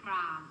ณะพร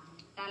าหมณ์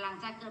แต่หลัง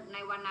จากเกิดใน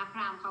วรรณะพ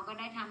ราหมณ์เขาก็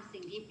ได้ทำ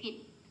สิ่งที่ผิด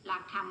หลั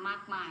กธรรมมา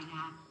กมายนะ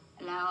คะ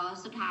แล้ว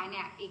สุดท้ายเ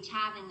นี่ยอีกช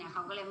าติหนึ่งเนี่ยเข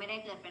าก็เลยไม่ได้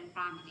เกิดเป็นพ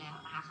ราหมณ์อีกแล้ว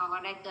นะคะเขาก็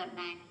ได้เกิด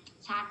ใน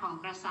ชาติของ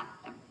กษัตริย์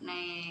ใน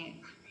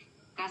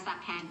กษัตริ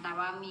ย์แทนแต่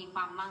ว่ามีคว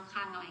ามมั่ง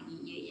คั่งอะไรอย่าง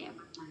นี้เยอะแยะ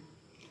มากมาย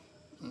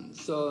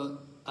So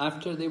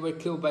after they were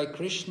killed by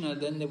Krishna,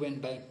 then they went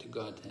back to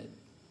Godhead.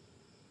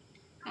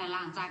 แต่ห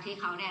ลังจากที่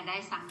เขาเนี่ยได้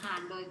สังหาร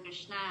โดยกฤ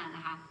ษณาน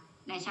ะคะ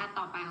ในชาติ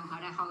ต่อไปของเขา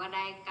เนี่ยเขาก็ไ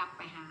ด้กลับ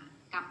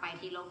ไป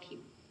ที่โลกทิพ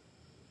ย์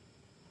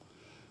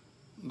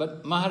But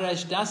Maharaj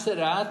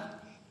Dasarath,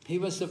 he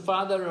was the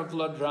father of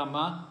Lord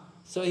Rama,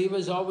 so he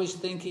was always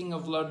thinking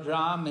of Lord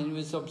Ram, and he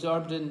was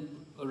absorbed in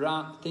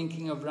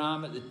thinking of Ram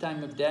at the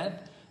time of death,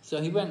 so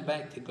he went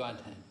back to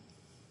Godhead.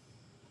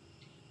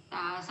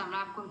 สำห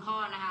รับคุณพ่อ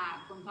นะคะ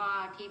คุณพ่อ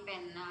ที่เป็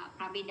นพ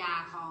ระบิดา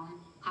ของ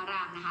พระร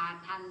ามนะคะ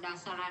ท่านดั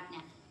สรัตเ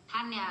นี่ยท่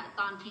านเนี่ย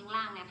ตอนทิ้ง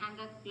ร่างเนี่ยท่าน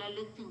ก็ระ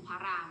ลึกถึงพระ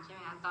รามใช่ไหม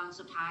คะตอน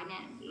สุดท้ายเนี่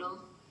ยโลก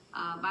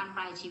บ้านป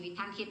ลายชีวิต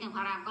ท่านคิดถึงพ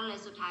ระรามก็เลย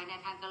สุดท้ายเนี่ย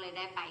ท่านก็เลยไ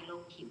ด้ไปโล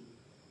กทิพย์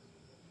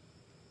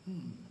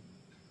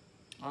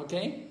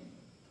Okay.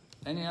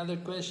 Any other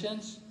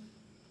questions?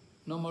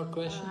 No more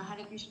questions?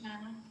 Hare Krishna.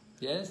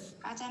 Yes.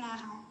 อาจารย์น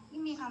ะคะที่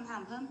มีคำถา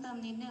มเพิ่มเติม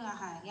นิดนึงอะ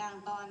ค่ะอย่าง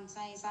ตอนใน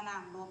สนา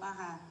มรบอะ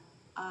ค่ะ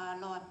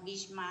ลอร์ดบิ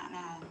ชมาน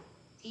ะคะ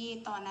ที่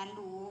ตอนนั้น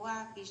รู้ว่า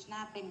คริชนา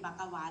เป็นบั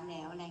กวานแ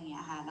ล้วอะไรเงี้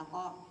ยค่ะแล้ว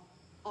ก็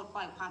ปลดป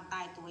ล่อยความต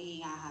ายตัวเอง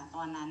อะค่ะต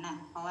อนนั้นน่ะ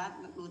เพราะว่า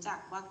รู้จัก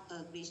ว่า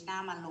คริชนา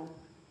มาลบ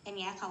อัน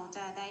นี้เขาจ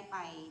ะได้ไป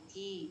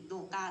ที่โล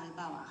กาหรือเ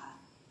ปล่าอะค่ะ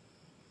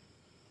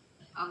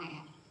โอเค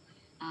ค่ะ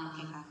โอเค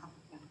ค่ะขอบคุ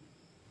ณ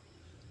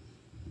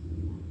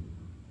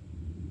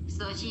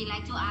So she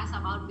like to ask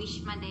about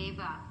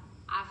Vishmadeva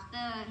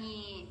after he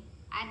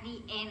at the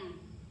end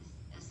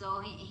so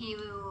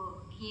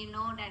he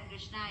know that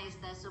Krishna is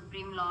the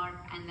supreme Lord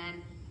and then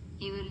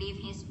he will leave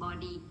his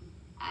body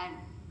and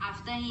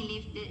after he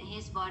leave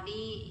his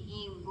body he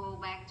go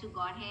back to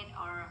Godhead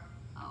or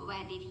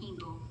where did he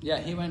go? Yeah,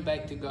 he went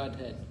back to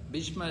Godhead.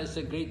 Bhishma is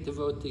a great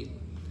devotee.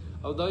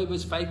 Although he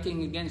was fighting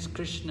against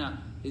Krishna,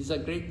 he's a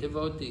great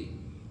devotee.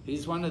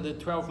 He's one of the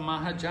 12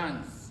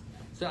 Mahajans.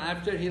 So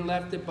after he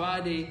left the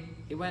body,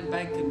 he went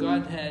back to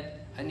Godhead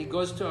and he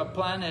goes to a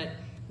planet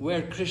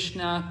where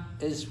Krishna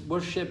is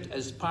worshipped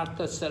as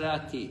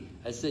Parthasarati,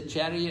 as the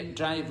chariot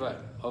driver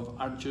of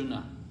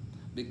Arjuna.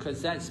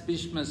 Because that's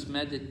Bhishma's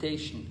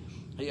meditation.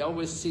 He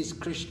always sees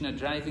Krishna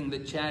driving the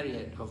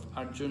chariot of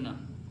Arjuna.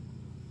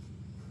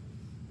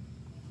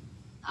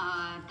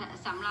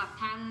 สำหรับ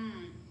ท่าน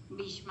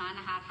บิชมา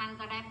นะคะท่าน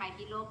ก็ได้ไป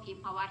ที่โลกทิพ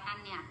ย์เพราะว่าท่าน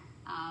เนี่ย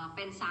เ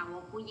ป็นสาว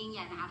กผู้ยิ่งให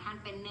ญ่นะคะท่าน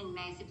เป็นหนึ่งใ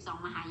น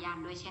12มหายาน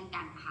ด้วยเช่น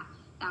กันค่ะ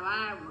แต่ว่า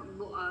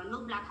รู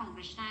ปลักษณ์ของก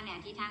ฤษณาเนี่ย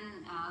ที่ท่าน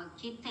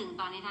คิดถึง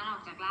ตอนนี้ท่านออ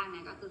กจากร่างเ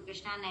นี่ยก็คือกฤ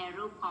ษณาใน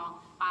รูปของ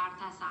ปาร์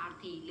ธสารั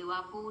ธีหรือว่า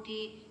ผู้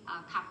ที่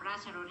ขับรา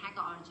ชรถให้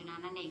กับอร์จุน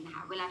นั่นเองนะค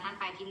ะเวลาท่าน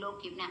ไปที่โลก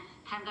ทิพย์เนี่ย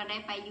ท่านก็ได้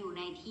ไปอยู่ใ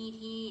นที่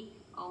ที่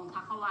องค์พร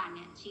ะขวานเ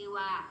นี่ยชื่อ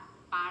ว่า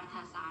ปาร์ธ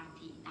สารั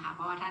ธีนะคะเพ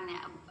ราะว่าท่านเนี่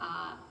ย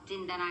จิ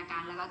นตนากา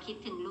รแล้วก็คิด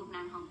ถึงรูป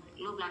ลั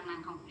กษณ์นั้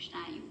นของกฤษณ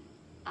าอยู่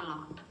ตลอ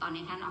ดตอน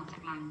นี้ท่านออกจา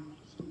กร่าง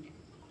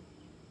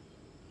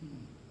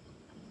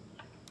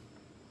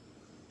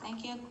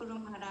Thank you, Guru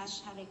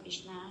Maharaj. Hare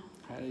Krishna.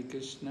 Hare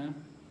Krishna.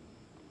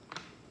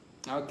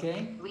 Okay.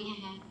 We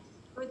have.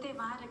 Gurudev,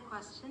 I had a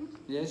question.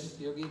 Yes,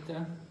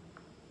 Yogita.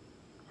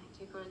 Thank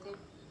you, Gurudev.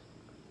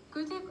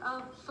 Gurudev,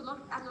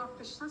 at Lord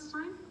Krishna's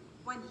time,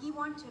 when he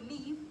wanted to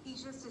leave, he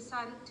just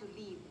decided to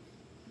leave.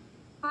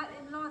 But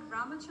in Lord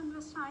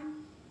Ramachandra's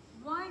time,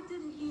 why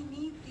did he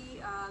need the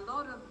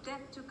Lord of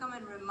Death to come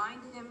and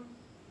remind him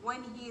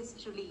when he is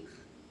to leave?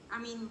 I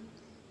mean,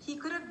 he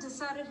could have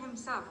decided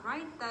himself,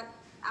 right, that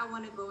I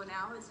want to go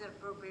now, it's the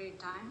appropriate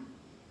time.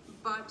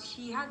 But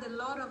he had the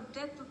Lord of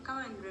Death to come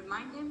and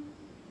remind him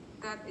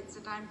that it's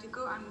the time to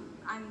go.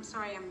 I'm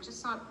sorry, I'm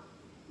just not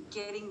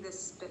getting this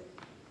bit.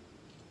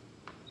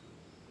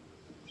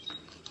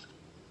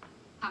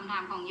 คำถา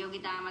มของโย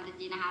กิตามาต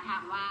จีนะคะถา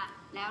มว่า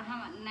แล้วถ้า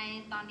ใน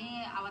ตอนที่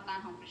อวตาร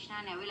ของคริชนา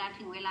เนี่ยเวลา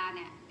ถึงเวล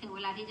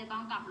าที่จะต้อ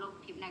งกลับโลก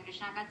ทิพย์เนี่ยคริช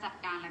นาก็จัด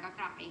การแล้วก็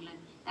กลับเองเลย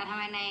แต่ทำไ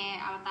มใน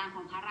อวตารข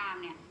องพระราม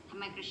เนี่ยทำ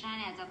ไมคริชนา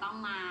เนี่ยจะต้อง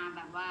มาแ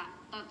บบว่า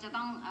จะ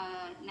ต้อง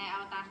ในอ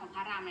วตารของพร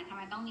ะรามเนี่ยทำไ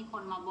มต้องมีค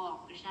นมาบอก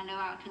คริชนาด้วย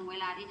ว่าถึงเว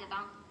ลาที่จะต้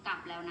องกลับ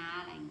แล้วนะ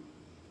อะไรอย่างนี้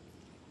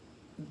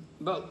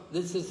But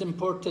this is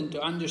important to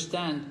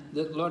understand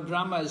that Lord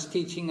Rama is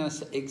teaching us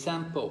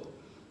example.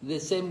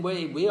 The same way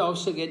we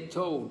also get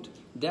told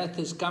death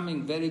is coming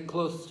very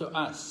close to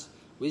us.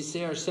 We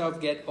see ourselves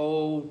get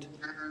old,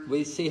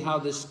 we see how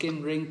the skin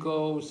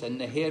wrinkles and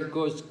the hair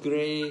goes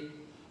grey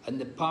and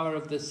the power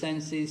of the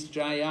senses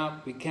dry up.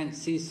 We can't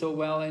see so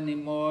well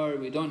anymore,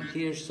 we don't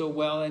hear so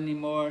well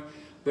anymore.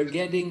 We're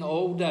getting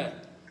older,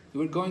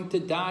 we're going to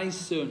die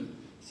soon.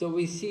 So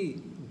we see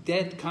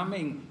death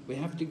coming, we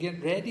have to get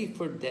ready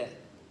for death.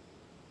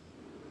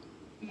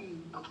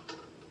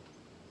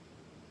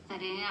 แต่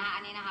ทีนี้นะคะอั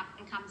นนี้นะคะเ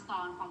ป็นคำส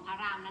อนของพระ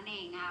รามนั่นเอ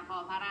งนะคะพอ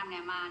พระรามเนี่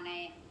ยมาใน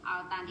อ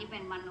วตารที่เป็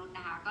นมนุษย์น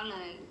ะคะ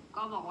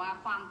ก็บอกว่า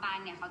ความตาย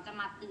เนี่ยเขาจะ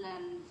มาเตือน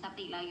ส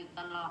ติเราอยู่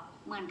ตลอด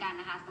เหมือนกัน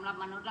นะคะสำหรับ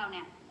มนุษย์เราเ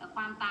นี่ยค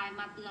วามตาย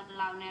มาเตือน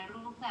เราใน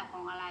รูปแบบข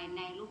องอะไรใ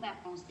นรูปแบบ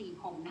ของสี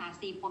ผมนะคะ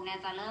สีผมเนี่ย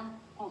จะเริ่ม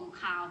ผม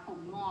ขาวผม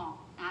งอก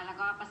นะคะแล้ว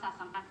ก็ประสาท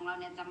สัมผัสของเรา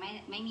เนี่ยจะ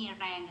ไม่มี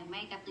แรงหรือไ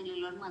ม่กระตือรือ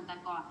ร้นเหมือนแต่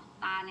ก่อน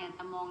ตาเนี่ยจ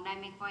ะมองได้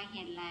ไม่ค่อยเ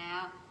ห็นแล้ว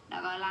แล้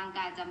วก็ร่างก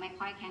ายจะไม่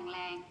ค่อยแข็งแร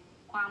ง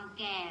ความ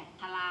แก่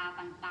ชรา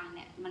ต่างๆเ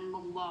นี่ยมัน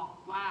บ่งบอก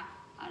ว่า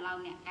เรา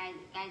เนี่ยใ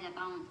กล้จะ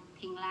ต้อง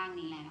ทิ้งร่าง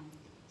นี้แล้ว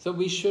So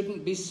we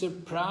shouldn't be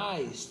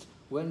surprised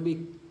when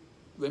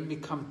we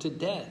come to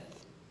death.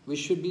 We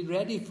should be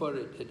ready for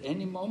it at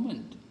any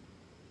moment.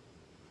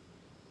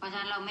 เพราะฉะ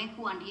นั้นเราไม่ค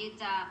วรที่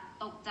จะ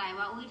ตกใจ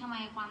ว่าอุ้ยทำไม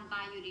ความต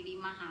ายอยู่ดี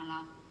ๆมาหาเรา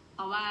เพ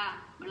ราะว่า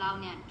เรา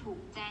เนี่ยถูก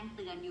แจ้งเ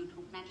ตือนอยู่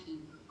ทุกนาที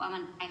ว่ามั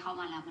นใกล้เข้า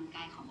มาแล้วมันใก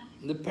ล้เข้ามา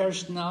The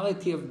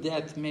personality of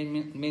death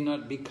may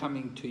not be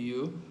coming to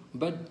you,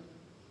 but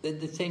at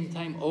the same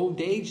time, old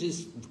age is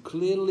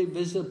clearly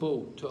visible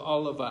to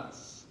all of us.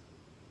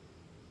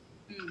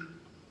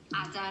 อ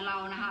าจจะเรา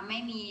นะคะไม่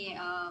มี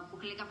บุ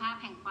คลิกภาพ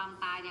แห่งความ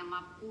ตายเนี่ยม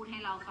าพูดให้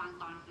เราฟัง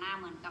ตอนหน้า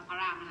เหมือนกับพระ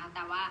รามนะคะแ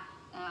ต่ว่า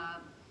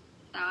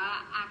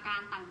อากา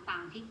รต่า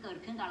งๆที่เกิด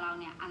ขึ้นกับเรา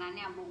เนี่ยอันนั้นเ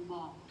นี่ยบ่งบ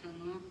อกถึง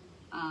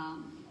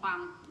ความ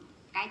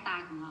ใกล้ตาย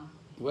ของเรา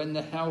When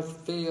the health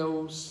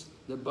fails,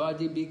 the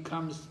body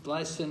becomes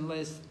less and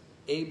less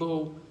able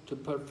to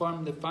perform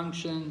the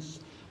functions.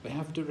 We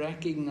have to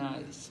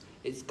recognize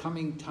it's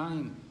coming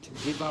time to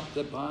give up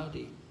the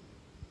body.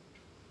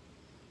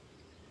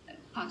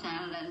 เพราะฉะ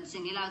นั้นสิ่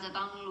งที่เราจะ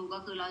ต้องรู้ก็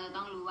คือเราจะ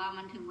ต้องรู้ว่า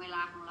มันถึงเวล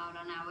าของเราแ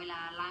ล้วนะเวลา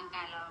ร่างก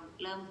ายเรา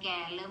เริ่มแก่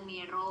เริ่มมี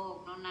โรค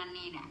โน่นนั่น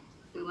นี่เนี่ย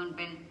คือมันเ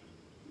ป็น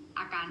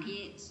อาการที่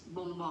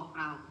บ่งบอก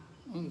เรา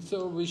And so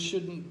we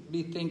shouldn't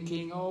be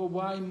thinking, oh,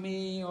 why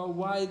me, or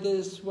why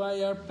this,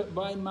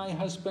 why my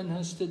husband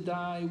has to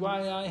die, why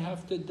I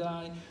have to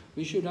die.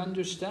 We should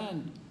understand,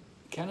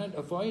 cannot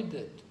avoid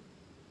it.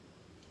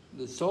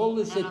 The soul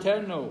is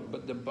eternal,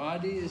 but the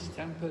body is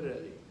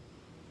temporary.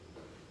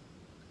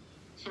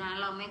 ฉะนั้น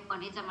เราไม่ควร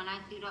ที่จะมานั่ง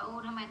คิดว่าโอ้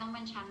ทำไมต้องเ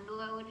ป็นฉันด้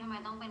วยโอ้ทำไม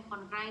ต้องเป็นค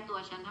นใกล้ตัว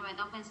ฉันทำไม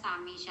ต้องเป็นสา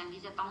มีฉัน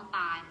ที่จะต้องต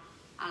าย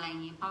อะไรอย่า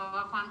งนี้เพราะ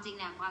ว่าความจริง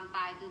เนี่ยความต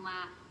ายคือมา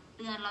เ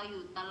ตือนเราอ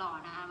ยู่ตลอด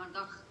นะคะมัน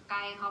ก็ใก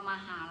ล้เข้ามา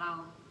หาเรา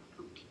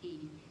ทุกที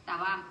แต่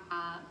ว่า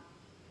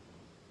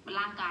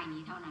ร่างกาย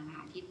นี้เท่านั้นนะค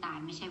ะที่ตาย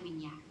ไม่ใช่วิญ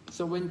ญาณ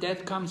So when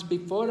death comes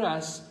before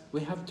us, we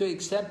have to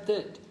accept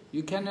it.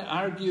 You cannot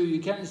argue,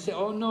 you can't say,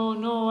 oh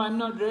no, I'm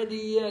not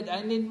ready yet, I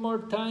need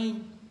more time.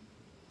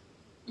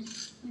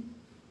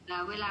 แล้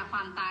วเวลาคว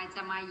ามตายจ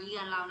ะมาเยื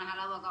อนเรานะคะ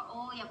เราบอกว่าโ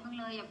อ้อย่าเพิ่ง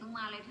เลยอย่าเพิ่ง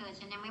มาเลยเธอ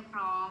ฉันยังไม่พ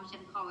ร้อมฉั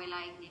นขอเวลา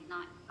อีกนิดหน่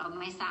อยเรา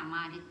ไม่สาม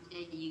ารถที่จ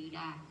ะยื้อไ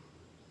ด้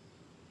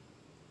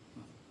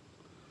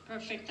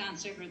Perfect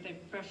answer, Gurudev.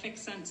 Perfect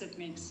sense it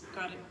makes.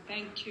 Got it.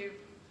 Thank you.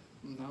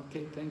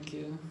 Okay, thank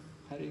you.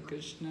 Hare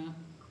Krishna.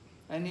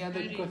 Any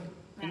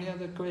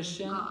other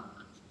question?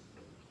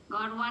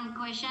 Got one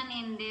question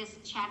in this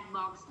chat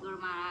box, Guru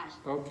Maharaj.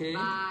 Okay.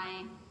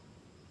 By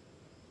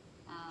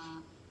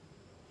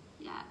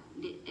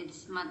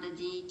it's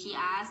Mataji. She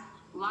asked,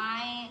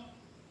 why,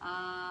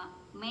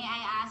 may I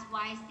ask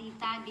why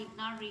Sita did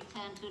not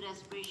return to the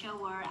spiritual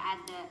world at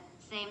the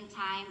same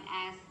time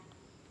as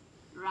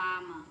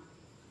Rama?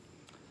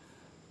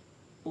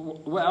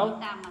 Well,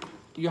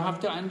 you have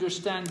to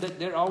understand that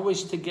they're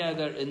always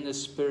together in the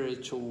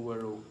spiritual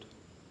world.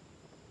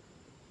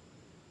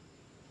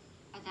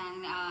 อาจารย์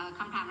ค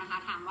ำถามนะคะ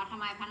ถามว่าทำ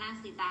ไมพระนาง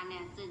สีตาเนี่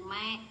ยจึงไ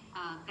ม่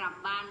กลับ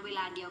บ้านเวล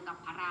าเดียวกับ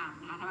พระราม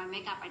นะคะทำไมไ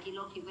ม่กลับไปที่โล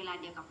กทิพย์เวลา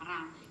เดียวกับพระรา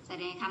มแส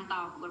ดงคำต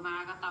อบบุตรมา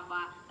ก็ตอบว่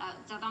า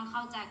จะต้องเข้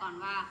าใจก่อน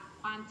ว่า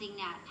ความจริง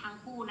เนี่ยทั้ง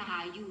คู่นะคะ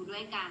อยู่ด้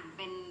วย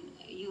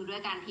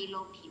กันที่โล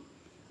กทิพย์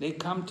They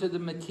come to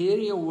the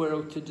material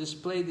world to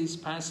display these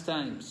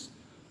pastimes,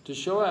 to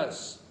show us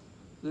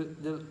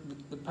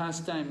the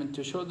pastime and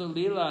to show the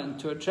lila and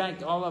to attract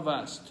all of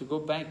us to go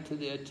back to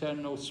the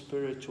eternal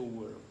spiritual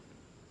world.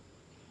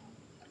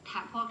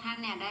 พวกท่าน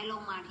เนี่ยได้ล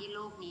งมาที่โล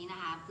กนี้นะ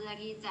คะเพื่อ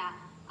ที่จะ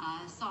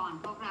สอน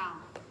พวกเรา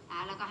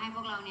แล้วก็ให้พ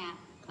วกเราเนี่ย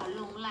ห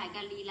ลงไหล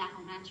กับลีลาข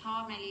องท่านชอ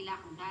บในลีลา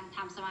ของท่านท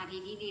ำสมาธิ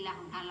ที่ลีลา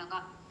ของท่านแล้วก็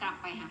กลับ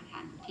ไปหาท่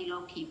านที่โล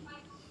กทิพย์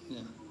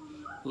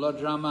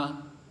Lord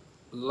Rama,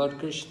 Lord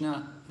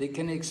Krishna, they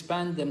can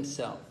expand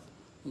themselves.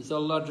 And so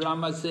Lord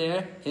Rama's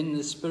there in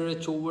the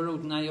spiritual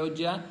world in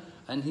Ayodhya,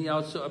 and he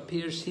also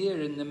appears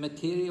here in the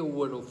material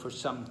world for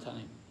some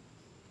time.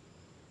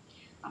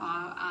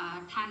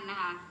 ท่านนะ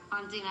คะควา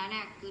มจริงแล้วเ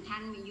นี่ยคือท่า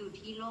นอยู่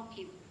ที่โลก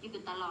ทิพย์อ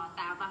ยู่ตลอดแ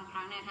ต่บางค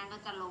รั้งเนี่ยท่านก็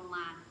จะลงม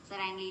าแส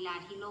ดงลีลา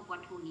ที่โลกวั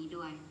ตถุนี้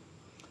ด้วย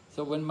So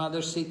when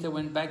Mother Sita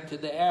went back to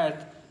the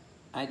earth,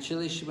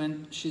 actually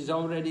she's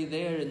already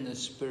there in the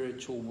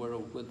spiritual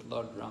world with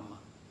Lord Rama.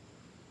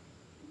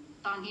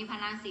 ตอนที่พระ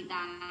นางสีต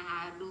านะคะ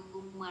ดู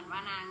เหมือนว่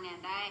านางเนี่ย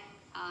ได้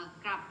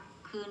กลับ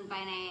คืนไป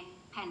ใน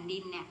แผ่นดิ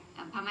นเนี่ย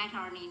พระแม่ธ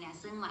รณีเนี่ย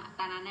ซึ่งต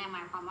อนนั้นเนี่ยหม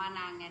ายความว่า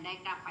นางเนี่ยได้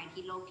กลับไป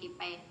ที่โลกทิพย์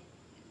ไป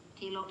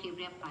ที่โลกทิพย์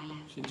เรียบร้อยแล้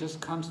ว She just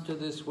comes to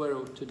this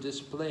world to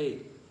display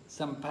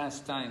some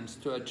pastimes,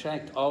 to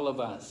attract all of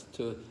us,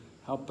 to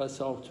help us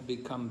all to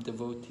become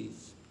devotees.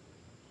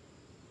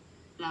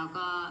 แล้ว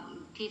ก็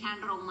ที่ท่าน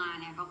ลงมา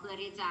เนี่ยก็เพื่อ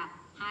ที่จะ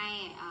ใ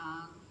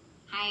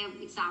ห้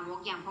สาวก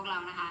อย่างพวกเรา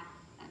นะคะ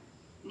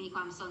มีคว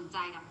ามสนใจ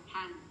กับ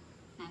ท่าน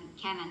นั้น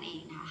แค่นั้นเอ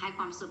งนะคะให้ค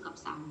วามสุขกับ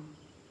สาวก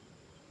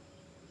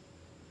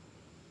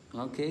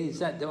Okay, is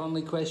that the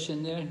only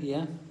question there?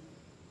 Yeah?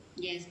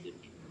 Yes.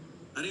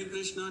 Hare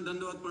Krishna,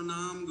 Dandavad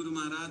Pranam, Guru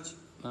Maharaj.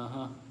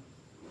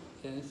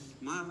 Yes.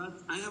 Maharaj,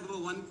 I have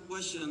one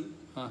question.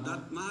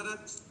 That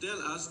Maharaj tell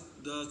us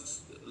the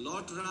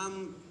Lord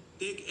Ram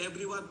take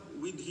everyone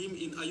with him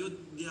in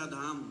Ayodhya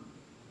Dham,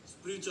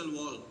 spiritual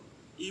world,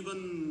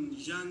 even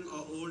young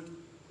or old.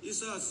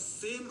 Is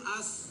same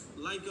as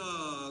like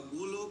a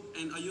Golok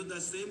and Ayodhya,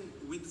 same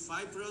with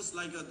 5 rasa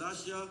like a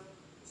Dasya,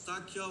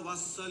 Sakhya,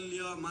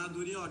 Vasalya,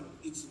 Madhurya, or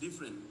it's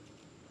different?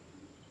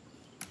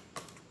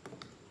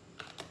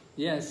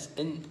 Yes,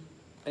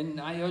 in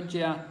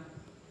Ayodhya,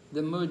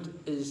 the mood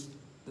is,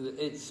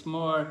 it's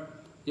more,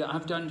 you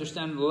have to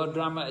understand Lord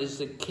Rama is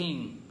the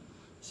king,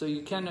 so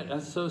you cannot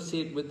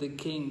associate with the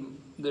king.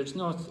 There's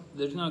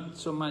not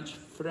so much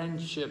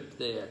friendship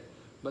there,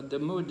 but the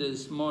mood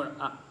is more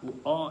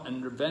awe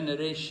and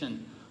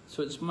veneration,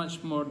 so it's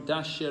much more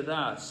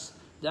Dasharas.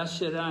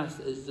 Dasharas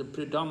is the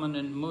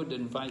predominant mood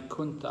in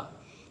Vaikuntha.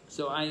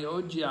 So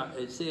Ayodhya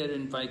is there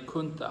in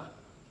Vaikuntha.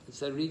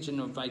 It's a region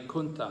of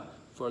Vaikuntha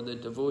for the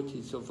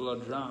devotees of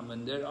Lord Ram,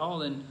 and they're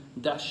all in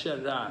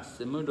Dasharas,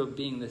 the mood of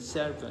being the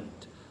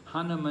servant.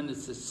 Hanuman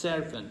is the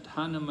servant.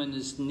 Hanuman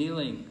is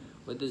kneeling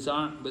with his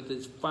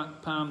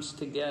palms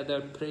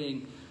together,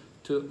 praying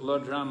to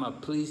Lord Rama,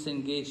 please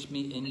engage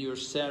me in your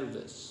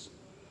service.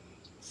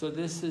 So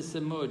this is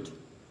the mood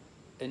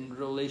in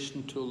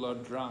relation to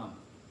Lord Ram.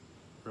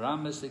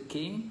 Ram is the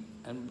king,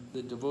 and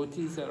the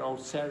devotees are all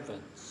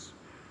servants.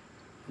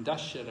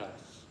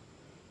 Dasharas.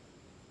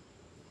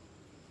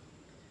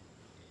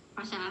 เพ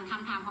ราะฉะนั้นค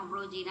ำถามของโปร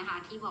จีนะคะ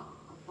ที่บอก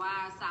ว่า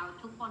สาว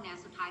ทุกคนเนี่ย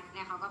สุดท้ายเ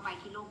นี่ยเขาก็ไป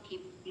ที่โลกทิ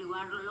พย์หรือว่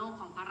าโลก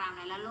ของพระราม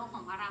และโลกข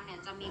องพระรามเนี่ย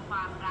จะมีคว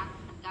ามรัก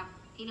เหมือนกับ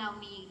ที่เรา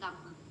มีกับ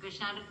กฤษ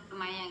ณะหรือ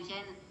ไม่อย่างเช่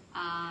น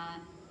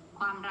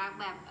ความรัก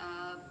แบ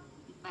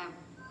บ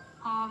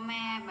พ่อแ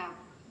ม่แบบ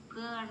เ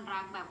พื่อน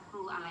รักแบบค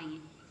รูอะไรอย่างเ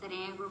งี้ยแสด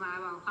งครูมา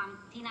บอกความ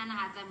ที่นั่นนะ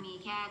คะจะมี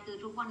แค่คือ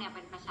ทุกคนเนี่ยเ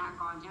ป็นประชา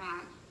กรใช่ไหมค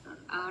ะ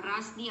รั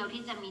สเดียว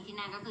ที่จะมีที่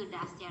นั่นก็คือ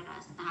ดัสเจรั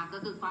สนะคะก็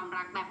คือความ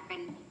รักแบบเป็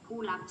นผู้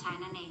รับใช้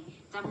นั่นเอง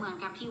จะเหมือน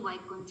กับที่ไว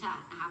กุนชะ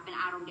นะคะเป็น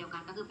อารมณ์เดียวกั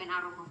นก็คือเป็นอา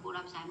รมณ์ของผู้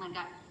รับใช้เหมือน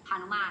กับห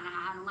นุมานนะค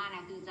ะหนุมานเ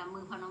นี่ยคือจะมื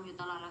อพนมอยู่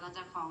ตลอดแล้วก็จ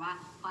ะขอว่า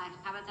ขอให้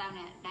ข้าพเจ้าเ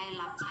นี่ยได้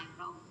รับใช้พ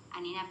ระองค์อั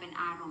นนี้เนี่ยเป็น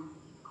อารมณ์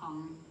ของ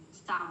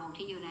สาวก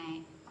ที่อยู่ใน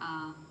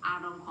อา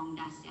รมณ์ของ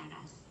ดัสเจ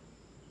รัส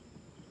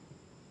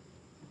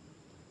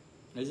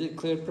Is it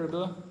clear,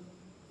 Prabhu?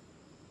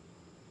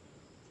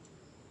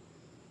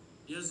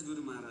 Yes,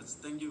 Guru Maharaj.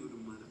 Thank you, Guru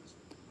Maharaj.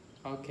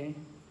 Okay.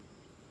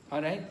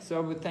 All right,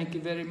 so we thank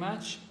you very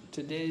much.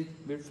 Today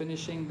we're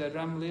finishing the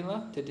Ram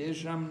Lila.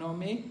 Today's Ram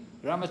Navami.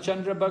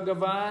 Ramachandra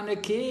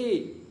Bhagavan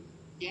ki.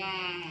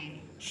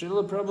 Yay.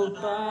 Srila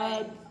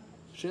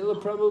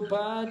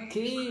Prabhupada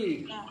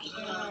ki.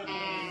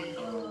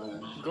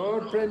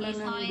 Gaur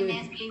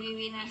Premanande. BVV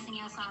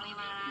Narasimha Swami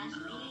Maharaj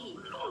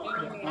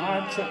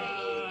ki.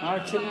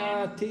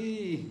 Archana ti.